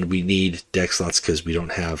here, and we need deck slots because we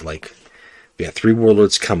don't have, like, we got 3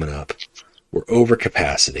 Warlords coming up. We're over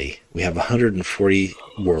capacity. We have 140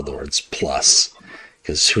 Warlords plus,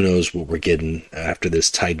 because who knows what we're getting after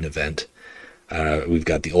this Titan event. We've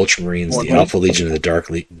got the Ultramarines, the Alpha Legion, and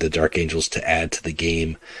the Dark Angels to add to the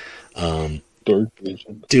game. Dark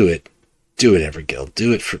Legion. Do it, every guild.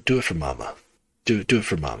 Do it for Mama. Do it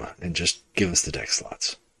for Mama, and just give us the deck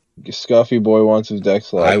slots. Scuffy boy wants his deck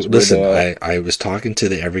slots. I was talking to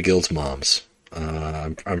the Every Guild's moms.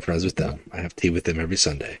 I'm friends with them. I have tea with them every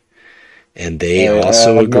Sunday. And they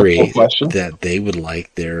also agree that they would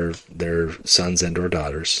like their sons and or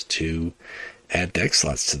daughters to add deck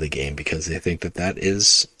slots to the game because they think that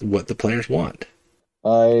is what the players want.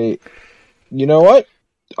 You know what?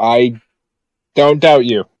 I don't doubt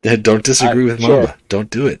you. Don't disagree with Mama. Sure. Don't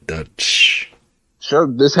do it. Sure,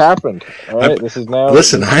 this happened. All right, this is now.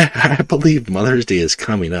 Listen, I believe Mother's Day is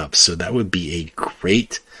coming up, so that would be a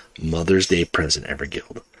great Mother's Day present, Every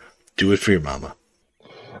Guild. Do it for your mama.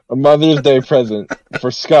 A Mother's Day present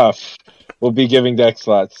for Scuff will be giving deck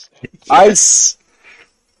slots. Yes.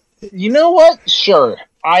 You know what? Sure,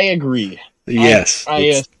 I agree. Yes.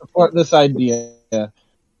 I support this idea.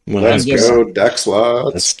 Let's go, deck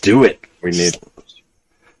slots. Let's do it. We need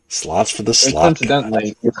slots for the slot.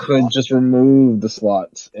 Incidentally, you could just remove the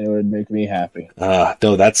slots, and it would make me happy.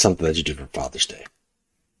 No, that's something that you do for Father's Day.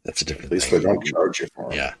 That's a different thing. At least they don't charge you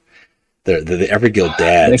for it. Yeah. The Every Guild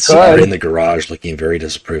dads are in the garage looking very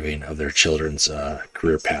disapproving of their children's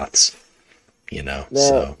career paths.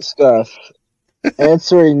 So Stuff.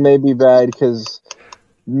 Answering may be bad because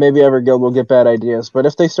maybe Every Guild will get bad ideas, but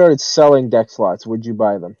if they started selling deck slots, would you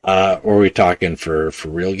buy them? Or are we talking for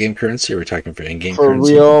real game currency, or are we talking for in-game for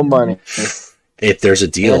currency? For real money. If there's a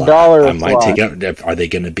deal, I might take out. Are they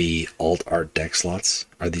going to be alt art deck slots?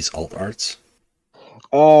 Are these alt arts?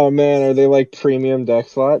 Oh man, are they like premium deck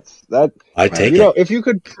slots? I take it. If you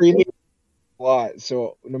could premium slot,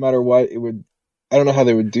 so no matter what, it would. I don't know how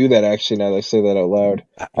they would do that. Actually, now that I say that out loud,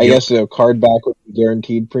 I guess card back would be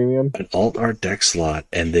guaranteed premium. An alt art deck slot,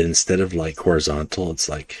 and then instead of like horizontal, it's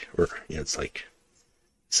like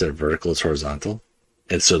instead of vertical, it's horizontal,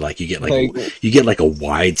 and so like you get like a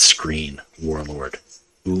wide screen Warlord.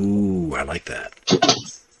 Ooh, I like that.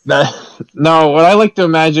 No, what I like to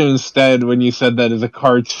imagine instead when you said that is a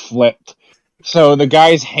card's flipped. So the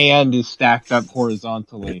guy's hand is stacked up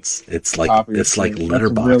horizontally. It's like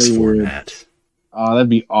letterbox format. Weird. Oh, that'd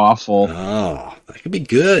be awful. Oh, that could be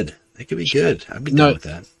good. I'd be done with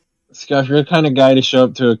that. Scott, you're the kind of guy to show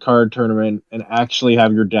up to a card tournament and actually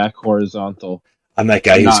have your deck horizontal. I'm that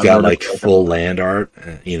guy who's got like full land art.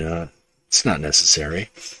 It's not necessary.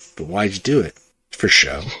 But why'd you do it? For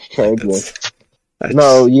show.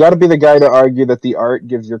 No, you got to be the guy to argue that the art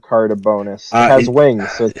gives your card a bonus. It has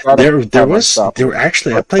wings, so it's I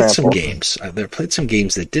played some games. I played some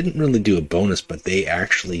games that didn't really do a bonus, but they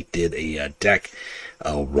actually did a deck,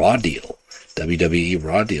 Raw Deal. WWE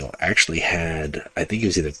Raw Deal actually had, I think it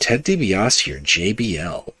was either Ted DiBiase or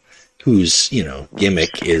JBL, whose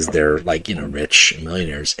gimmick is they're rich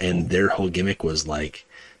millionaires, and their whole gimmick was like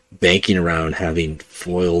banking around having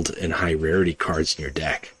foiled and high rarity cards in your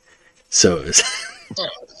deck. So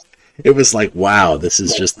it was like, wow, this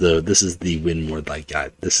is the win more like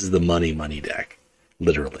God. This is the money deck,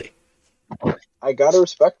 literally. I gotta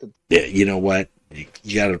respect it. Yeah, you know what? You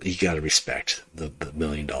gotta respect the $1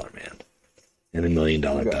 million man and the $1 million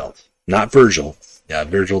belt. Not Virgil. Yeah,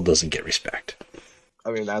 Virgil doesn't get respect.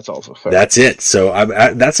 I mean, that's also fair. That's it. So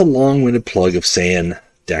that's a long-winded plug of saying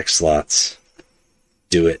deck slots.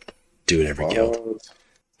 Do it every guild.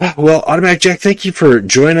 Well, Automatic Jack, thank you for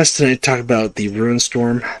joining us tonight to talk about the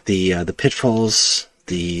Ruinstorm, the pitfalls,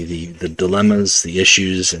 the dilemmas, the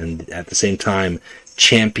issues, and at the same time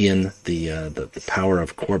champion the power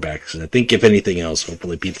of corebacks. And I think if anything else,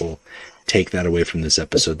 hopefully people take that away from this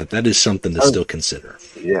episode, that is something to still consider.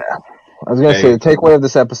 Yeah. I was going to say, the takeaway of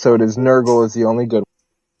this episode is Nurgle is the only good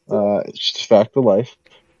one. It's just a fact of life.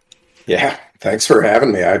 Yeah, thanks for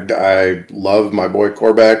having me. I love my boy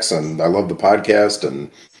Corbax, and I love the podcast, and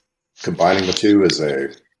combining the two is a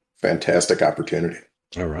fantastic opportunity.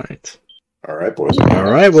 All right. All right, boys.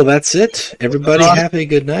 All right, well, that's it. Everybody have a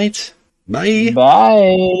good night. Bye.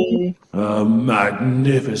 Bye. A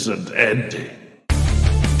magnificent ending.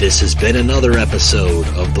 This has been another episode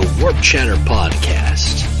of the Warp Chatter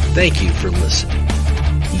Podcast. Thank you for listening.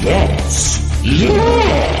 Yes.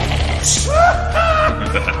 Yes.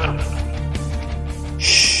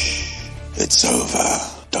 Shh. It's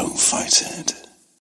over. Don't fight it.